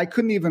journey. I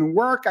couldn't even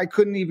work. I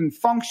couldn't even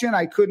function.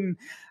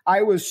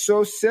 I was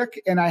so sick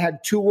and I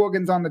had 2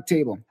 organs on the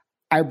table.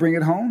 I bring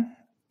it home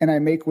and I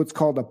make what's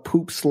called a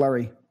poop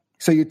slurry.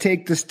 So you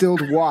take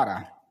distilled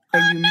water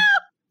and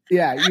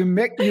you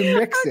mix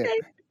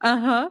it.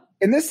 Uh-huh.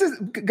 And this is,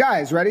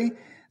 guys, ready?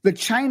 The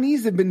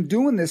Chinese have been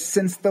doing this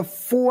since the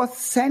 4th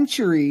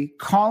century,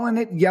 calling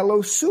it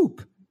yellow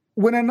soup.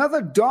 When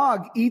another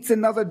dog eats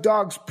another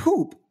dog's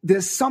poop,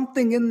 there's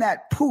something in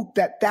that poop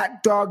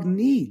that dog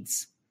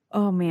needs.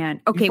 Oh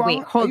man. Okay,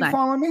 wait, hold on. You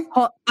following me?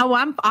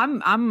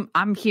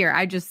 I'm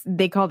here.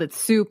 They called it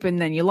soup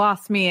and then you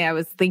lost me. I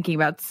was thinking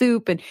about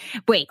soup and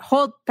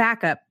hold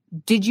back up.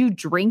 Did you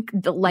drink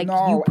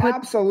No,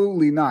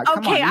 absolutely not.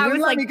 Okay, Come on. I was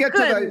like,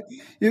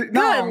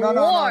 No.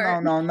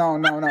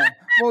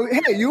 Well,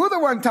 hey, you were the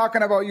one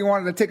talking about you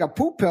wanted to take a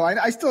poop pill.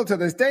 I still to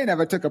this day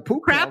never took a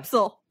poop pill.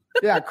 Crapsule.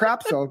 Yeah,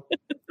 Crapsule.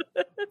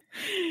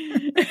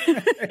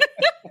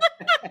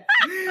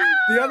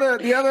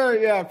 The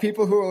other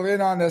people who are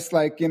in on this,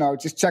 like,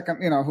 just checking,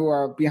 who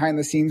are behind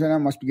the scenes right now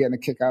must be getting a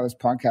kick out of this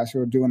podcast, who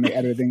are doing the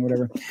editing,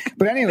 whatever.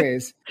 But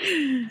anyways,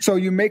 so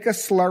you make a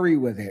slurry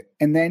with it,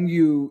 and then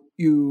you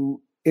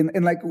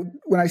like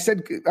when I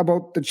said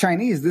about the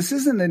Chinese, this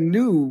isn't a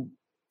new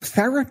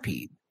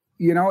therapy.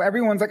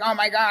 Everyone's like, oh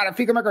my God, a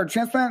fecal microbiota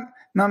transplant?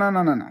 No.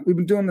 We've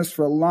been doing this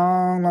for a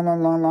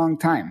long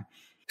time.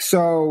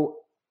 So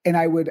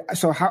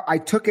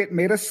I took it,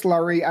 made a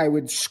slurry. I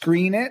would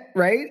screen it,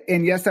 right?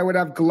 And yes, I would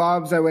have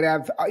gloves. I would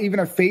have even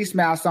a face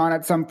mask on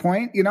at some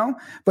point,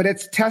 but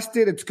it's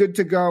tested. It's good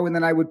to go. And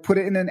then I would put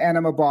it in an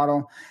enema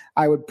bottle.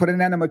 I would put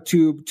an enema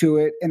tube to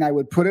it and I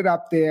would put it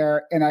up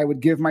there and I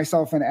would give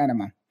myself an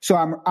enema. So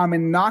I'm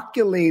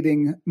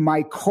inoculating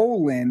my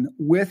colon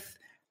with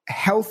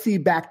healthy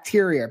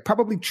bacteria,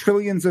 probably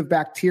trillions of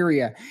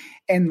bacteria.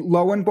 And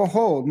lo and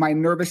behold, my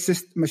nervous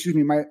system,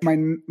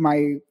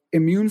 my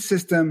immune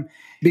system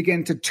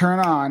began to turn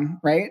on,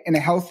 right, in a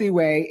healthy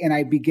way, and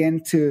I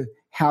begin to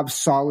have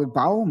solid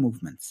bowel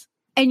movements.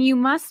 And you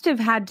must have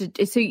had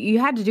to. So you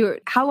had to do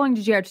it. How long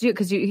did you have to do it?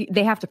 Because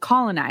they have to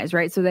colonize,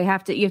 right? So you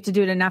have to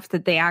do it enough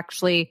that they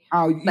actually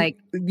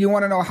You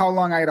want to know how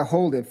long I had to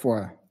hold it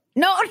for?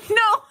 No.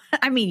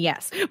 I mean,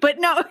 yes, but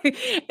no.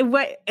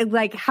 What?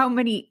 Like how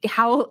many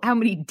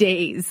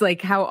days?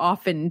 Like how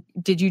often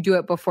did you do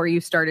it before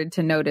you started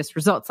to notice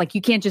results? Like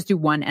you can't just do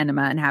one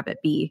enema and have it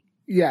be.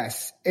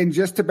 Yes. And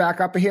just to back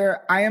up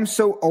here, I am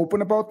so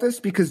open about this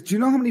because do you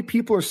know how many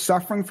people are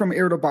suffering from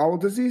irritable bowel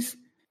disease?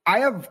 I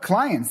have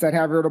clients that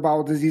have irritable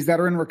bowel disease that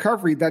are in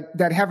recovery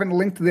that haven't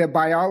linked their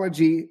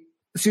biography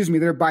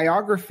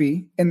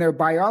and their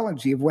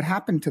biology of what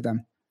happened to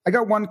them. I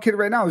got one kid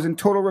right now who's in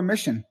total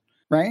remission,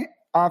 right?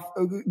 Off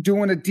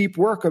doing a deep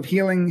work of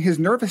healing his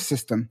nervous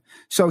system.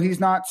 So he's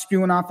not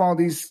spewing off all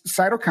these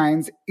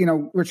cytokines,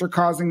 which are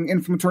causing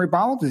inflammatory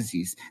bowel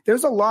disease.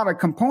 There's a lot of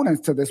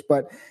components to this,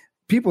 but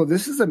people,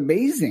 this is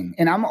amazing.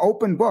 And I'm an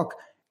open book.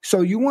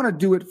 So you want to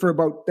do it for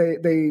about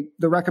the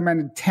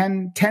recommended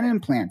 10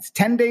 implants,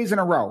 10 days in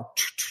a row.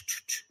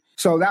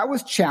 So that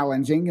was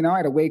challenging. I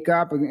had to wake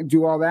up and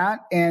do all that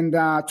and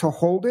to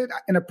hold it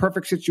in a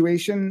perfect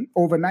situation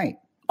overnight.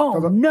 Oh,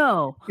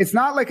 no. It's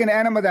not like an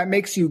enema that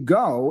makes you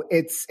go.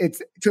 It's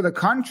to the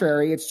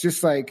contrary. It's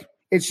just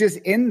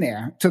in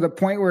there to the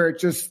point where it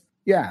just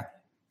Yeah.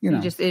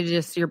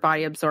 Your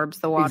body absorbs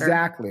the water.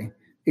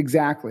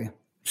 Exactly.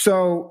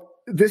 So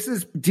this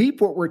is deep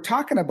what we're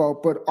talking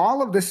about, but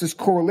all of this is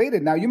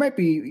correlated. Now you might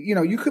be,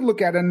 you could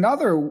look at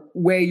another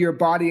way your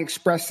body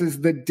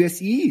expresses the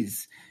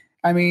dis-ease.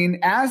 I mean,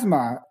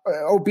 asthma,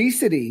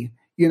 obesity,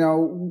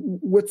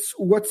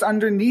 what's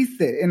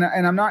underneath it. And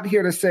I'm not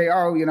here to say,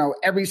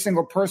 every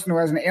single person who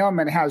has an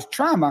ailment has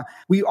trauma.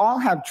 We all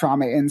have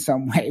trauma in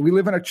some way. We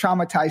live in a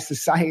traumatized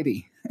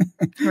society.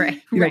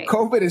 Right.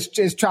 COVID is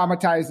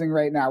traumatizing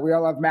right now. We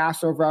all have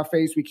masks over our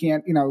face. We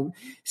can't,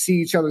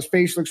 see each other's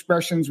facial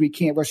expressions.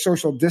 We're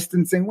social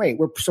distancing.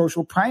 We're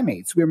social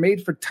primates. We're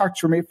made for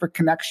touch. We're made for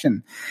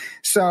connection.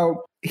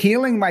 So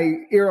healing my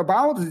irritable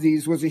bowel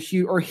disease was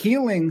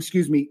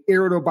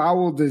irritable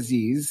bowel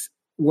disease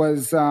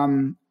was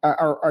a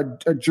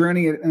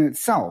journey in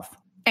itself.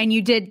 And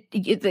you did,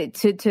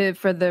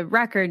 for the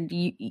record,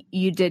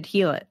 you did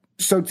heal it.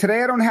 So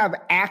today I don't have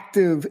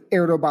active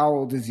irritable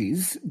bowel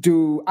disease.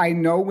 Do I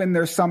know when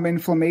there's some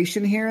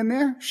inflammation here and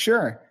there?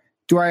 Sure.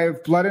 Do I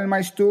have blood in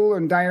my stool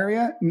and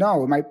diarrhea?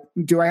 No.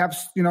 Do I have,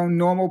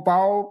 normal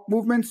bowel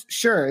movements?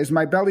 Sure. Is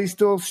my belly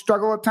still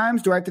struggle at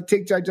times? Do I have to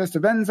take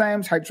digestive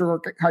enzymes,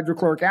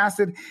 hydrochloric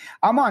acid?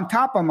 I'm on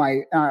top of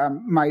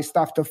my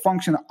stuff to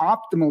function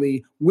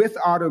optimally with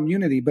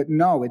autoimmunity, but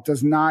no, it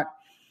does not.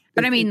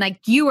 But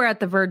you were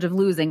at the verge of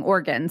losing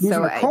organs.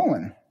 Losing a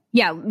colon.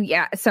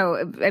 Yeah.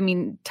 So,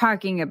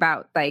 talking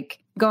about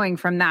going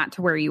from that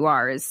to where you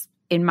are is,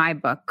 in my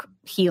book,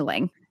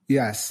 healing.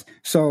 Yes.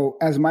 So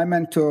as my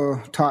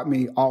mentor taught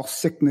me, all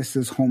sickness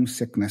is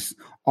homesickness.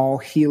 All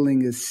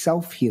healing is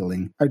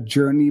self-healing, a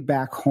journey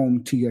back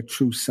home to your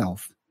true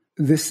self.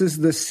 This is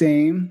the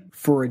same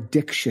for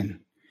addiction.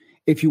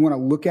 If you want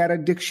to look at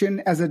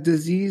addiction as a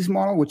disease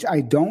model, which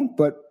I don't,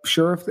 but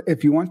sure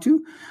if you want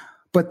to,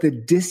 but the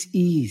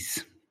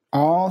dis-ease.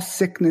 All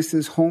sickness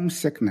is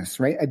homesickness,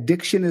 right?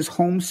 Addiction is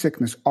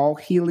homesickness. All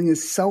healing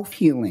is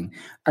self-healing,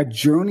 a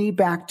journey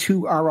back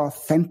to our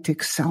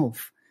authentic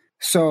self.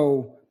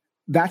 So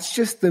that's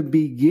just the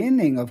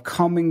beginning of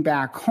coming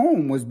back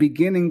home, was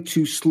beginning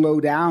to slow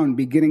down,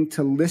 beginning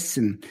to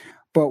listen.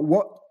 But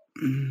let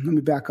me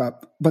back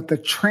up. But the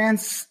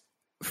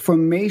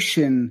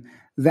transformation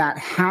that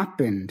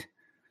happened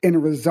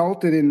and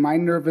resulted in my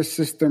nervous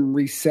system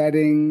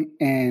resetting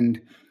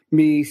and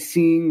me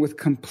seeing with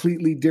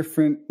completely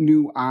different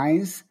new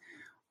eyes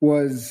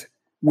was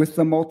with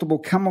the multiple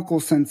chemical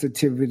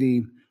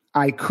sensitivity.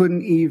 I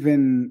couldn't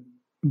even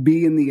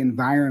be in the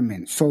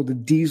environment. So the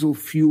diesel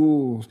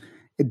fuel,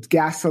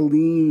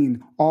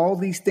 gasoline, all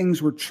these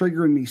things were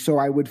triggering me. So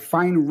I would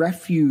find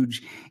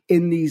refuge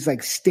in these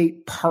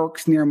state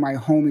parks near my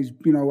home.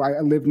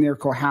 I lived near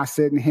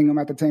Cohasset and Hingham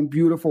at the time,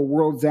 beautiful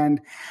World's End.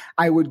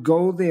 I would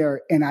go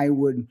there and I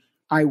would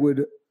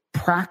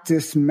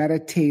practice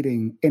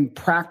meditating and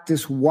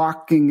practice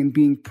walking and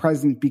being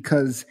present,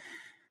 because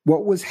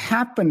what was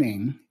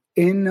happening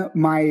in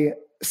my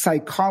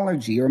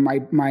psychology or my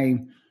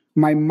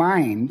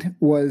mind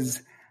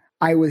was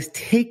I was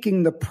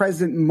taking the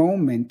present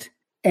moment,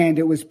 and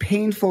it was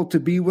painful to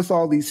be with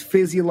all these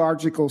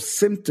physiological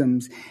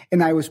symptoms,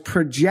 and I was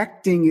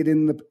projecting it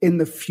in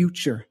the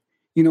future.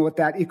 You know what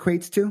that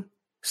equates to?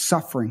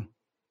 Suffering.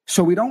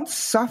 So we don't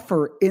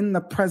suffer in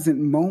the present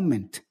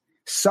moment.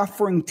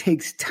 Suffering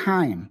takes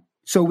time.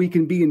 So we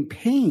can be in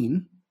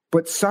pain,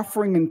 but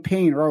suffering and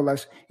pain are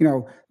less,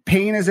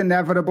 pain is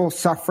inevitable,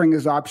 suffering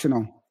is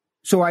optional.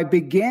 So I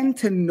began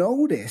to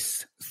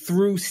notice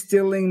through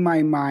stilling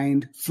my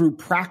mind, through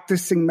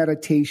practicing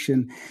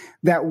meditation,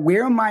 that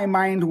where my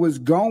mind was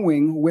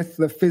going with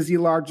the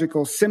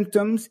physiological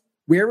symptoms,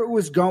 where it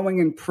was going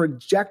and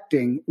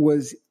projecting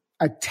was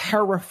a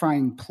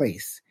terrifying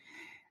place.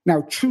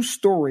 Now, true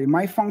story,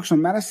 my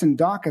functional medicine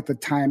doc at the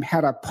time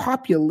had a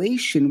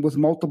population with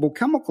multiple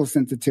chemical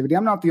sensitivity.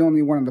 I'm not the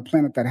only one on the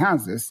planet that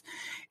has this.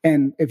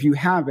 And if you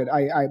have it,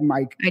 I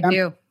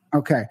do.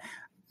 Okay.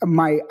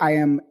 My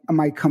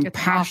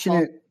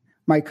compassionate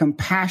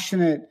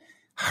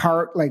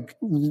heart,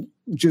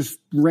 just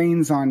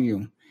rains on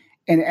you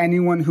and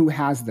anyone who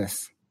has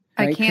this.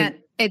 Right? I can't,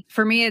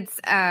 for me, it's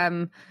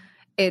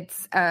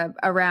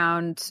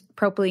around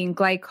propylene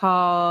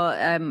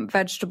glycol,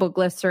 vegetable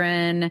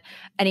glycerin,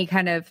 any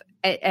kind of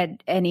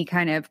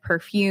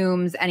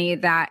perfumes, any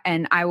of that,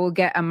 and I will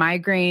get a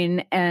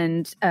migraine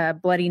and a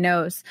bloody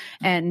nose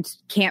and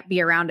can't be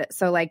around it.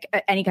 So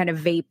any kind of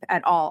vape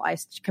at all, I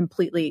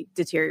completely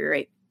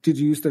deteriorate. Did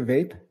you used to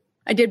vape?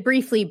 I did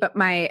briefly, but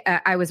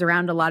I was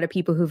around a lot of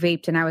people who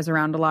vaped, and I was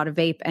around a lot of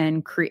vape,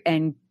 and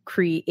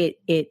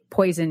it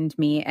poisoned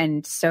me,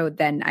 and so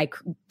then I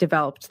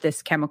developed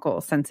this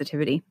chemical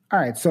sensitivity. All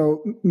right,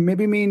 so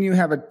maybe me and you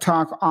have a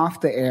talk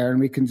off the air, and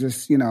we can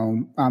just,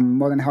 I'm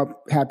more than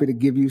happy to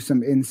give you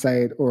some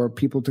insight or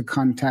people to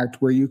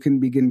contact where you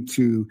can begin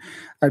to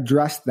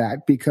address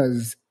that,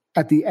 because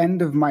at the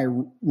end of my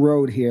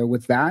road here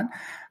with that,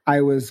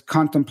 I was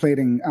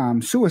contemplating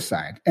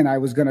suicide, and I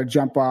was going to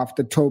jump off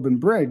the Tobin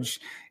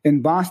Bridge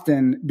in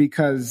Boston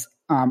because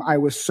I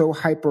was so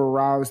hyper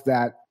aroused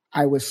that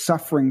I was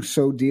suffering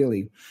so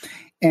dearly.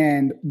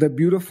 And the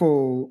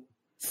beautiful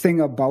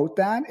thing about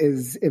that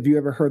is, if you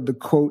ever heard the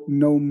quote,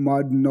 no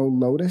mud, no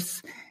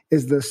lotus,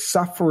 is the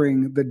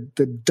suffering,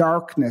 the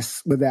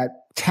darkness with that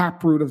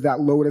taproot of that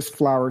lotus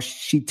flower.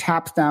 She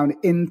taps down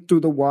in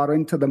through the water,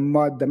 into the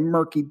mud, the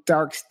murky,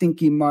 dark,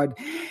 stinky mud.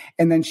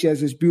 And then she has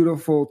this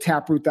beautiful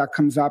taproot that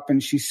comes up,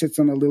 and she sits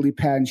on a lily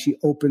pad and she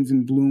opens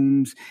and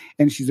blooms.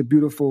 And she's a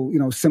beautiful,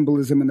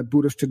 symbolism in the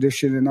Buddhist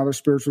tradition and other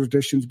spiritual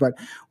traditions. But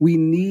we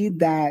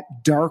need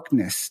that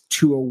darkness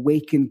to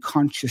awaken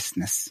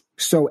consciousness.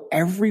 So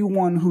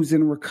everyone who's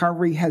in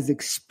recovery has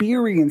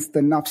experienced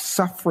enough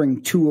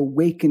suffering to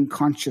awaken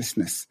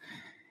consciousness.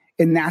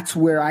 And that's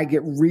where I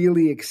get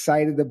really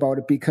excited about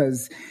it,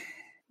 because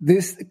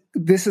this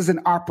is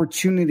an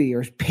opportunity,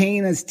 or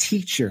pain as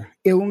teacher.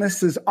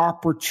 Illness is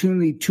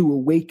opportunity to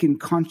awaken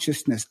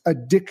consciousness.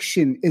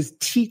 Addiction is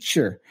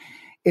teacher.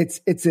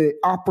 It's an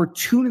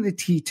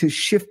opportunity to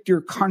shift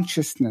your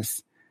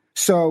consciousness.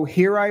 So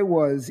here I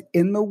was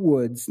in the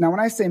woods. Now, when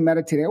I say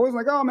meditating, I wasn't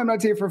like, I'm going to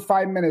meditate for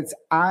 5 minutes.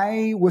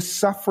 I was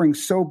suffering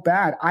so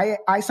bad.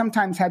 I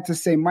sometimes had to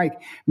say, Mike,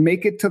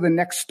 make it to the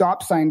next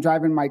stop sign,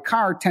 driving my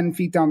car 10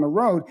 feet down the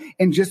road,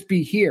 and just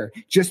be here,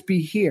 just be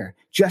here,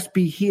 just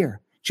be here,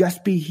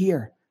 just be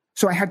here.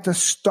 So I had to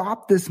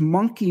stop this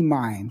monkey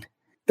mind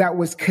that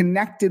was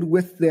connected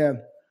with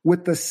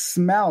the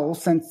smell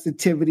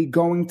sensitivity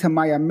going to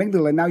my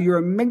amygdala. Now,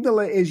 your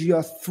amygdala is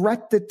your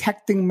threat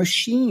detecting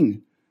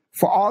machine.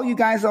 For all you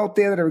guys out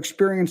there that are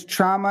experiencing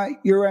trauma,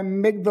 your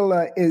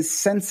amygdala is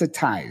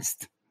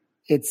sensitized.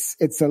 It's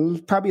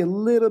probably a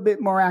little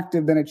bit more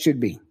active than it should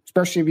be,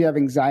 especially if you have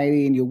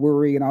anxiety and you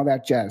worry and all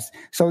that jazz.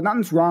 So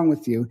nothing's wrong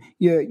with you.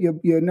 Your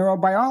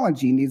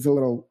neurobiology needs a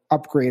little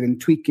upgrade and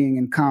tweaking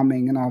and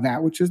calming and all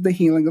that, which is the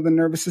healing of the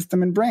nervous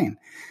system and brain.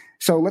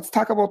 So let's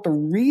talk about the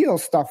real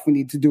stuff we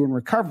need to do in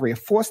recovery. A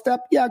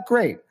 4-step? Yeah,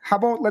 great. How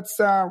about let's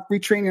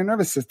retrain your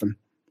nervous system?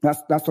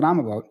 That's what I'm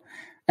about.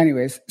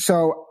 Anyways,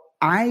 so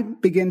I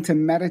began to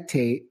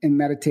meditate,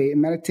 and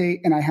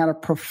I had a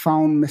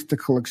profound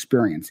mystical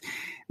experience.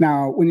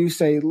 Now, when you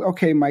say,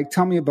 okay, Mike,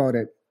 tell me about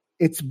it,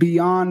 it's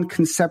beyond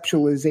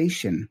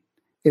conceptualization.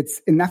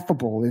 It's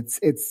ineffable. It's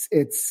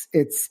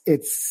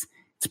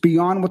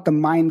beyond what the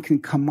mind can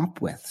come up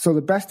with. So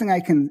the best thing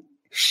I can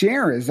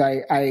share is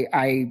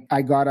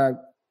I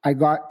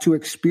got to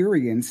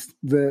experience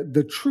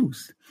the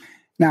truth.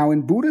 Now,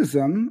 in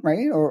Buddhism,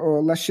 right,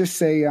 or let's just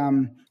say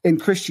in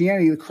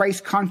Christianity, the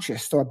Christ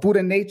conscious or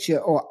Buddha nature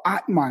or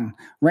Atman,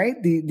 right?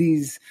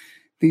 These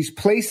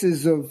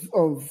places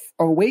of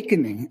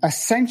awakening,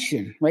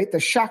 ascension, right? The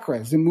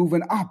chakras and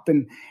moving up,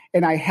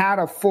 and I had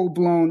a full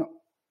blown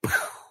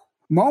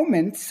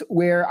moment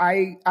where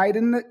I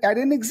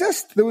didn't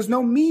exist. There was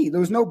no me. There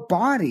was no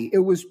body. It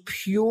was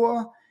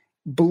pure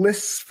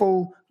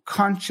blissful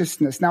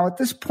consciousness. Now, at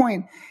this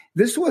point,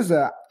 this was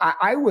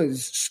I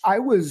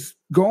was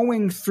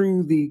going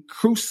through the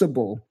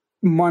crucible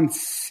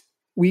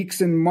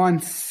weeks and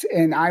months,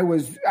 and I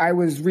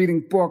was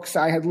reading books.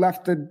 I had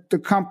left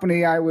the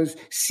company. I was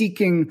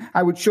seeking.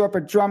 I would show up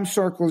at drum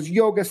circles,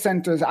 yoga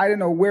centers. I didn't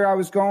know where I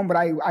was going, but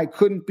I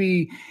couldn't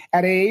be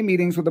at AA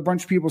meetings with a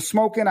bunch of people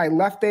smoking. I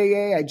left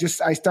AA.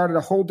 I started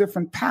a whole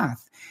different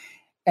path.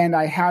 And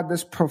I had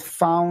this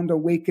profound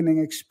awakening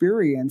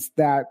experience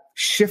that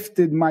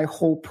shifted my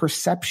whole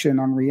perception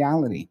on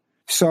reality.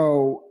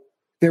 So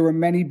there were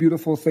many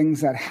beautiful things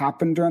that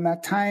happened during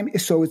that time.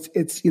 So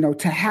it's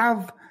to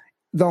have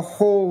the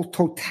whole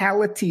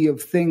totality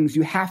of things,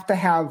 you have to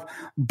have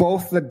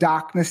both the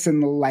darkness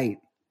and the light.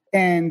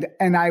 And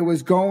I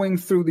was going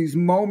through these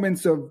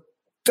moments of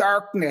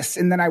darkness,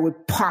 and then I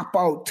would pop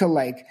out to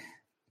like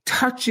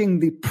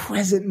touching the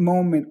present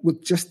moment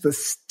with just the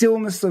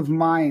stillness of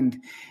mind.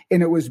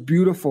 And it was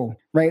beautiful,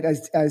 right?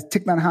 As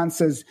Thich Nhat Hanh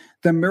says,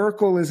 the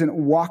miracle isn't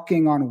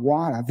walking on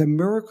water. The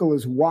miracle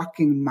is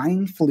walking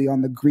mindfully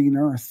on the green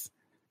earth,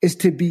 is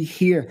to be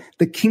here.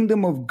 The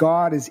kingdom of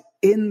God is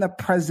in the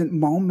present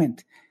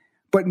moment.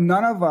 But a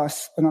lot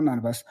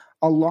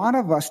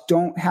of us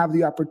don't have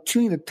the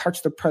opportunity to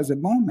touch the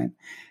present moment,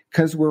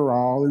 because we're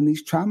all in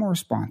these trauma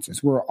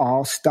responses. We're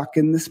all stuck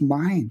in this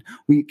mind.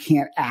 We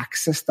can't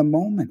access the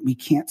moment. We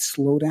can't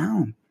slow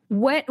down.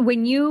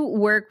 When you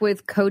work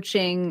with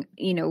coaching,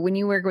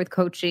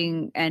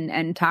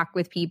 and talk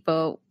with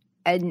people,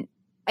 and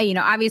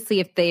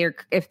obviously if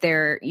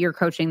you're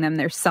coaching them,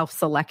 they're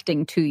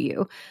self-selecting to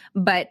you.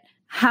 But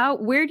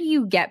where do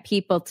you get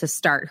people to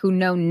start who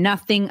know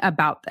nothing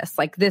about this?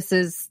 Like, this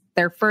is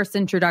their first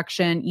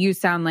introduction. You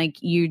sound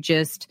like you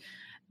just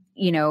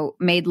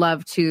made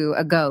love to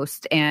a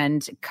ghost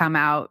and come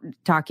out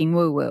talking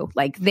woo-woo.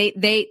 Like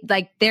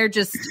they're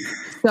just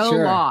so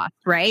Sure. lost,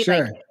 right?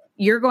 Sure. Like,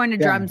 you're going to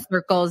drum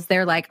circles.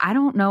 They're like, I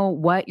don't know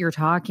what you're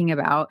talking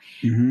about.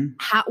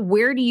 Mm-hmm.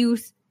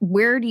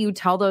 Where do you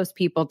tell those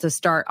people to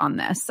start on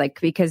this? Like,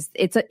 because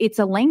it's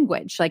a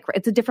language, like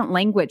it's a different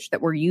language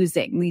that we're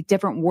using, these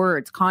different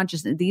words,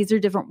 consciousness, these are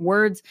different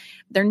words.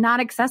 They're not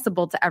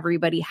accessible to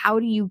everybody. How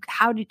do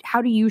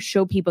you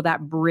show people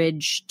that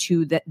bridge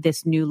to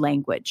this new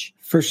language?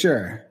 For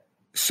sure.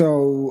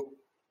 So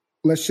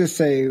let's just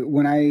say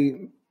when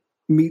I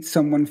meet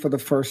someone for the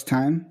first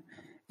time,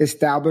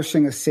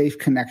 establishing a safe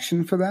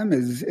connection for them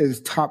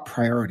is top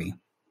priority.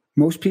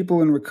 Most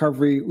people in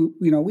recovery,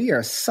 we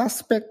are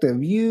suspect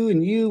of you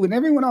and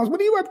everyone else. What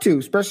are you up to?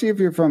 Especially if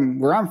you're from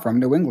where I'm from,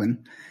 New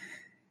England.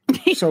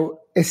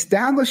 So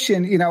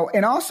establishing,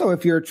 and also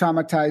if you're a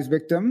traumatized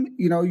victim,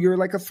 you're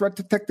like a threat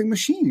detecting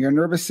machine. Your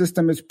nervous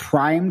system is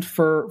primed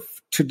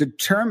to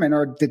determine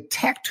or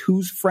detect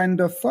who's friend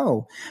or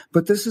foe.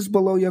 But this is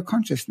below your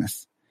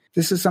consciousness.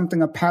 This is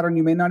a pattern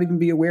you may not even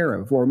be aware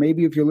of. Or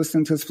maybe if you're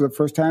listening to this for the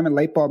first time, a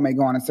light bulb may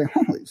go on and say,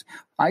 holy,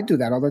 I do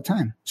that all the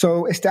time.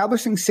 So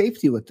establishing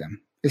safety with them,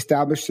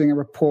 establishing a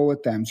rapport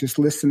with them, just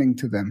listening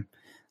to them,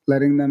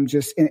 letting them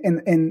just,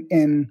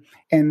 and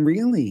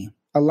really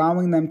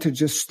allowing them to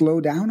just slow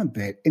down a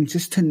bit and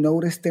just to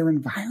notice their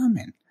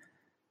environment,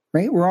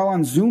 right? We're all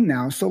on Zoom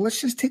now. So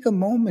let's just take a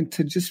moment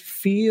to just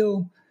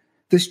feel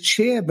this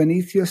chair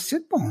beneath your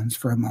sit bones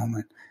for a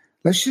moment.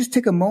 Let's just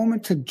take a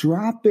moment to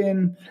drop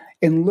in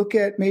and look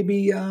at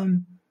maybe a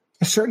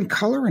certain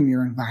color in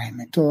your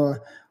environment,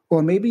 or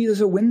maybe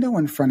there's a window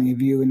in front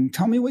of you and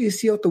tell me what you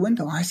see out the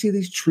window. I see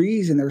these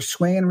trees and they're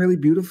swaying really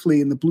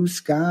beautifully in the blue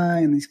sky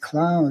and these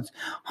clouds.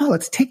 Oh,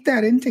 let's take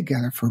that in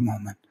together for a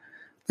moment.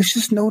 Let's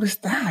just notice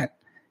that,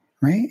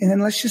 right? And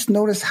then let's just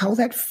notice how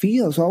that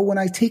feels. Oh, when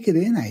I take it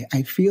in,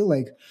 I feel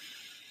like,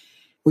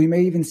 we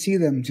may even see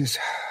them just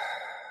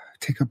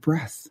take a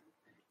breath,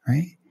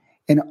 right?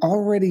 And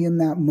already in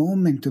that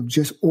moment of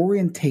just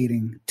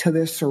orientating to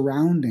their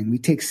surrounding, we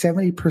take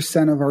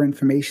 70% of our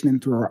information in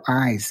through our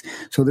eyes.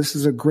 So this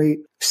is a great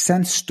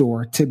sense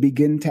store to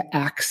begin to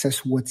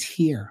access what's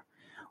here.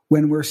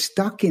 When we're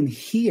stuck in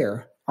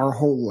here our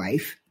whole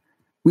life,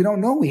 we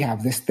don't know we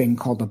have this thing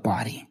called a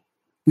body.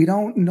 We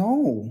don't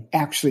know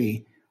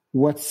actually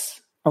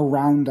what's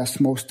around us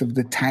most of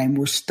the time.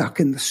 We're stuck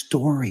in the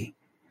story.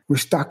 We're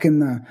stuck in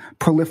the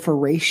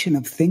proliferation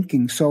of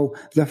thinking. So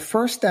the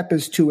first step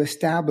is to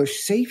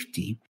establish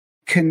safety,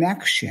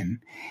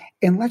 connection,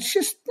 and let's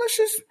just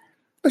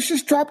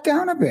drop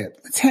down a bit.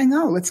 Let's hang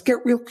out. Let's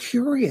get real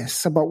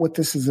curious about what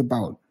this is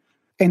about.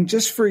 And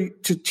just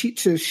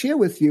to share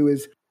with you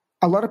is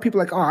a lot of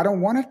people are like, oh, I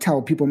don't want to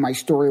tell people my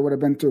story, what I've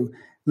been through.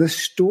 The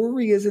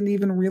story isn't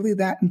even really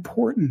that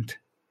important.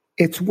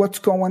 It's what's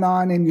going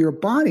on in your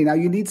body. Now,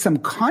 you need some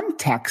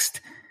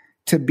context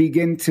to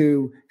begin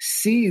to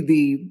see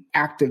the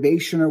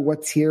activation or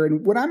what's here.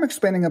 And what I'm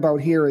explaining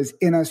about here is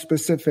in a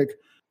specific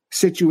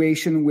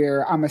situation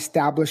where I'm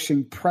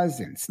establishing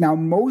presence. Now,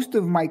 most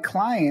of my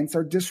clients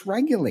are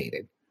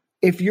dysregulated.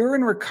 If you're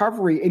in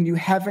recovery and you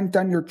haven't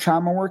done your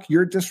trauma work,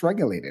 you're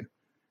dysregulated.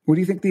 What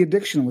do you think the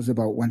addiction was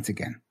about once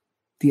again?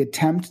 The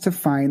attempt to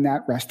find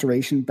that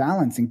restoration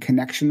balance and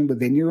connection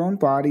within your own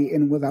body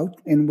and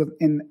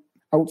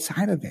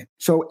outside of it.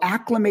 So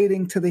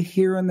acclimating to the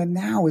here and the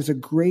now is a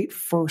great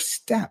first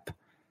step.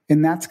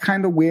 And that's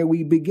kind of where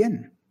we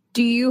begin.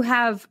 Do you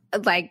have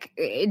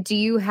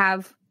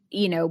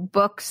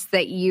books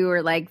that you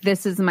are like,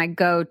 this is my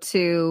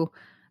go-to,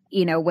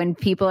 when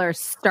people are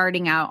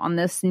starting out on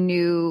this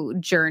new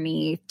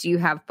journey? Do you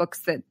have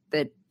books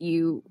that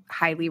you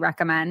highly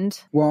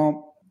recommend?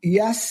 Well,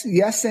 yes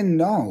and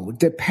no,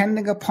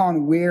 depending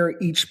upon where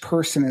each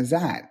person is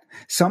at.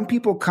 Some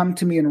people come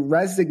to me and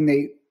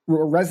resonate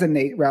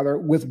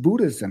with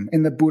Buddhism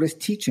and the Buddhist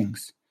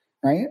teachings,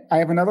 right? I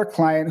have another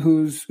client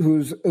who's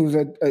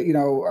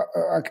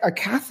a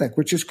Catholic,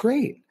 which is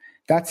great.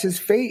 That's his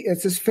faith.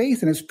 It's his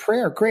faith and his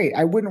prayer. Great.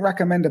 I wouldn't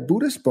recommend a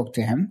Buddhist book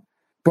to him,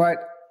 but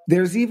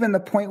there's even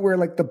the point where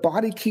like the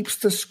body keeps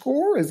the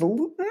score is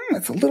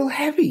it's a little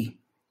heavy,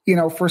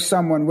 for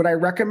someone. Would I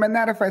recommend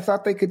that if I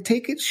thought they could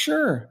take it?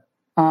 Sure.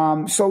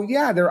 So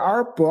yeah, there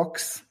are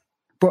books,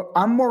 but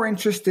I'm more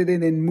interested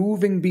in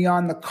moving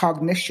beyond the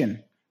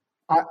cognition.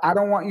 I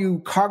don't want you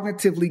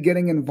cognitively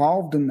getting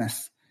involved in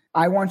this.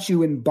 I want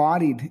you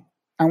embodied.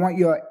 I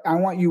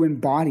want you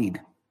embodied.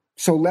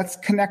 So let's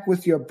connect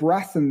with your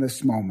breath in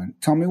this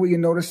moment. Tell me what you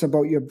notice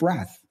about your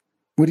breath.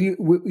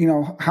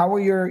 How are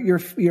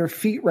your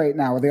feet right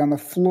now? Are they on the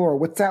floor?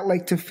 What's that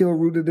like to feel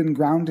rooted and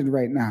grounded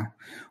right now?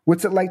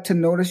 What's it like to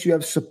notice you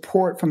have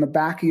support from the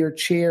back of your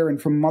chair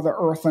and from Mother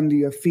Earth under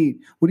your feet?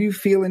 What do you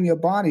feel in your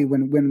body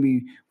when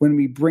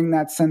we bring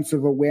that sense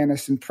of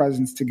awareness and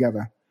presence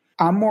together?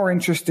 I'm more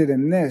interested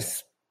in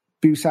this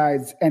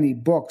besides any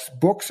books.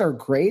 Books are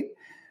great,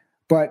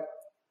 but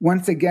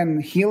once again,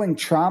 healing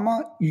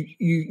trauma,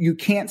 you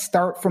can't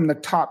start from the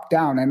top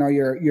down. I know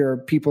your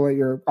people at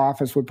your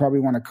office would probably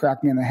want to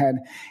crack me in the head.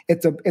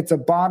 It's a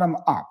bottom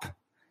up.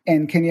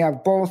 And can you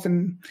have both?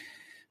 And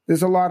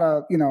there's a lot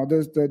of,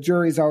 there's the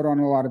jury's out on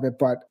a lot of it,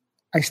 but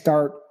I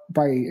start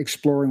by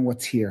exploring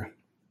what's here.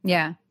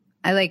 Yeah,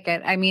 I like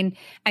it. I mean,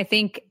 I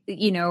think,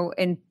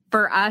 and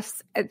for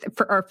us,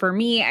 for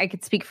me, I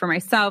could speak for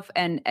myself,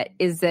 and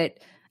is that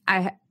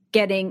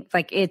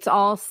it's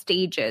all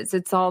stages.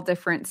 It's all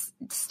different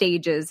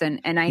stages.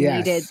 And I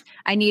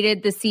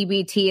needed the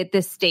CBT at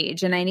this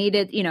stage, and I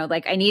needed,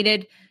 I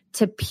needed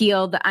to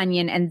peel the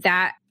onion, and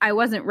that I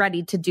wasn't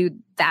ready to do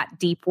that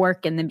deep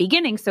work in the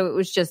beginning. So it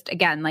was just,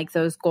 again, like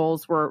those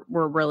goals were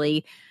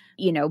really,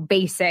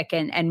 basic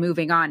and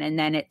moving on. And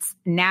then it's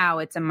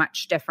a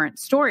much different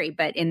story.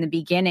 But in the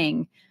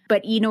beginning,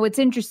 what's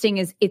interesting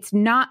is it's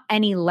not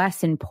any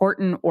less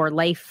important or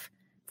life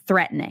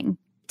threatening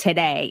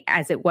today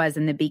as it was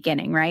in the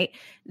beginning, right?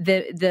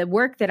 The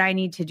work that I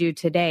need to do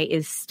today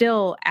is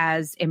still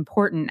as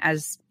important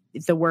as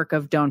the work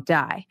of don't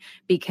die,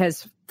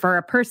 because for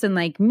a person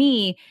like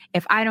me,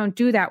 if I don't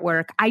do that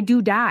work, I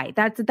do die.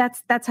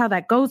 That's how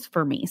that goes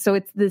for me. So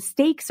it's the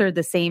stakes are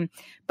the same,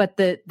 but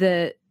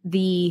the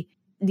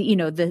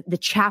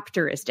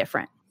chapter is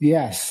different.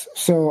 Yes.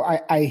 So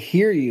I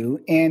hear you,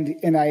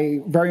 and I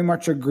very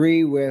much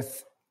agree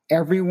with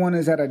everyone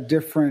is at a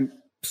different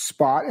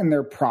spot in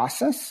their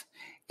process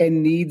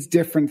and needs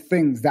different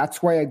things.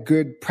 That's why a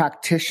good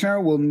practitioner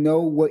will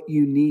know what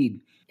you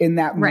need in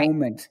that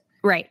moment.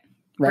 Right.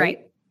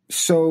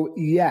 So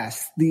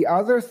yes, the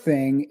other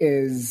thing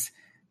is,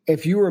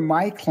 if you were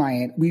my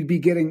client, we'd be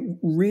getting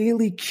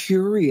really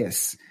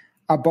curious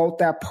about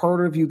that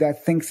part of you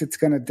that thinks it's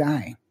going to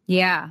die.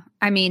 Yeah.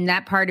 I mean,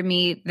 that part of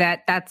me,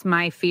 that's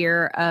my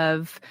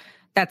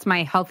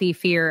healthy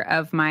fear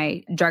of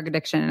my drug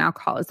addiction and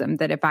alcoholism,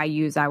 that if I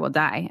use, I will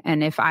die.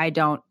 And if I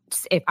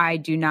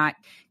do not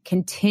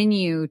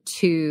continue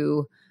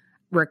to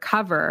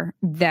recover,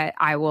 that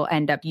I will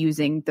end up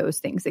using those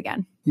things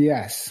again.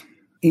 Yes.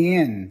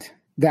 And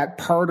that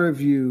part of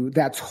you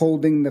that's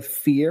holding the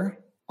fear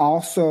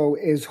also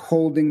is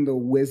holding the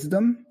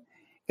wisdom,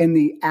 in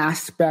the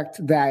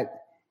aspect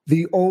that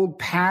the old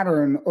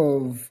pattern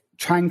of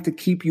trying to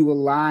keep you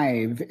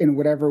alive in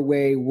whatever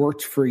way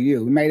worked for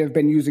you. You might have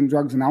been using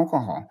drugs and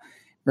alcohol,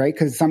 right?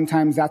 Because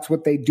sometimes that's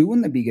what they do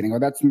in the beginning, or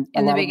that's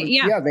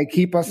they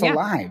keep us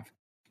alive.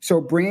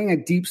 So bringing a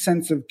deep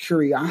sense of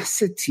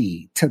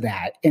curiosity to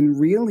that, and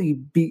really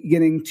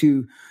beginning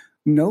to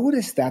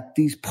notice that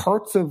these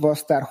parts of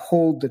us that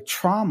hold the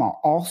trauma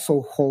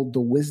also hold the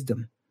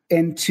wisdom,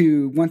 and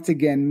to, once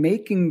again,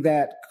 making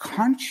that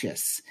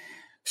conscious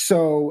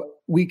so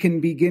we can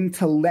begin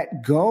to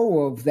let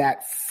go of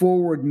that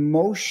forward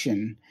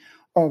motion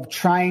of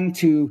trying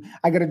to,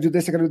 I got to do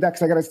this, I got to do that,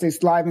 because I got to stay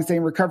alive and stay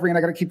in recovery, and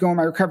I got to keep going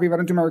my recovery. If I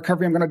don't do my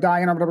recovery, I'm going to die.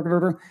 And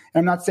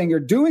I'm not saying you're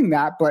doing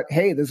that, but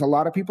hey, there's a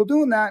lot of people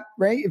doing that,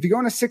 right? If you go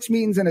into 6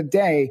 meetings in a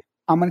day,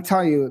 I'm going to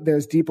tell you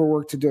there's deeper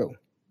work to do.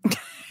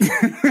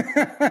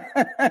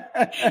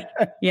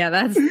 Yeah,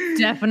 that's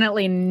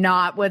definitely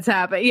not what's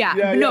happening.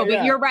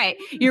 But you're right.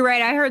 You're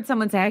right. I heard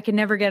someone say, I can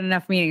never get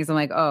enough meetings. I'm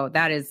like, oh,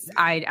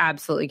 I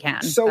absolutely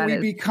can. So we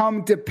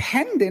become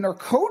dependent or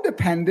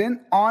codependent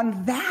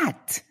on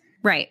that.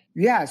 Right.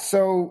 Yeah.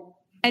 So,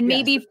 and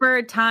maybe for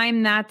a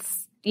time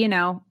that's,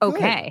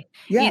 okay.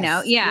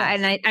 Yes. Yes.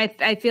 And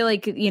I feel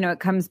like, it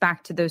comes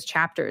back to those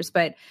chapters,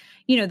 but,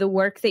 the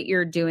work that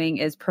you're doing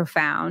is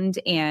profound,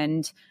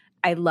 and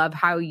I love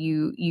how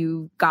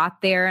you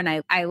got there.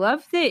 And I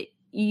love that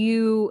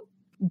you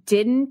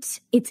didn't,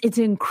 it's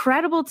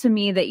incredible to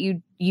me that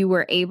you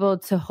were able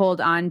to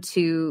hold on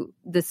to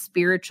the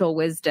spiritual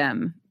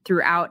wisdom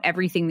throughout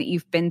everything that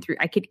you've been through.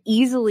 I could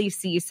easily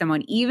see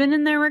someone, even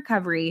in their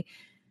recovery,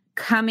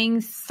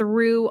 coming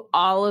through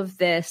all of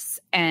this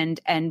and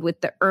with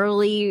the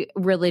early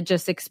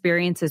religious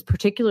experiences,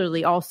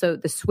 particularly also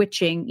the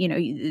switching,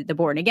 the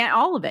born again,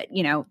 all of it,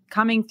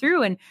 coming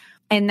through,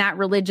 and that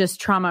religious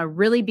trauma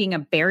really being a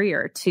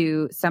barrier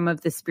to some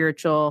of the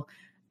spiritual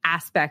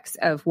aspects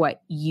of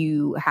what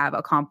you have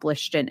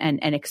accomplished and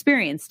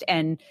experienced.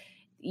 And,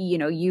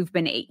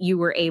 you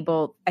were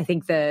able, I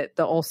think the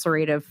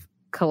ulcerative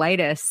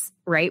colitis,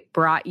 right,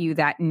 brought you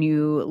that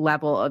new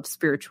level of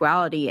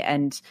spirituality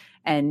and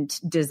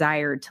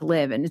desire to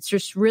live. And it's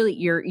just really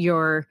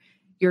your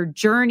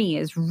journey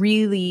is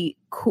really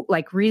cool.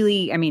 Like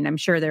really, I mean, I'm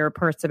sure there are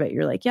parts of it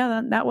you're like,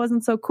 yeah, that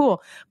wasn't so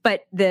cool,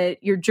 but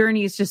your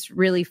journey is just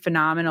really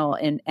phenomenal.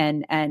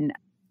 And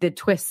the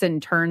twists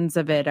and turns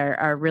of it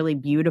are really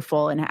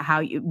beautiful, and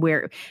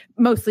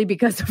mostly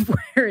because of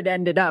where it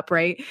ended up.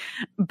 Right.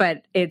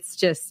 But it's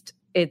just,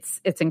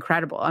 it's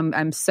incredible.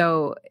 I'm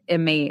so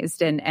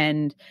amazed,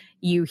 and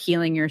you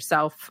healing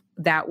yourself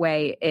that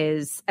way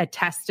is a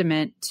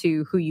testament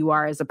to who you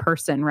are as a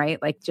person,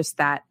 right? Like just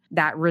that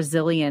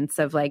resilience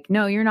of like,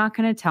 no, you're not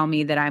going to tell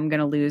me that I'm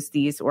going to lose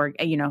these, or,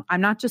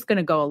 I'm not just going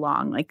to go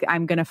along. Like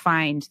I'm going to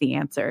find the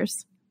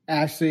answers.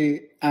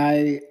 Ashley,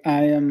 I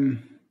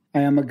am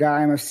a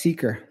guy, I'm a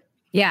seeker.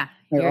 Yeah.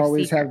 I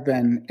always have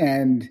been.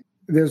 And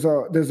there's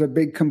a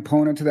big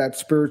component to that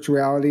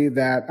spirituality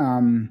that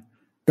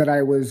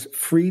I was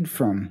freed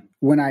from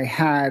when I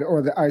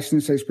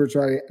shouldn't say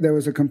spirituality. There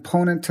was a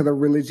component to the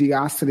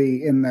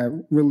religiosity in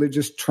the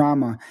religious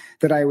trauma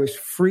that I was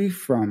free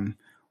from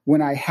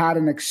when I had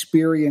an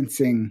experience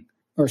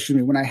of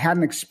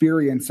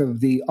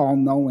the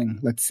all-knowing,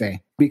 let's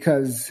say.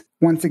 Because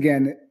once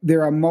again,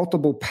 there are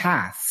multiple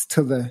paths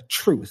to the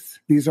truth.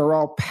 These are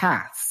all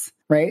paths,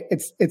 right?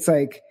 It's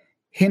like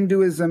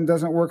Hinduism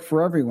doesn't work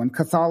for everyone.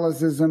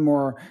 Catholicism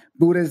or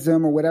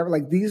Buddhism or whatever,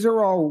 like these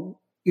are all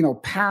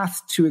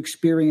paths to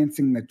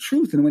experiencing the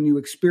truth. And when you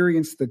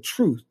experience the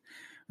truth,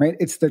 right,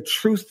 it's the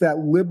truth that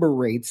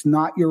liberates,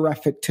 not your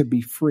effort to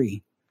be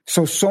free.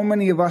 So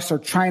many of us are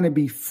trying to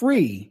be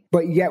free,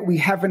 but yet we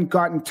haven't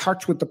gotten in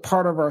touch with the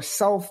part of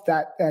ourself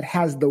that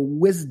has the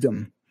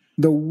wisdom.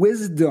 The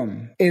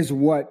wisdom is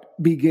what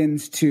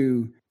begins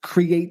to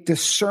create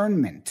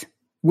discernment.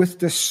 With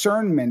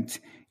discernment,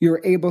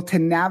 you're able to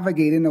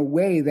navigate in a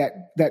way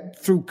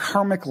that through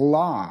karmic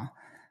law,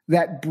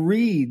 that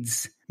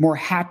breeds more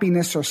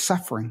happiness or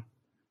suffering.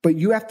 But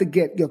you have to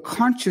get your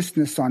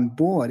consciousness on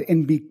board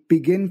and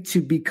begin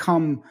to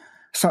become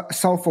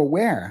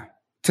self-aware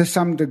to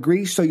some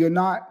degree, so you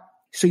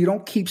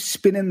don't keep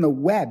spinning the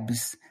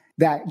webs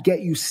that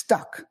get you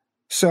stuck.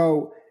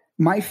 So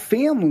my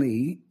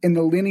family, in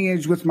the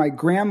lineage with my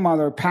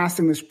grandmother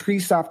passing this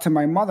priest off to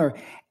my mother,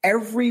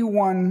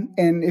 everyone,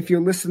 and if you're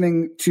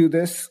listening to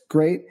this,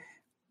 great,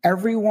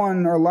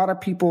 everyone or a lot of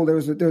people,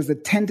 there's a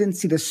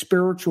tendency to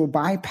spiritual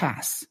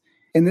bypass.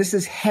 And this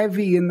is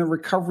heavy in the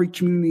recovery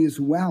community as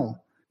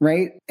well,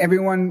 right?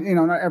 Everyone,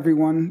 not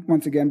everyone,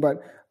 once again,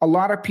 but a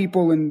lot of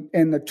people in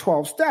the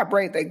 12-step,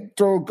 right? They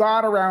throw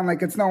God around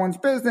like it's no one's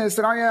business,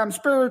 and oh yeah, I'm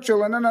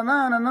spiritual, and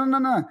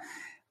no.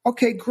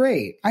 Okay,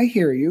 great. I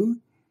hear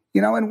you.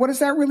 And what does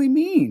that really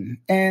mean?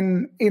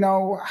 And,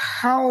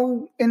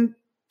 how in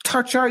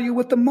touch are you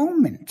with the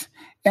moment?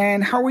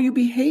 And how are you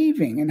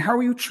behaving? And how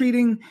are you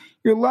treating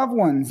your loved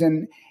ones?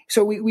 And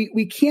so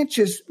we can't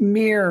just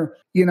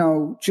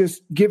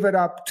just give it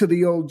up to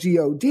the old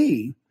God.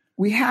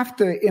 We have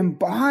to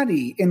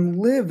embody and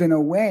live in a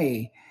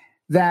way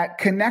that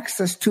connects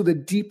us to the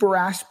deeper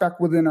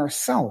aspect within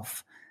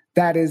ourselves.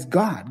 That is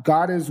God.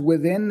 God is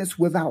within, it's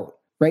without,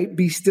 right?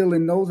 Be still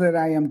and know that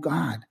I am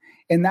God.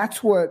 And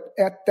that's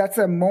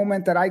a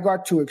moment that I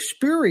got to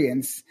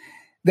experience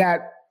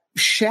that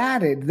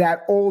shattered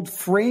that old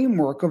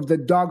framework of the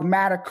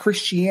dogmatic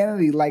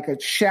Christianity like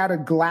a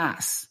shattered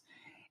glass.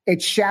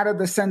 It shattered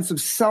the sense of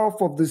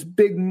self of this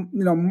big,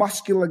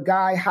 muscular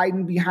guy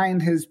hiding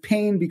behind his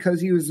pain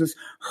because he was this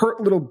hurt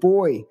little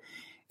boy,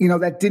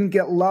 that didn't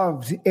get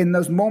loved. And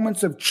those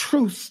moments of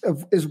truth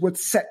is what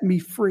set me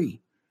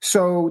free.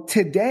 So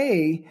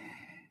today,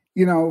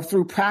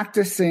 through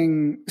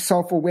practicing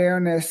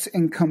self-awareness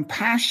and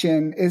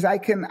compassion, is I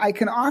can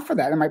offer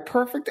that. Am I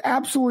perfect?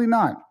 Absolutely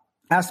not.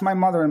 Ask my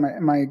mother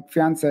and my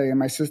fiance and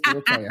my sister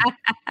will tell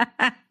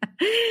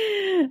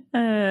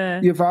you.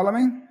 You follow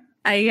me?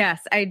 Yes,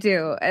 I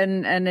do.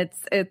 And it's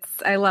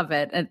I love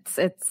it.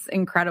 It's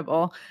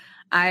incredible.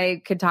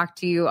 I could talk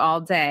to you all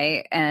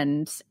day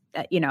and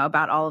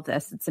about all of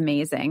this. It's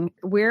amazing.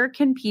 Where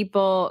can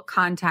people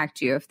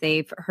contact you if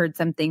they've heard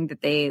something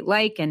that they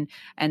like and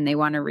they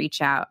want to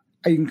reach out?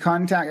 You can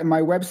contact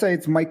my website.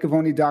 It's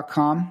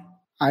MikeGovoni.com.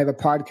 I have a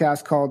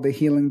podcast called the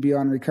Healing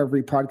Beyond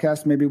Recovery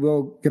podcast. Maybe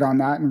we'll get on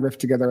that and riff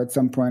together at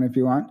some point if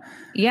you want.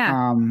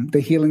 Yeah. The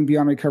Healing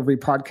Beyond Recovery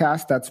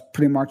podcast. That's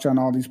pretty much on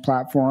all these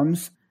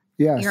platforms.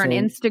 Yeah. You're on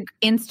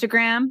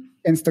Instagram?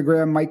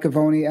 Instagram, Mike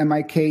Govoni,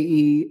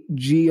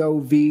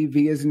 MikeGov,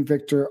 V as in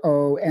Victor,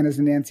 O, N as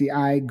in Nancy,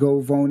 I,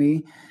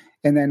 Govoni,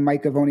 and then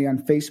Mike Govoni on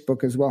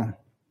Facebook as well.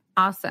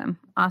 Awesome.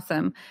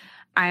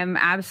 I'm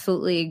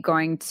absolutely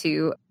going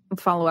to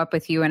follow up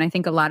with you. And I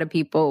think a lot of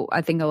people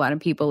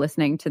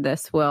listening to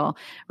this will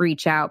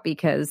reach out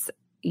because,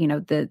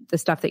 the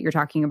stuff that you're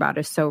talking about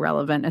is so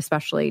relevant,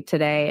 especially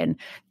today, and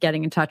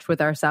getting in touch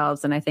with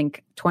ourselves. And I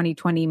think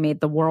 2020 made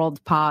the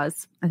world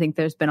pause. I think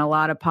there's been a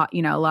world,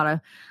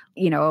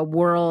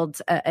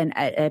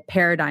 a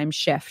paradigm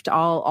shift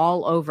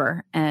all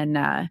over. And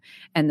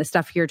the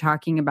stuff you're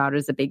talking about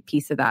is a big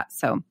piece of that.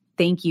 So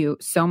thank you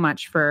so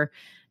much for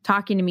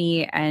talking to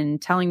me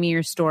and telling me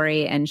your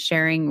story and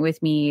sharing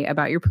with me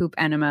about your poop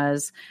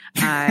enemas.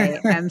 I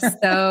am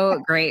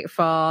so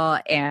grateful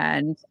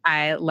and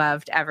I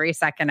loved every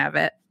second of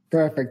it.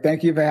 Perfect.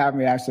 Thank you for having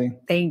me, Ashley.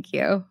 Thank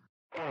you.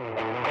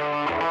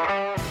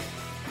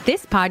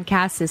 This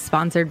podcast is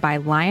sponsored by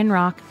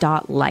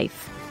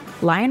lionrock.life.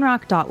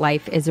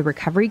 Lionrock.life is a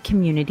recovery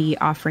community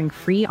offering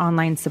free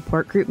online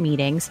support group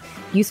meetings,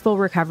 useful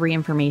recovery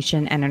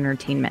information, and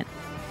entertainment.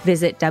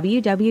 Visit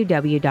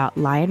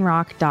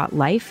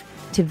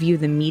www.lionrock.life to view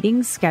the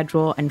meeting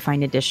schedule and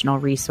find additional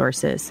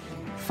resources.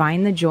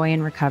 Find the joy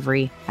in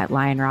recovery at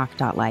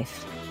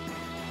lionrock.life.